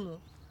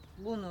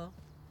 Bunu.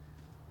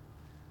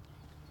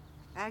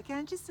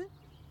 Erkencisin.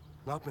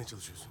 Ne yapmaya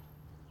çalışıyorsun?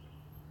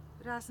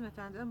 Rasim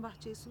Efendi, ön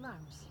bahçeyi sular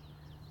mısın?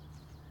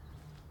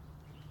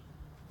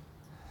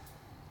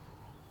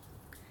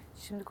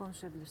 Şimdi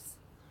konuşabilirsin.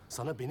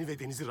 Sana beni ve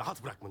Deniz'i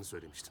rahat bırakmanı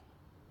söylemiştim.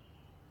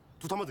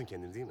 Tutamadın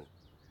kendini değil mi?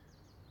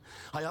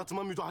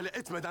 Hayatıma müdahale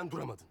etmeden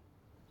duramadın.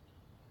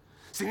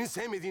 Senin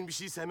sevmediğin bir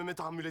şeyi sevmeme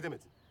tahammül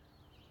edemedin.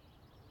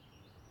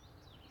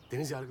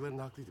 Deniz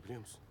yargılarında haklıydı biliyor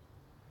musun?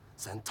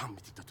 Sen tam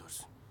bir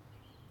diktatörsün.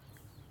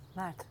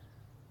 Mert,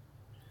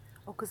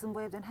 o kızın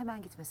bu evden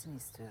hemen gitmesini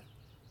istiyorum.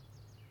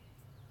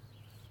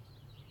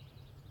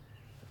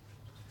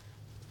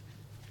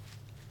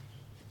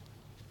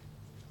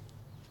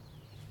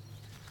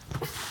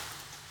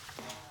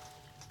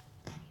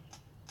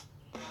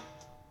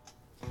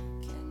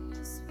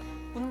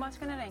 Bunun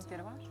başka ne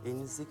renkleri var?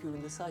 Elinizdeki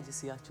üründe sadece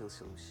siyah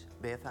çalışılmış.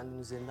 Beyefendinin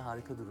üzerinde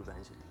harika durur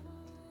bence.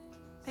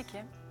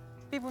 Peki.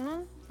 Bir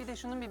bunun, bir de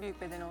şunun bir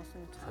büyük bedeni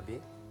olsun lütfen.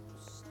 Tabii.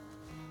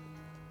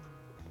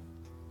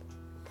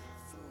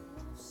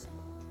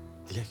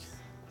 Dilek.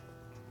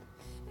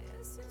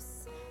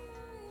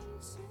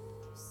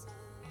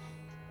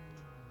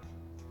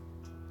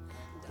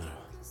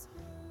 Merhaba.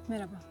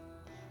 Merhaba.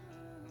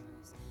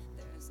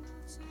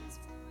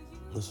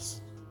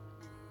 Nasılsın?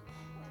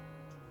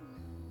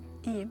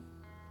 İyiyim.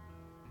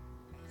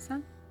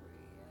 Sen?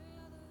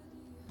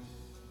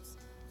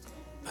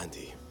 Ben de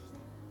iyiyim.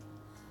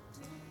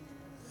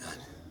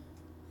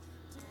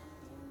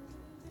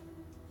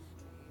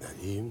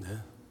 Yani iyiyim de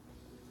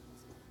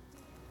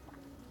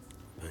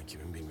ben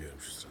kimim bilmiyorum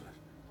şu sıralar.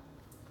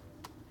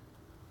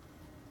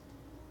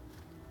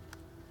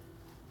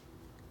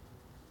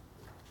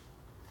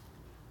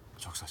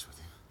 Çok saçma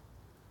değil mi?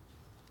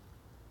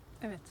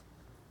 Evet.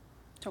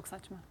 Çok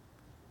saçma.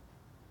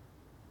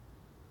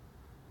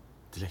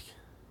 Dilek.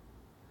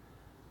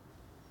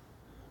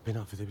 Beni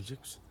affedebilecek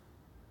misin?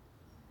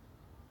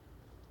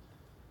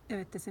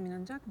 Evet desem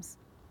inanacak mısın?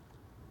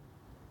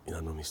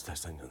 İnanmamı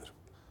istersen inanırım.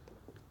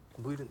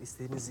 Buyurun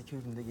istediğiniz iki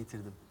ürünü de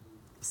getirdim.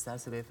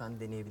 İsterse beyefendi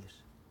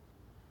deneyebilir.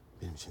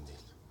 Benim için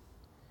değil.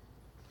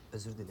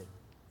 Özür dilerim.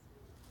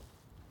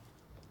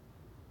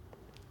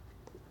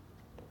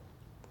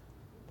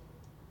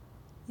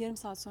 Yarım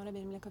saat sonra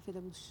benimle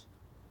kafede buluş.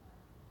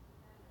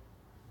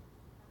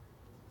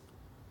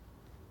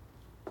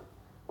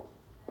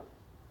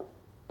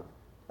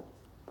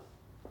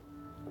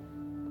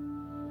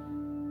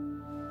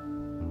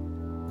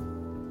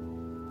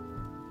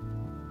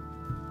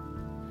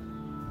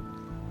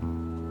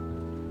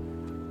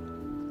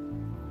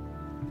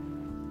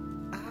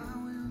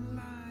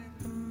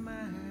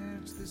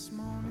 This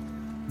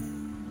morning,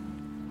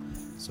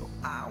 so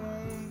I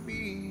won't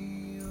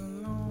be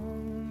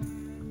alone.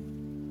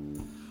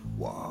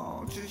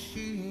 Watch as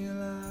she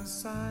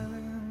lies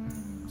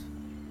silent,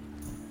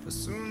 for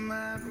soon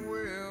that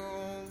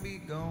will be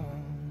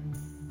gone.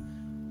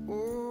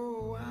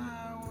 Oh,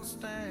 I will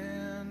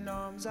stand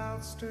arms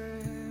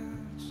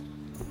outstretched,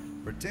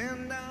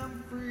 pretend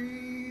I'm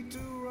free to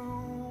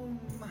roam.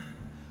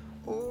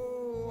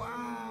 Oh,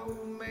 I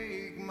will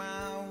make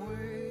my way.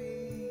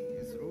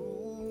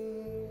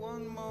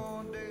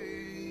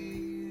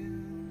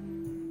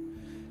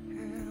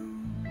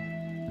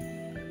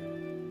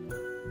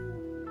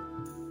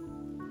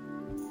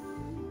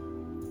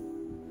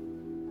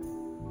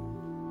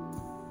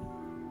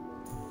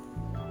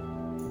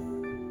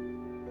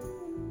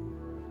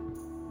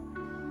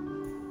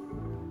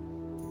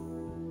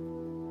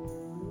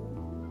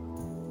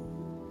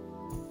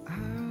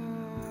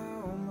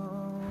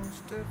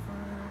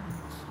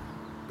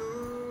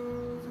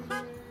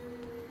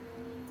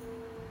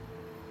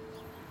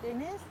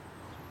 Deniz,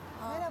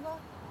 merhaba.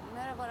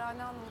 Merhaba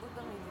Rana Hanım,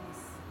 burada mıydınız?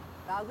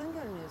 Dalgın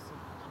görünüyorsun.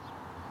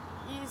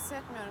 İyi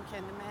hissetmiyorum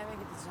kendimi,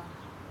 eve gideceğim.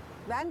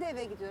 Ben de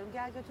eve gidiyorum.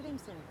 Gel götüreyim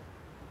seni de.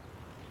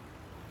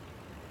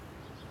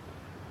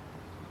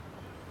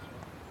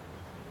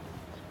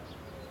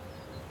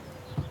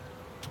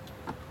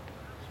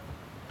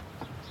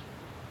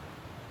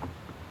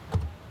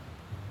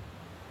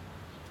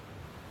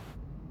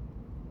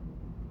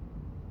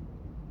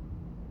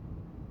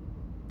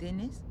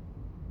 Deniz,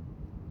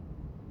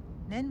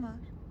 nen var?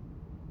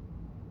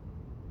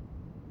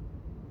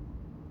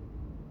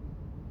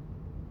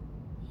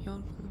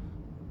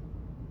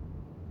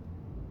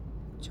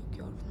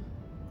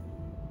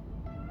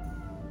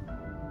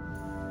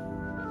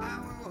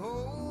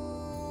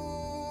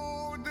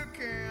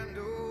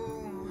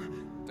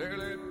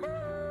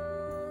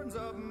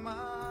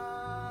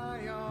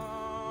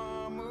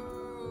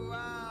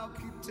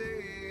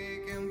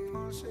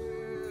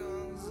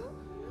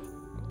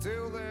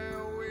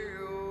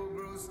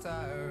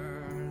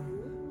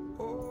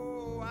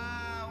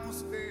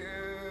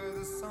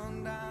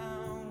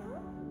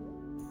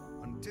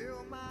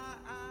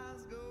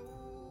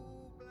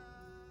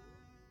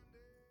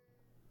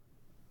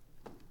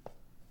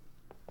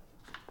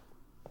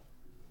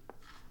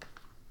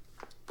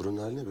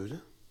 Buranın hali ne böyle?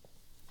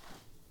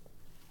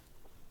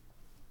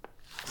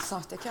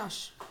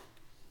 Sahtekar.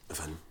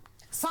 Efendim?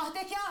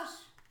 Sahtekar!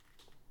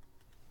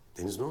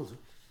 Deniz ne oldu?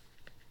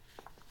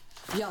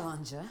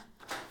 Yalancı.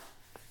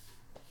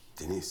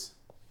 Deniz.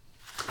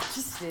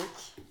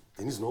 Pislik.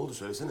 Deniz ne oldu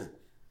söylesene.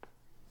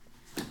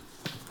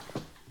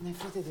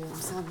 Nefret ediyorum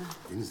senden.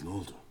 Deniz ne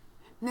oldu?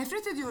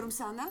 Nefret ediyorum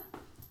senden.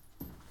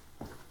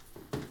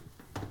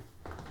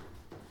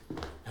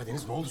 Ya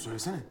Deniz ne oldu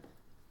söylesene.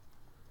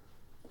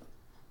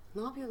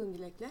 Ne yapıyordun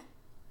Dilek'le?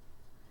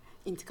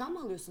 İntikam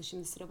mı alıyorsun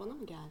şimdi, sıra bana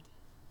mı geldi?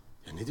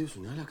 Ya ne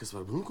diyorsun, ne alakası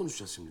var? Bunu mu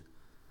konuşacağız şimdi?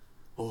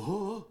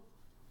 Oho!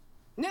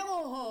 Ne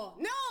oho?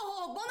 Ne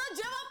oho? Bana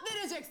cevap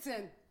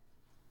vereceksin.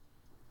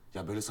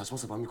 Ya böyle saçma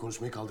sapan bir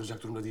konuşmayı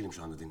kaldıracak durumda değilim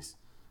şu anda Deniz.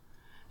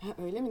 Ha,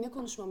 öyle mi? Ne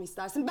konuşmamı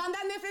istersin?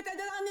 Benden nefret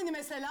eden anneni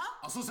mesela.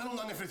 Asıl sen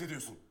ondan nefret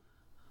ediyorsun.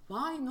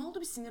 Vay, ne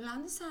oldu, bir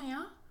sinirlendin sen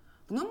ya?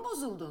 Buna mı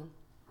bozuldun?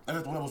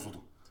 Evet, buna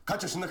bozuldum.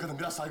 Kaç yaşında kadın,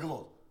 biraz saygılı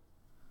ol.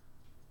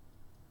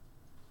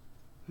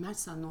 Mert,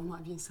 sen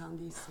normal bir insan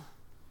değilsin.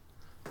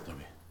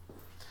 Tabii.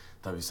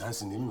 Tabii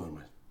sensin değil mi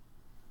normal?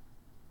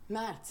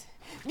 Mert,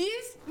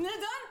 biz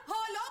neden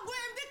hala bu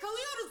evde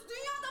kalıyoruz?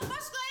 Dünyada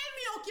başka ev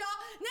mi yok ya?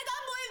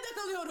 Neden bu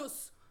evde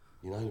kalıyoruz?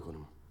 Yine aynı konu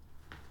mu?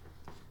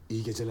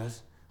 İyi geceler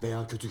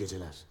veya kötü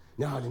geceler.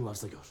 Ne halin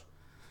varsa gör.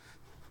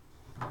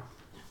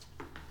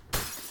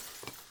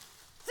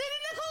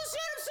 Seninle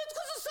konuşuyorum süt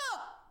kuzusu!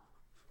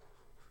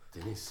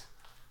 Deniz,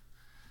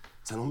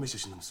 sen 15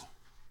 yaşında mısın?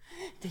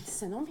 Deniz,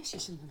 sen 15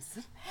 yaşında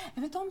mısın?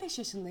 Evet, 15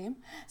 yaşındayım.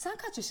 Sen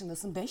kaç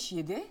yaşındasın? 5,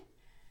 7?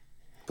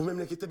 Bu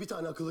memlekette bir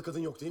tane akıllı kadın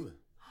yok değil mi?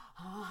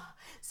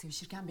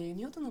 Sevişirken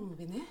beğeniyordun ama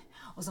beni.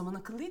 O zaman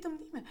akıllıydım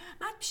değil mi?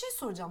 Mert, bir şey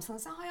soracağım sana.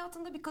 Sen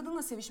hayatında bir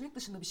kadınla sevişmek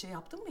dışında bir şey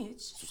yaptın mı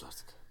hiç? Sus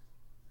artık.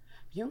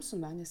 Biliyor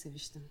musun, ben de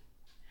seviştim.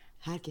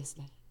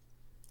 Herkesle.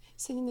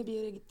 Seninle bir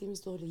yere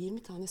gittiğimizde orada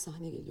 20 tane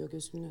sahne geliyor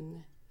gözümün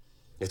önüne.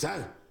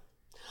 Yeter!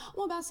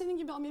 Ama ben senin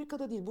gibi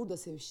Amerika'da değil, burada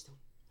seviştim.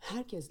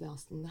 Herkesle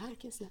aslında,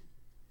 herkesle.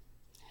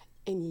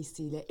 En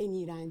iyisiyle, en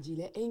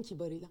iğrenciyle, en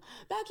kibarıyla.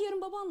 Belki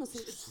yarın babanla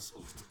seviştim. Sus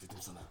artık dedim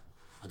sana.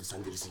 Hadi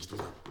sen delisin, git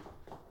buradan.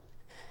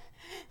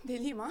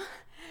 Deliyim ha?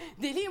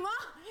 Deliyim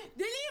ha?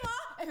 Deliyim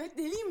ha? Evet,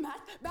 deliyim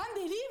Mert. Ben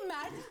deliyim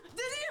Mert.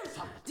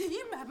 Deliyim.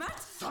 Deliyim ben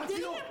Mert. Sakin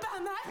deliyim ol.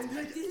 ben Mert.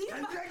 Kendine, deliyim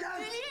kendine ben.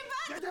 gel. Deliyim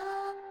ben.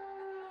 Yeter!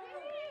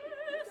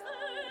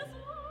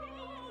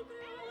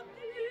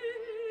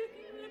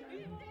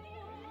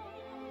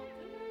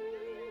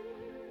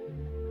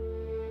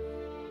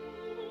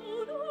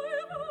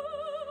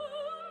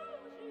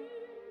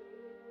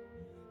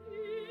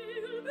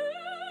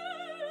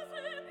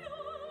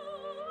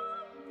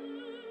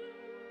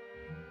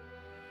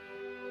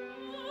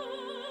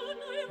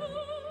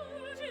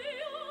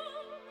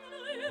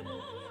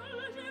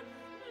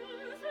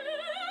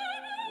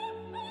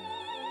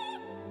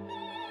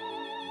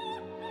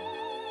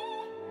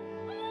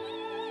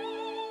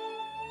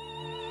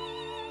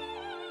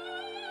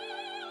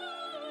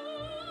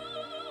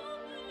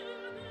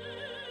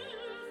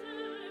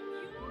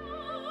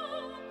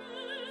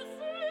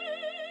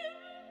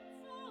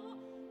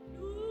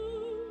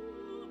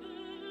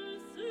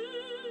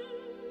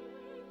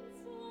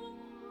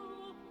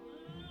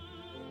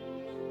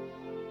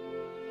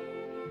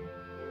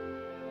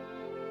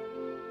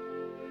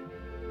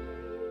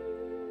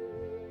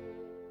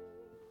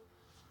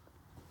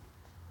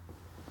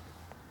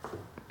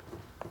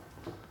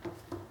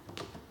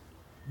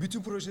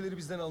 Bütün projeleri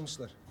bizden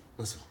almışlar.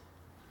 Nasıl?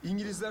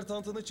 İngilizler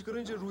tantana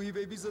çıkarınca Ruhi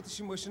Bey bizzat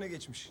işin başına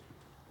geçmiş.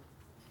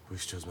 Bu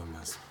işi çözmem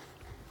lazım.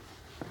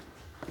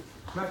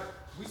 Mert,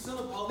 bu iş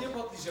sana pahalıya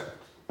patlayacak.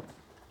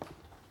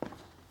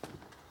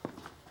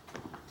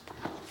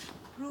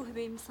 Ruhi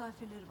Bey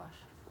misafirleri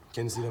var.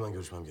 Kendisiyle hemen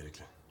görüşmem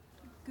gerekli.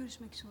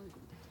 Görüşmek için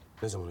uygun değil.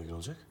 Ne zaman uygun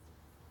olacak?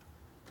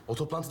 O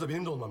toplantıda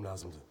benim de olmam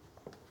lazımdı.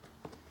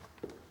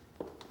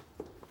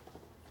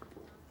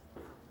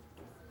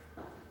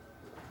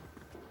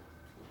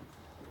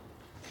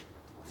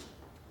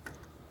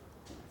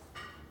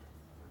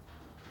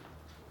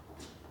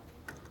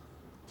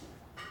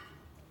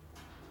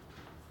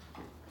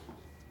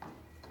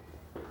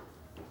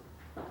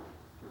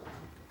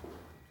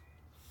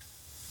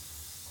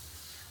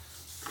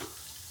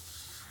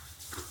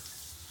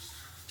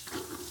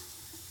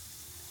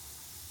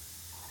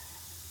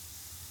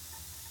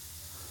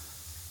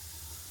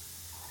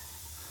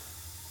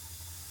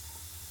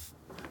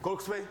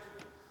 Korkus Bey.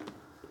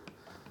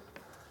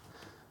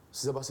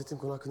 Size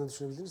bahsettiğim konu hakkında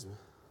düşünebildiniz mi?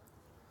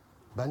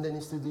 Benden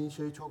istediğin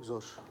şey çok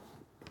zor.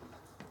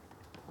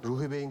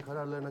 Ruhi Bey'in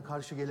kararlarına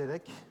karşı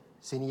gelerek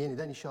seni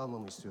yeniden işe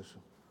almamı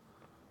istiyorsun.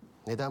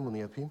 Neden bunu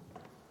yapayım?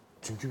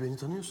 Çünkü beni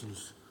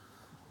tanıyorsunuz.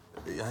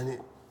 Yani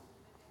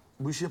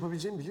bu işi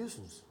yapabileceğimi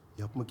biliyorsunuz.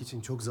 Yapmak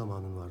için çok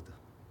zamanın vardı.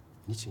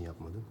 Niçin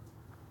yapmadın?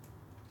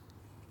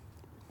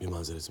 Bir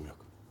mazeretim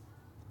yok.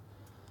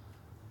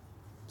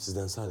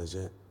 Sizden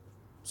sadece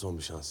son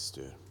bir şans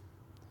istiyorum.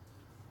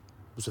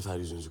 Bu sefer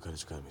yüzünüzü kara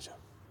çıkarmayacağım.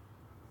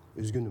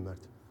 Üzgünüm Mert.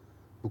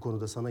 Bu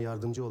konuda sana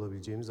yardımcı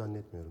olabileceğimi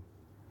zannetmiyorum.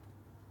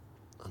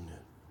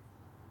 Anlıyorum.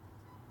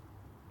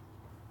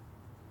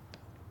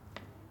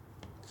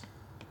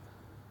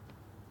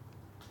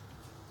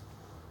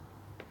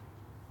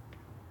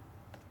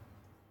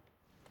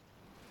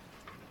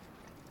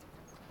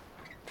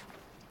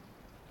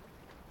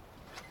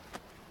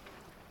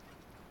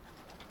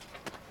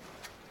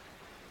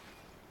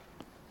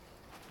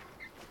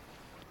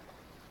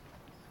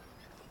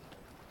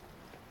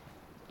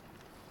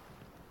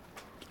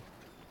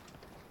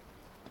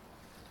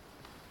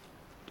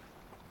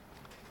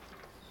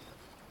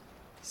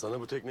 Sana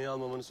bu tekneyi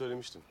almamanı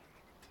söylemiştim.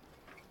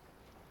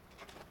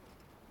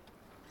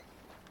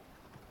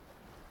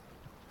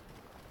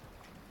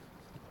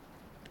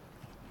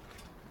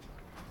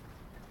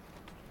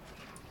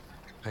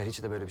 Hayır,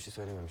 hiç de böyle bir şey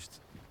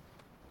söylememiştin.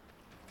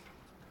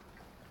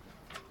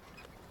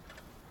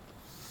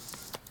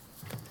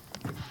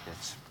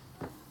 Geç.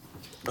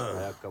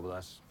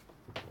 Ayakkabılar.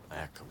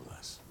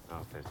 Ayakkabılar.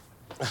 Aferin.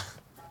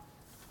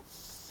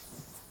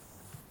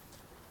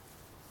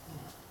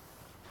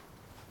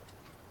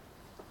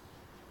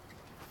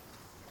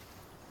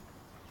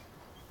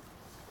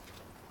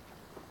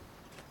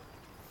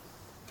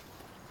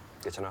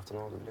 Geçen hafta ne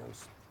oldu biliyor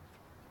musun?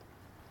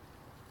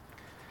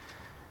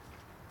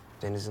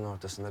 Denizin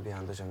ortasında bir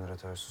anda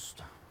jeneratör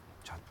sustu.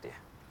 Çat diye.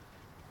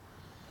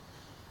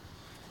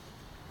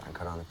 Ben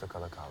karanlıkta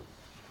kala kaldım.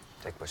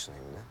 Tek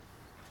başınayım yine.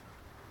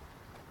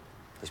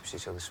 Hiçbir şey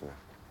çalışmıyor.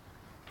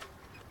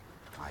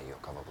 Ay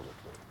yok, hava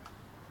bulutlu.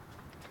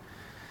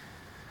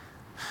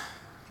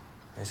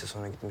 Neyse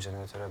sonra gittim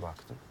jeneratöre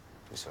baktım.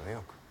 Bir sorun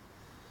yok.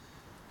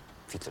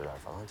 Filtreler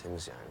falan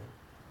temiz yani.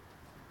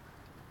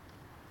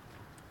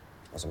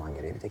 O zaman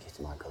geriye bir tek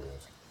ihtimal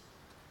kalıyor.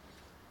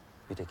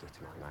 Bir tek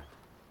ihtimal Mert.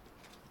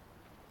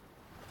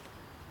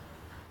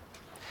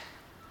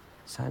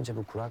 Sence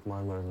bu kurak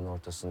Marmara'nın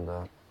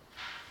ortasında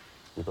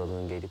bir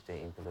balığın gelip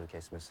de impeller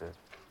kesmesi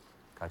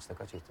kaçta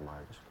kaç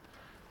ihtimaldir?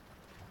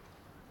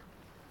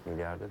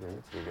 Milyarda bir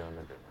mi,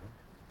 trilyonda bir mi?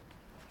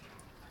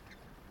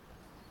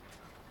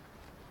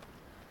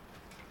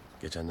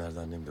 Geçenlerde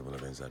annem de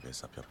buna benzer bir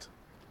hesap yaptı.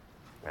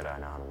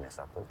 Merane Hanım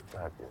hesapları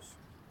tutar diyorsun.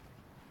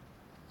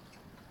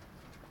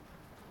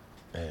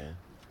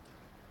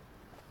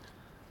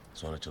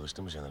 Sonra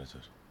çalıştı mı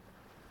jeneratör?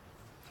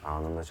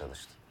 Anında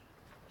çalıştı.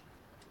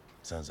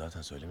 Sen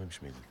zaten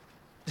söylememiş miydin?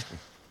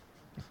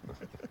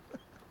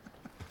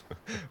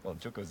 Oğlum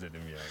çok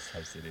özledim ya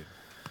serseri.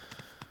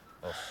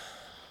 Of.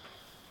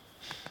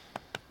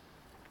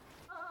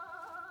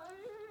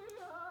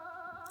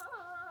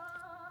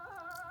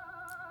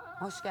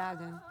 Hoş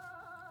geldin.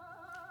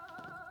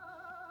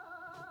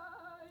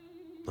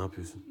 Ne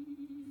yapıyorsun?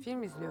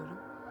 Film izliyorum.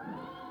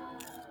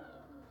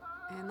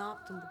 Ne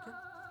yaptın bugün?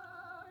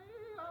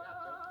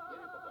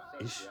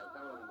 İş.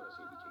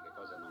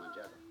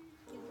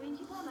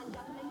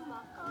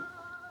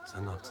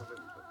 Sen ne yaptın?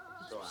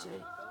 Hiçbir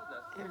şey.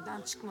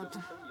 Evden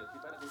çıkmadım.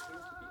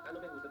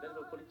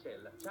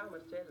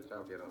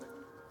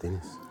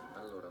 Deniz.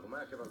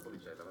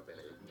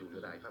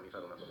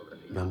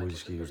 Ben bu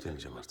ilişkiyi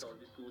yürütemeyeceğim artık.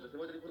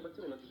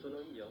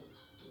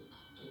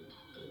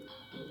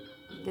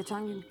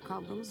 Geçen gün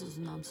kavgamız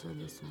yüzünden mi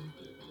söylüyorsun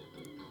bunu?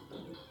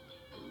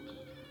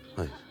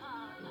 Hayır.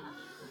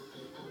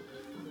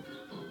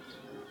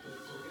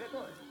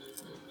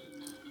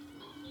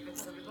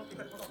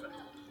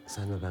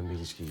 Sen ve ben bir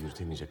ilişkiyi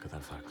yürütemeyecek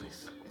kadar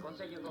farklıyız.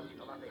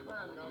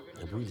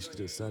 Bu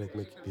ilişkide ısrar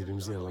etmek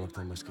birbirimizi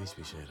yaralamaktan başka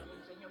hiçbir işe yaramıyor.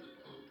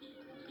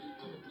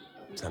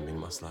 Sen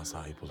benim asla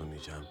sahip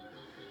olamayacağım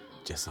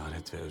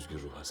cesaret ve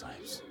özgür ruha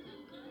sahipsin.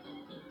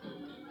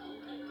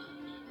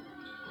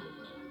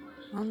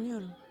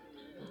 Anlıyorum.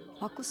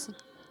 Haklısın.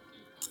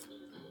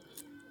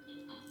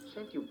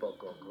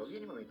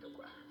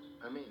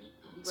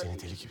 Seni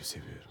deli gibi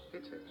seviyorum.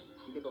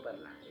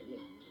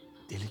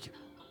 Deli gibi.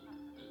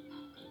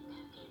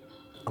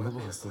 Ama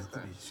bu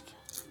hastalıklı bir ilişki.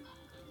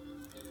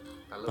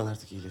 Ben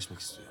artık iyileşmek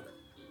istiyorum.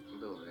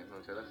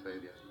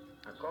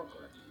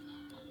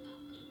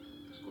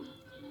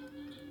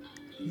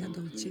 La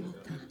dolce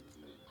vita.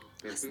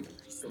 Perché?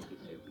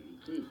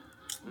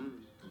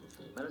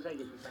 Ma lo sai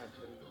che ti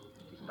faccio?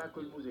 Ti spacco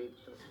il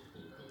musetto.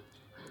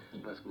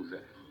 Ma scusa,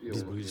 io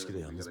Biz bu ilişkide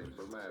yalnız per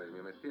bırakıldık. informare il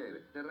mio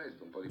mestiere. Del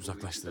resto un po' di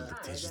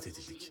Uzaklaştırıldık, tecrit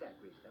edildik.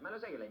 Ma lo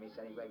sai che l'hai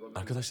messa nei guai col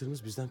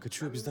Arkadaşlarımız bizden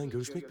kaçıyor, bizden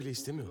görüşmek bile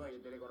istemiyorlar.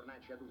 delle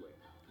cornacce a due?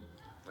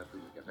 Ma tu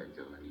mica fai il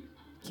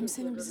giornalista.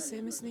 Kimsenin bizi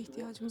sevmesine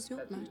ihtiyacımız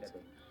yok Mert.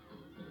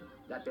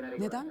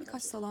 Neden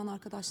birkaç salağın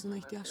arkadaşlığına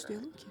ihtiyaç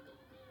duyalım ki?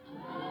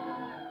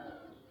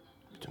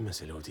 Bütün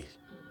mesele o değil.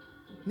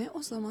 Ne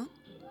o zaman?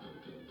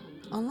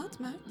 Anlat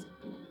Mert.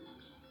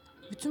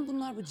 Bütün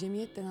bunlar bu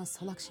cemiyet denen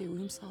salak şeye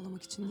uyum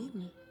sağlamak için değil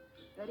mi?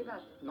 È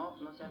arrivato? No,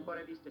 non si è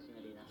ancora visto,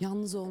 signorina.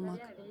 Yalnız olmak,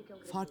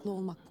 farklı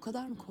olmak bu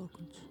kadar mı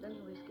korkunç?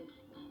 Dammi un whisky.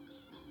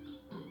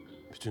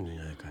 Bütün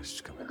dünyaya karşı Ma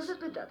çıkamayız. cosa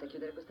aspettate a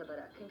chiudere questa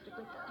baracca? È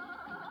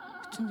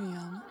infrequentabile. Bütün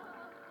dünya mı?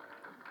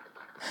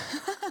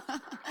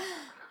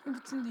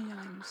 Bütün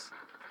dünyaymış.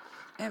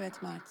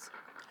 Evet Mert.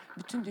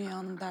 Bütün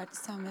dünyanın derdi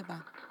sen ve ben.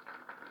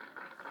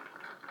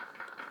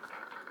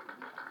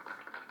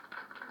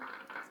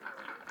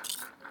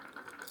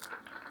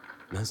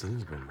 Ben senin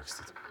gibi olmak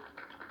istedim.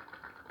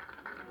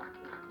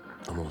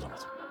 Ama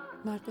olamadım.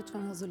 Mert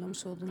lütfen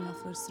hazırlamış olduğun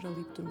lafları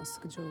sıralayıp durma,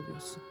 sıkıcı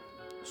oluyorsun.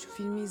 Şu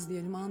filmi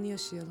izleyelim, anı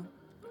yaşayalım.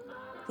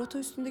 Rota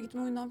üstünde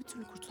gitme oyundan bir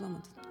türlü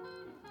kurtulamadın.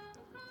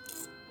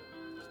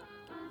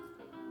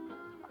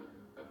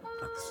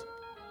 Haklısın.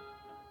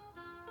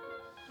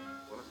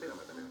 Buonasera,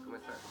 madame. Come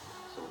sta?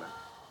 Sola?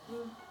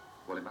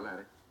 Vuole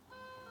parlare?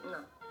 No.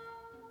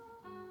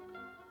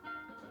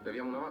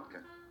 Beviamo una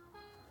vodka?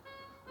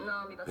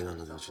 Beni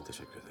anladığın için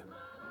teşekkür ederim.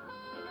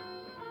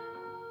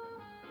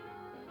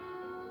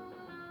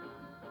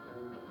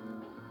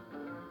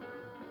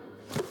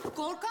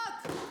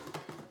 Korkak!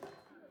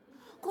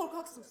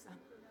 Korkaksın sen.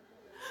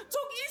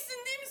 Çok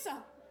iyisin değil mi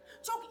sen?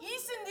 Çok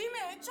iyisin değil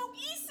mi? Çok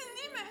iyisin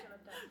değil mi?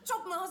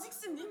 Çok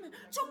naziksin değil mi?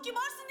 Çok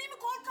kibarsın değil mi?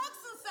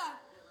 Korkaksın sen.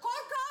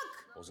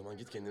 Korkak! O zaman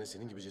git kendine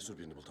senin gibi cesur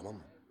birini bul, tamam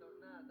mı?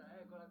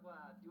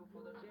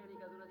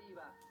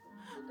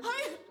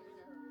 Hayır.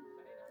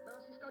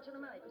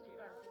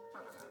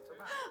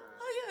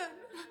 Hayır.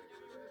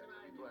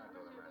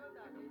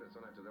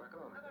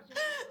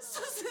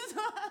 Sus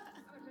lütfen.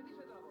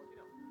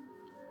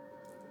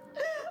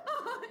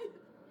 Hayır.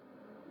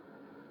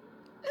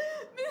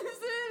 Beni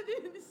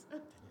sevdiğini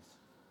söyle.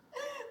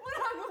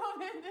 Bırakma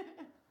beni.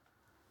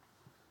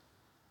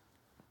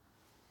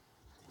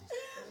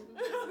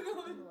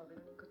 Bırakma beni.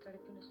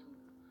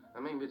 A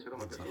me invece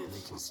Roma Bunu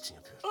ikiniz için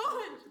yapıyorum.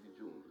 Hayır.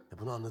 Ya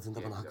bunu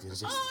anladığında bana hak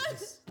vereceksin.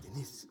 Deniz,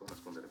 Deniz.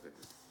 Nascondere per te.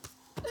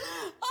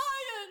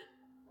 Hayır.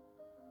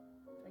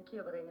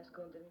 Anch'io vorrei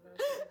nascondermi, ma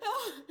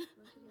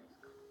non ci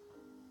riesco.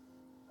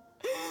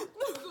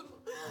 Dokunma.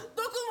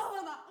 Dokunma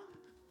bana.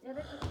 E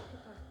adesso che si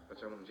fa?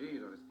 Facciamo un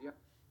giro, restiamo.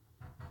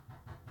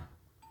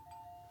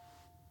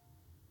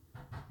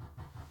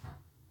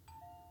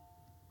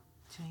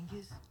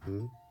 Cengiz,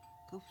 Hı?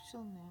 kapı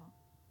çalınıyor.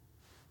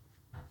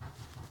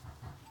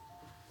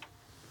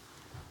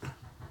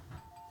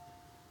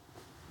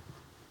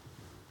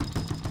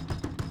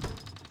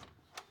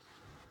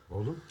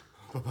 Oğlum?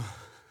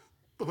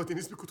 Baba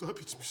Deniz bir kutu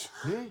hap içmiş.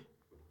 Ne?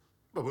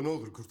 Baba ne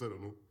olur kurtar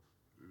onu.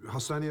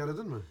 Hastaneyi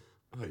aradın mı?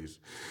 Hayır.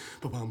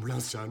 Baba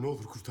ambulans çağır, ne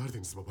olur kurtar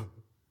Deniz baba.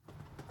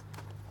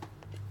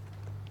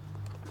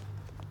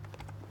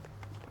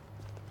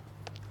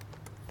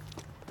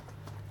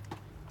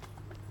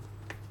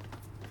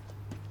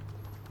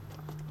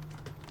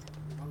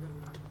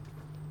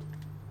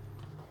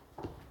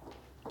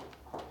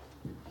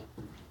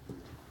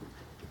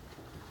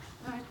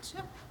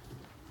 Mert'ciğim,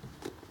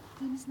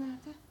 Deniz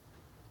nerede?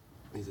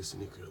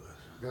 Midesini yıkıyorlar.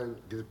 Ben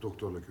gidip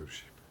doktorla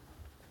görüşeyim.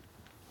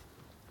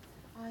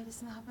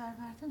 Ailesine haber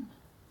verdin mi?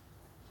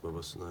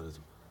 Babasını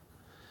aradım.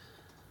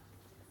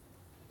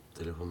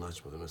 Telefonunu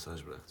açmadı,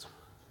 mesaj bıraktım.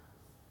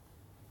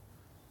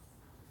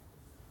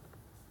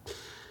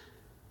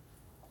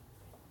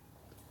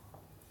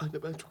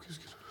 Anne ben çok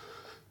üzgünüm.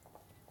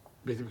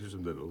 Benim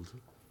yüzümden oldu.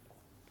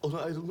 Ona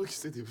ayrılmak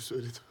istediğimi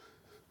söyledim.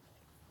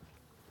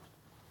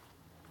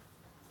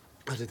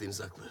 Anne Deniz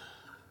haklı.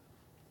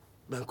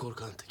 Ben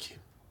korkan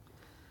tekiyim.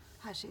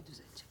 Her şey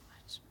düzelecek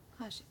Mert'ciğim.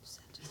 Her şey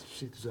düzelecek. Hiçbir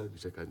şey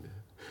düzelmeyecek anne.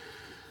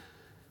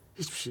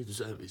 Hiçbir şey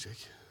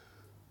düzelmeyecek.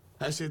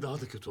 Her şey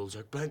daha da kötü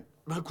olacak.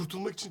 Ben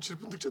kurtulmak için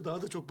çırpındıkça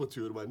daha da çok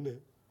batıyorum anne.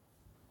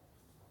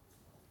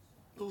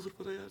 Ne olur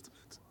bana yardım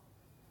et.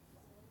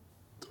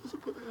 Ne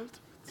olur bana yardım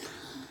et.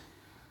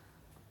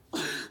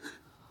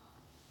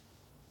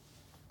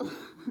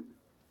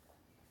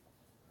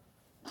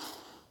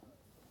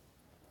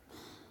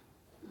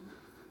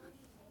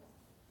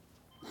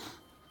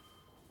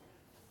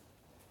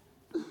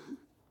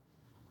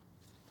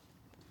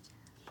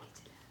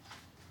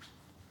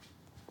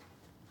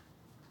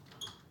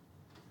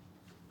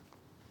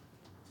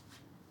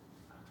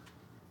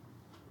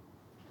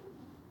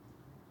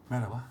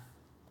 Merhaba.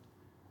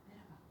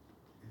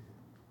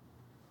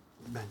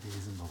 Ben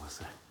Deniz'in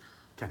babası.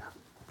 Kenan.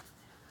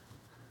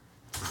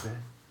 Siz de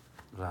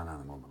Rana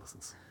Hanım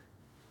olmalısınız.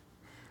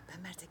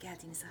 Ben Mert'e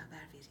geldiğinizi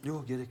haber vereyim.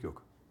 Yok, gerek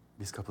yok.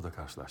 Biz kapıda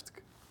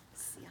karşılaştık.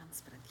 Sizi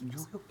yalnız bırakayım.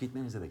 Yok yok,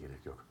 gitmenize de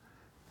gerek yok.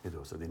 Ne de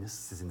olsa Deniz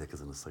sizin de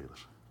kızınız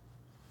sayılır.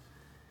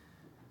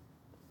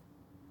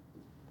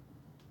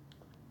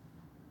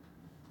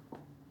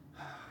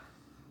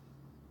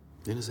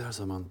 Deniz her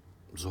zaman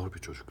zor bir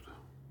çocuktu.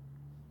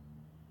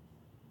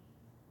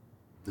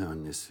 Ne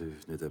annesi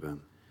ne de ben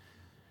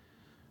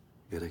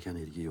gereken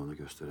ilgiyi ona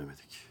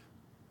gösteremedik.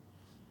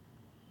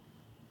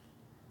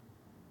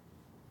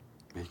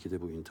 Belki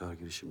de bu intihar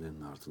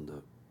girişimlerinin ardında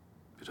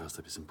biraz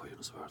da bizim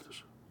payımız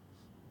vardır.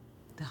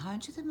 Daha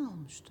önce de mi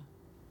olmuştu?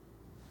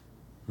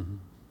 Hı hı.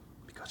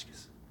 Birkaç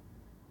kez.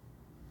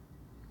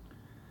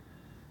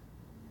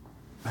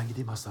 Ben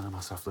gideyim hastane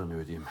masraflarını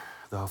ödeyeyim.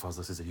 Daha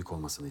fazla size yük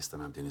olmasını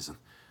istemem Deniz'in.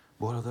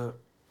 Bu arada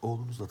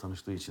oğlunuzla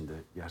tanıştığı için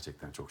de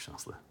gerçekten çok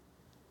şanslı.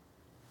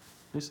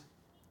 Neyse,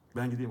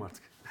 ben gideyim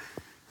artık.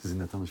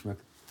 Sizinle tanışmak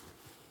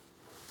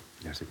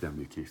gerçekten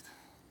büyük keyifti.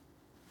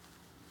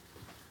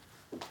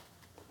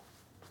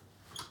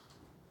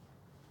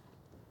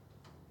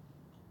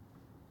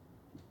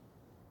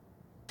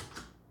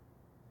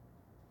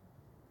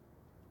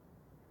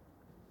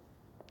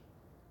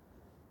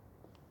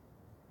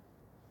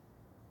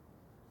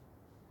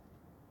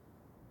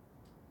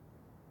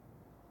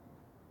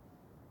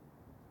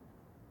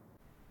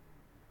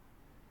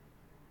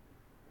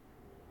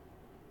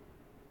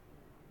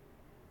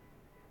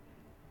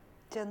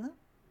 Canım.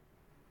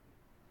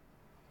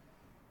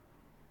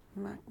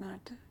 Mert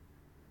nerede?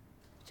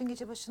 Bütün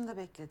gece başında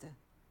bekledi.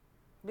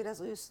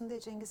 Biraz uyusun diye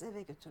Cengiz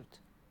eve götürdü.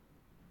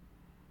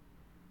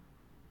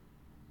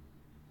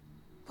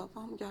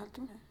 Babam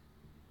geldi mi?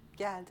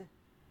 Geldi.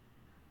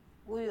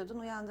 Uyuyordun,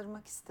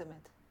 uyandırmak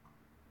istemedi.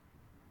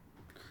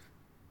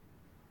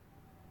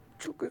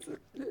 Çok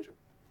özür dilerim.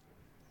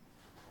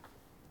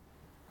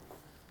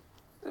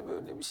 Size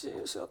böyle bir şey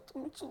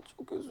yaşattığım için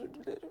çok özür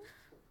dilerim.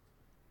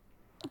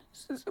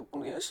 Size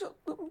bunu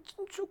yaşattığım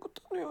için çok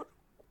utanıyorum.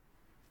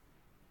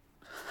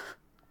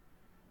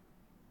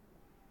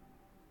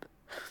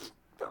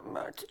 Ben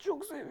Mert'i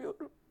çok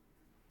seviyorum.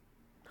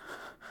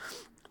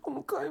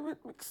 Onu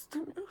kaybetmek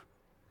istemiyorum.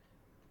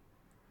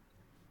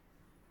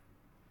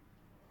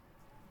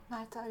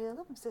 Mert'i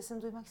arayalım mı?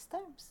 Sesini duymak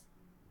ister misin?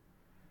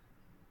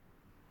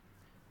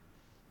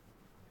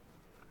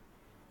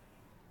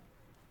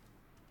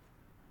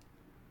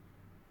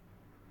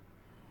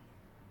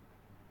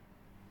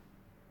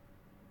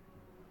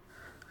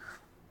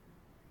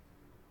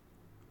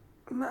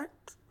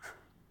 Mert.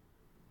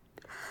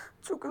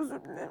 Çok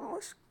özür dilerim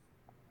aşkım.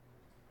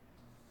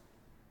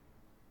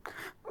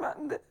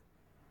 Ben de.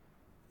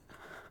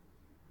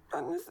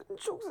 Ben de seni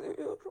çok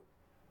seviyorum.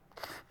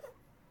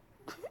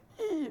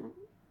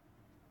 İyiyim.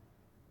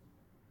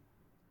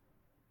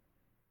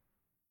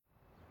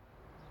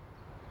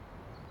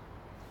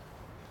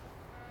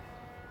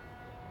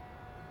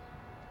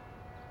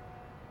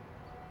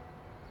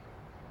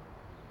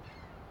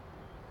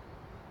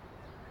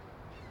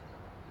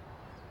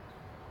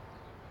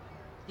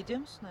 Gidiyor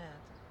musun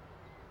hayatım?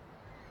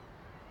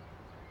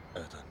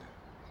 Evet anne.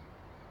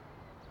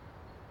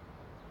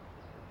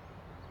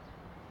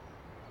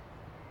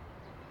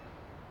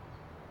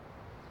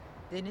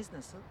 Deniz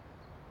nasıl?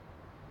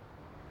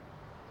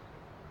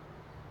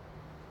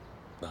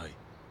 Daha iyi.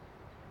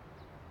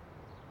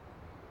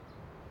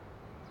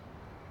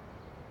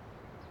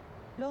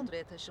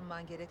 Londra'ya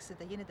taşınman gerekse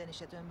de yeniden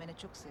işe dönmene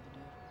çok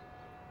seviniyorum.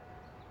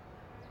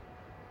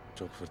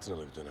 Çok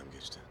fırtınalı bir dönem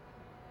geçti.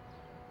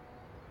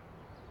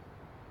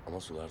 Ama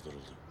sular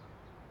duruldu.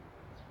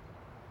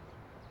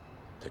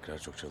 Tekrar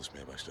çok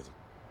çalışmaya başladım.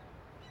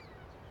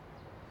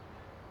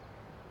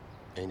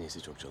 En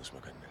iyisi çok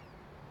çalışmak anne.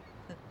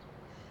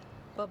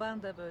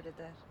 Baban da böyle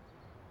der.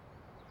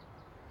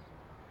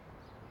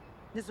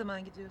 Ne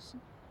zaman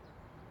gidiyorsun?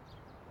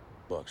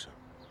 Bu akşam.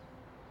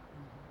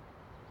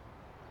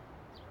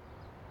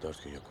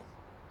 4 gün yokum.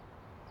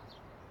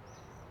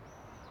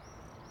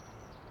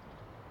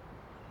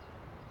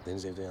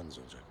 Deniz evde yalnız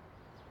olacak.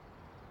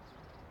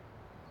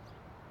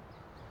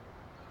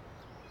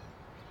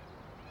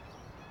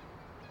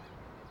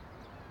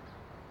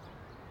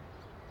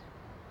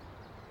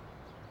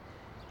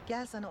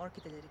 Gel sana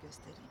orkideleri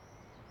göstereyim.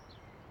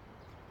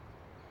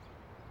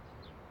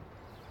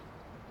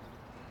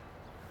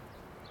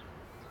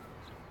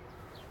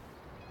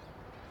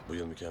 Bu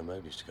yıl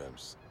mükemmel bir iş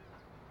çıkarmışsın.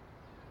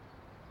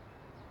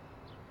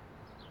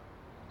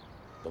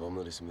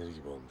 Babamın resimleri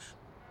gibi olmuş.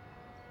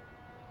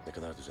 Ne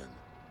kadar düzenli.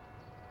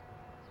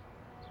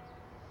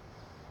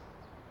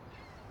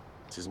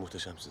 Siz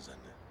muhteşemsiniz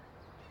anne.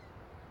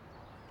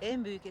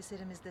 En büyük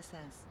eserimiz de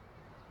sensin.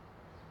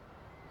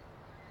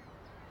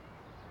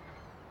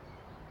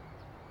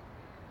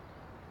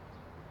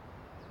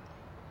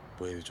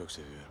 Bu evi çok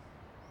seviyorum.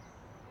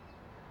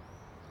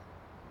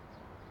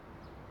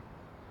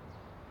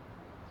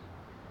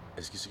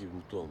 Eskisi gibi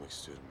mutlu olmak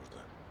istiyorum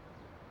burada.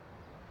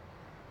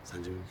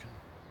 Sence mümkün mü?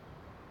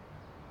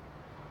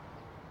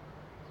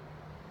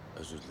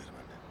 Özür dilerim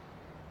anne.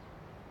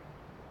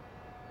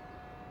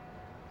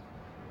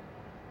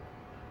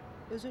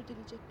 Özür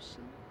dileyecek bir şey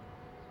yok.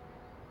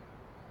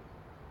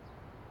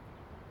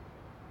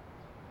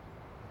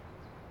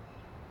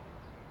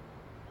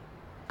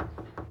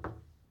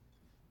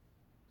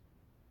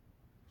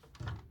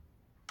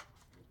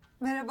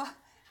 Merhaba,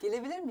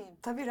 gelebilir miyim?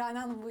 Tabii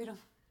Rana Hanım, buyurun.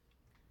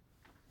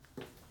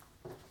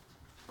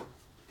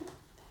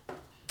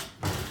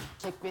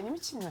 Kek benim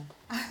için mi?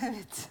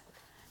 Evet.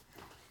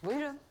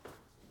 Buyurun.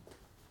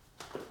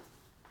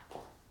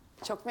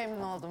 Çok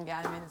memnun oldum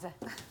gelmenize.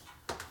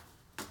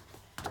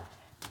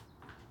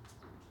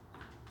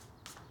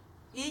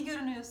 İyi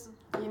görünüyorsun.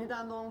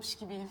 Yeniden doğmuş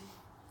gibiyim.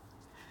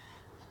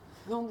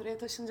 Londra'ya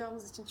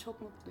taşınacağımız için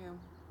çok mutluyum.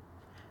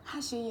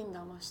 Her şeyi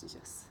yeniden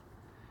başlayacağız.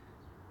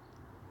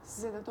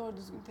 Size de doğru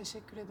düzgün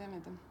teşekkür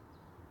edemedim.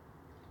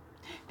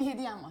 Bir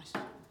hediyem var.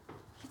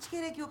 Hiç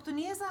gerek yoktu.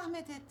 Niye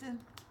zahmet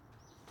ettin?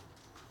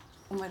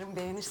 Umarım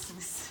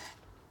beğenirsiniz.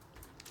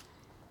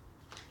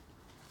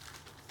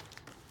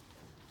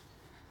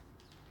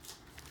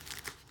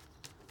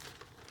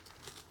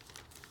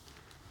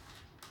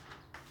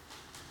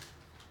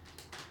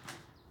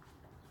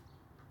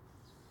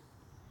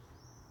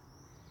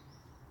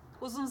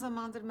 Uzun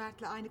zamandır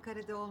Mert'le aynı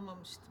karede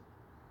olmamıştım.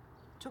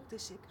 Çok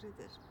teşekkür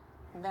ederim.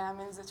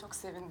 Beğenmenize çok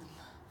sevindim.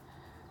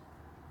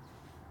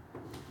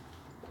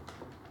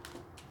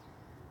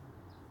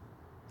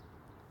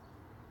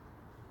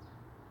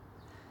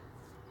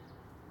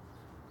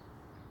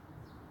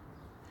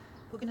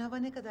 Bugün hava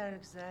ne kadar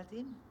güzel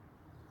değil mi?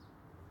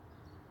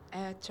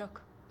 Evet,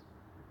 çok.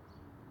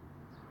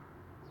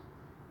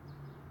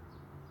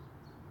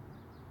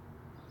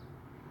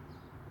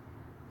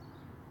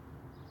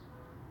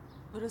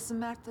 Burası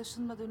Mert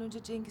taşınmadan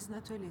önce Cengiz'in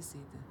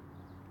atölyesiydi.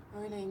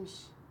 Öyleymiş.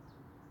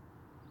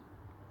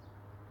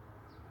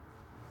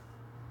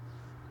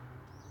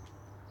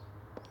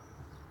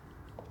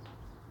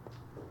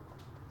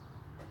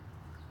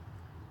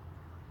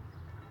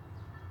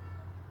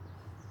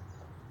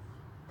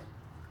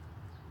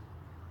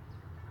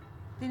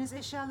 Deniz,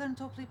 eşyalarını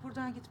toplayıp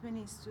buradan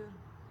gitmeni istiyorum.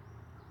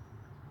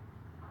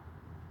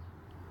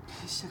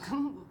 Şaka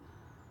mı bu?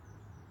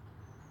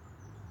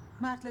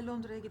 Mert'le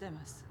Londra'ya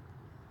gidemezsin.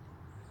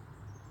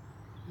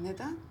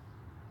 Neden?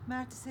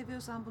 Mert'i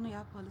seviyorsan bunu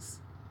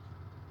yapmalısın.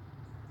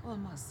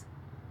 Olmaz.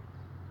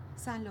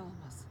 Senle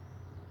olmaz.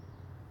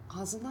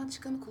 Ağzından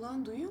çıkanı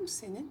kulağın duyuyor mu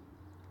senin?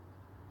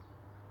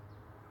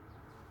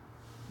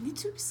 Ne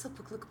tür bir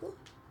sapıklık bu?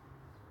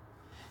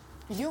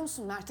 Biliyor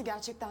musun, Mert'i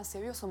gerçekten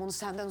seviyorsam onu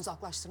senden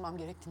uzaklaştırmam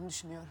gerektiğini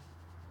düşünüyorum.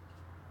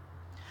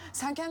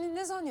 Sen kendini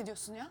ne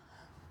zannediyorsun ya?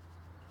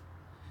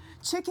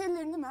 Çek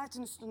ellerini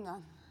Mert'in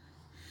üstünden.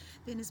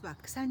 Deniz bak,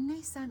 sen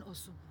neysen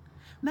osun.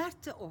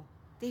 Mert de o.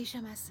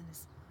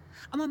 Değişemezsiniz.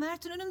 Ama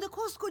Mert'in önünde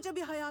koskoca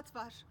bir hayat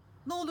var.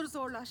 Ne olur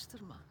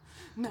zorlaştırma.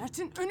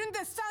 Mert'in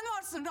önünde sen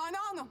varsın Rana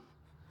Hanım.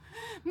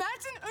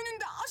 Mert'in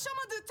önünde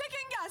aşamadığı tek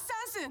engel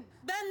sensin.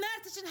 Ben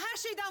Mert için her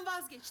şeyden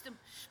vazgeçtim.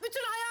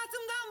 Bütün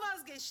hayatımdan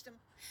vazgeçtim.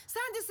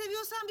 Sen de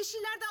seviyorsan bir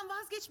şeylerden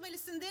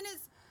vazgeçmelisin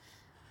Deniz.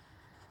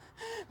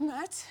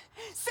 Mert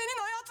senin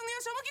hayatını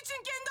yaşamak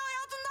için kendi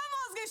hayatından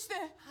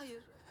vazgeçti.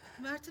 Hayır,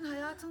 Mert'in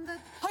hayatında...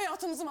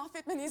 Hayatımızı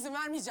mahvetmene izin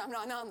vermeyeceğim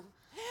Rana Hanım.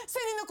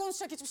 Seninle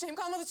konuşacak hiçbir şeyim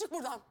kalmadı, çık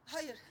buradan.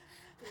 Hayır.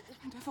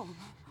 Defol.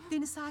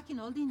 Deniz sakin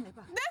ol, dinle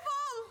bak.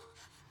 Defol!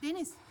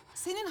 Deniz,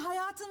 senin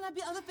hayatınla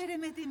bir alıp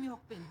veremediğim yok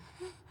benim.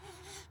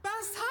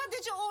 Ben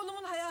sadece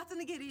oğlumun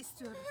hayatını geri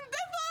istiyorum.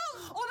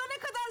 Defol! Ona ne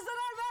kadar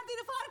zarar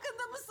verdiğini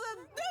farkında mısın?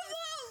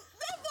 Defol!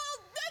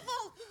 Defol!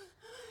 Defol!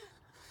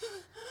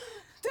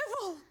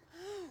 Defol!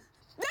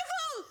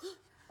 Defol!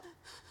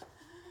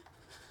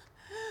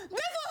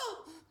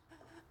 Defol!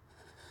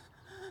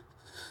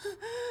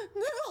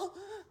 Defol!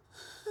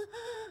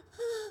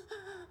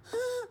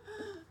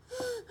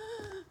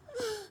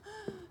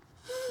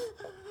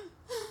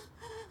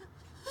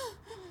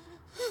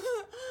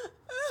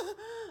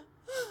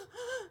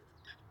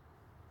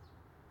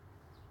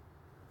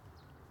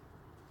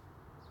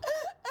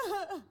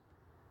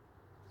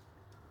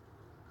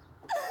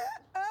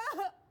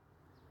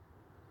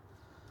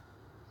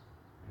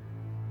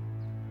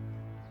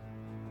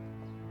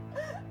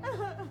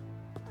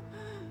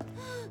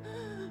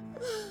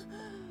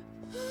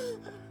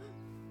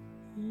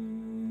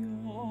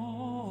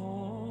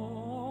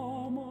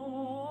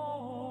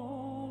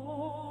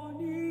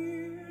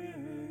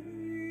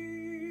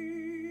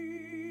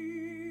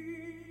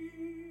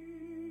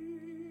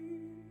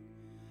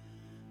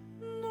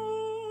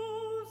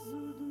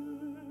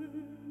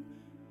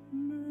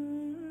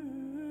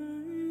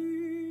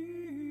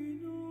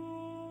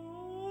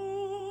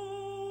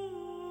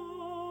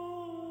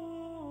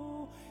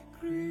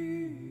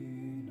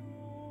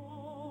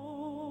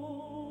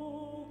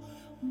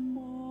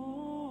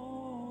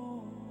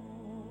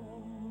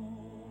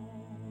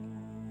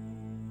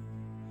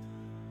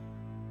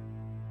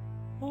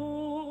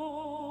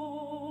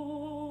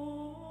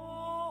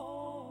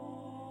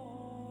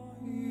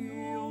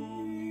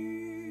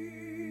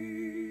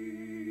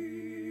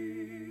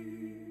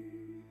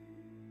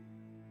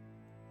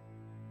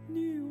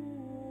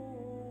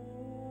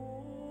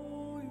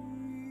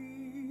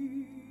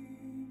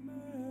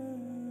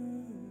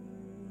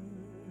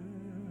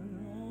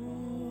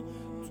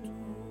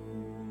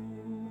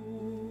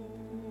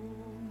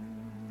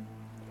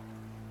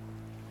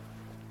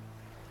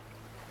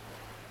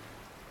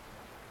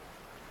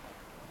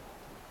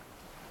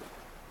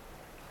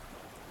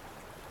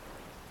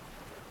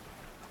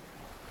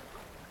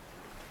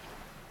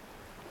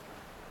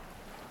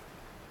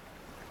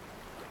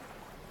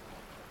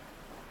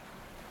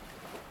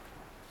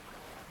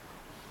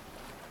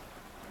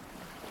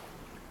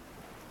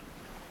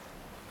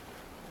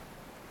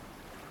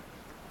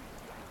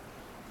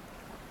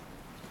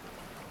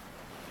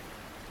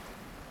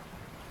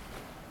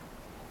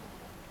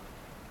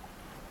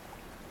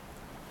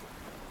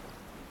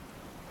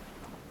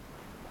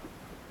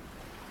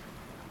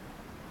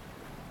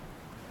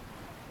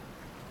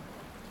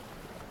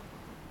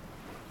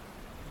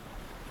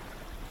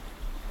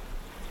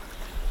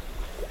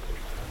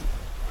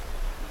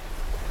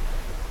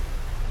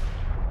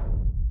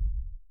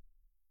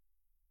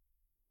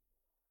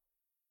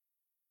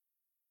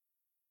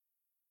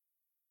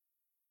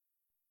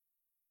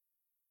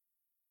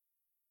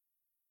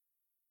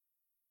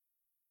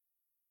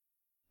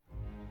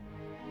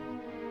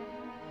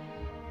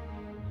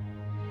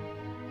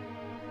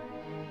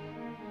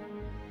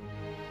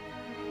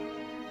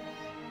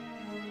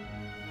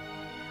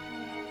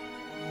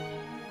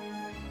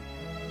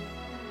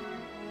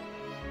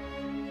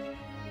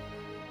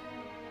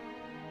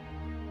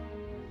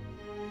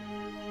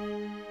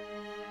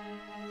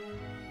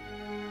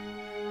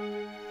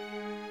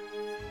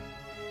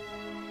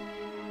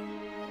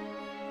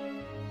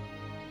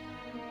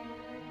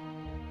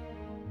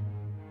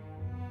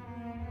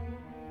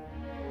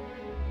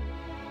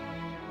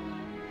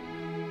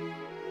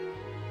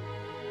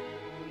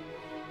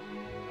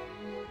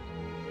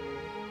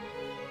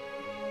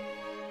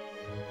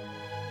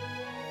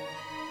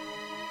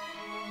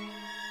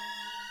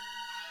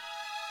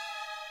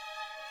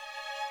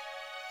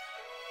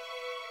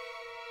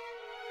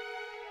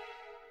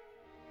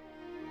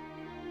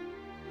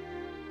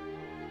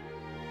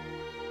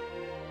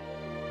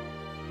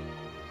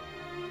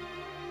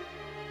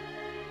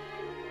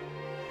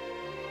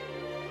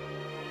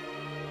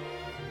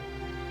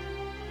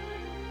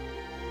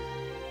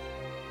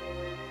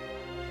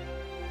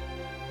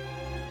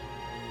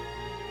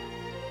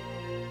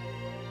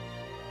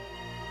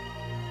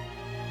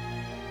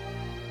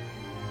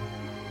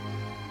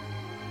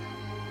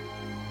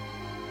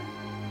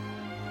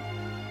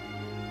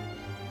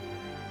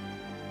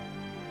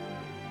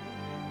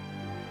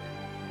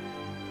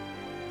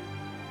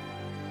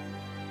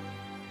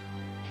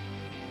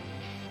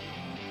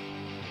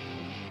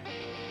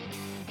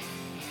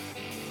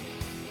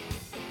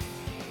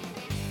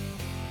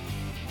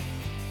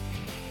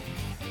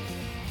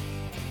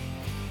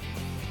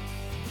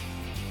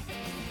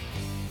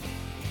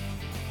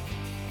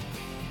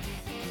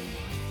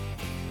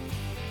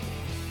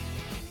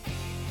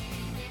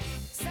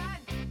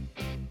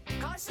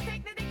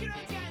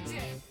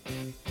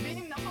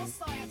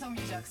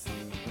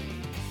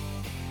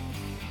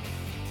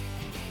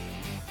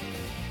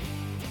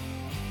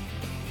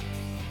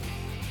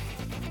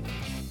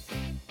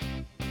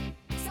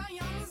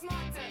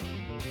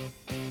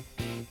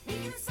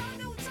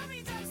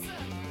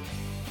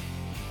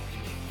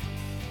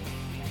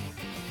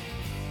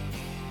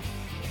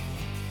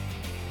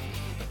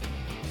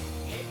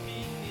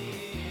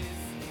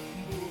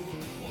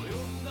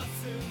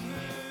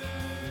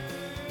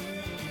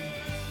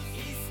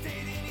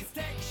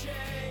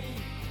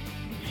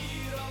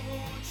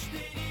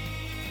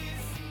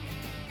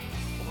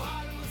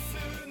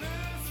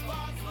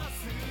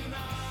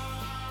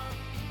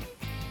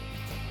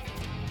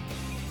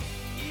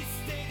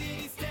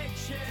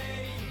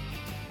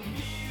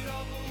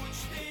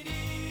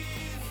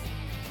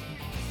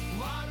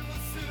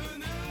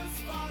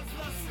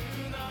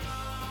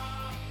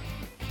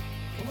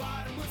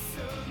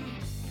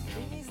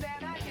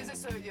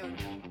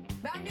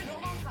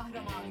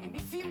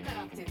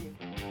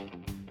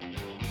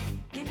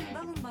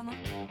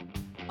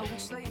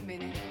 Bağışlayın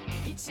beni.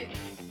 İçin.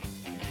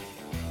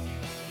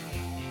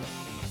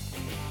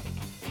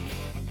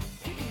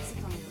 Hepinizi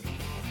tanıyorum.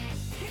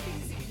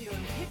 Hepinizi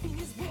biliyorum.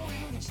 Hepiniz bu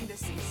oyunun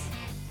içindesiniz.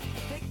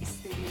 Tek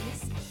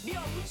istediğiniz bir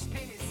avuç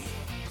deniz.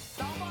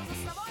 Daha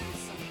fazlasına var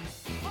mısın?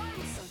 Var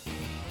mısın?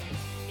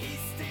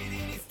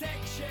 İstediğiniz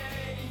tek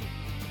şey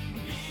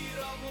bir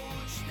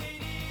avuç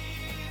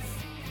deniz.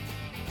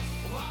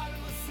 Var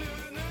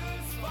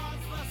mısınız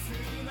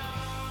fazlasına?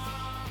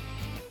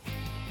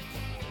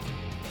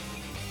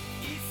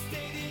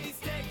 İstediğiniz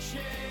tek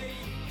şey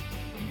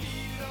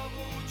bir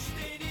avuç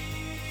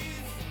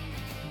deniz.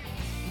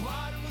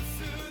 Var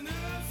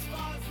mısınız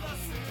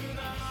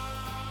fazlasına?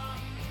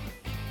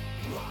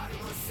 Var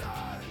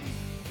mısın?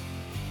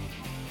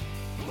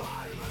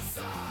 Var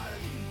mısın?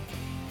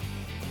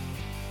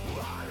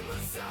 Var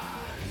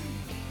mısın?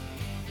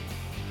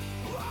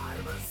 Var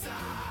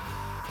mısın?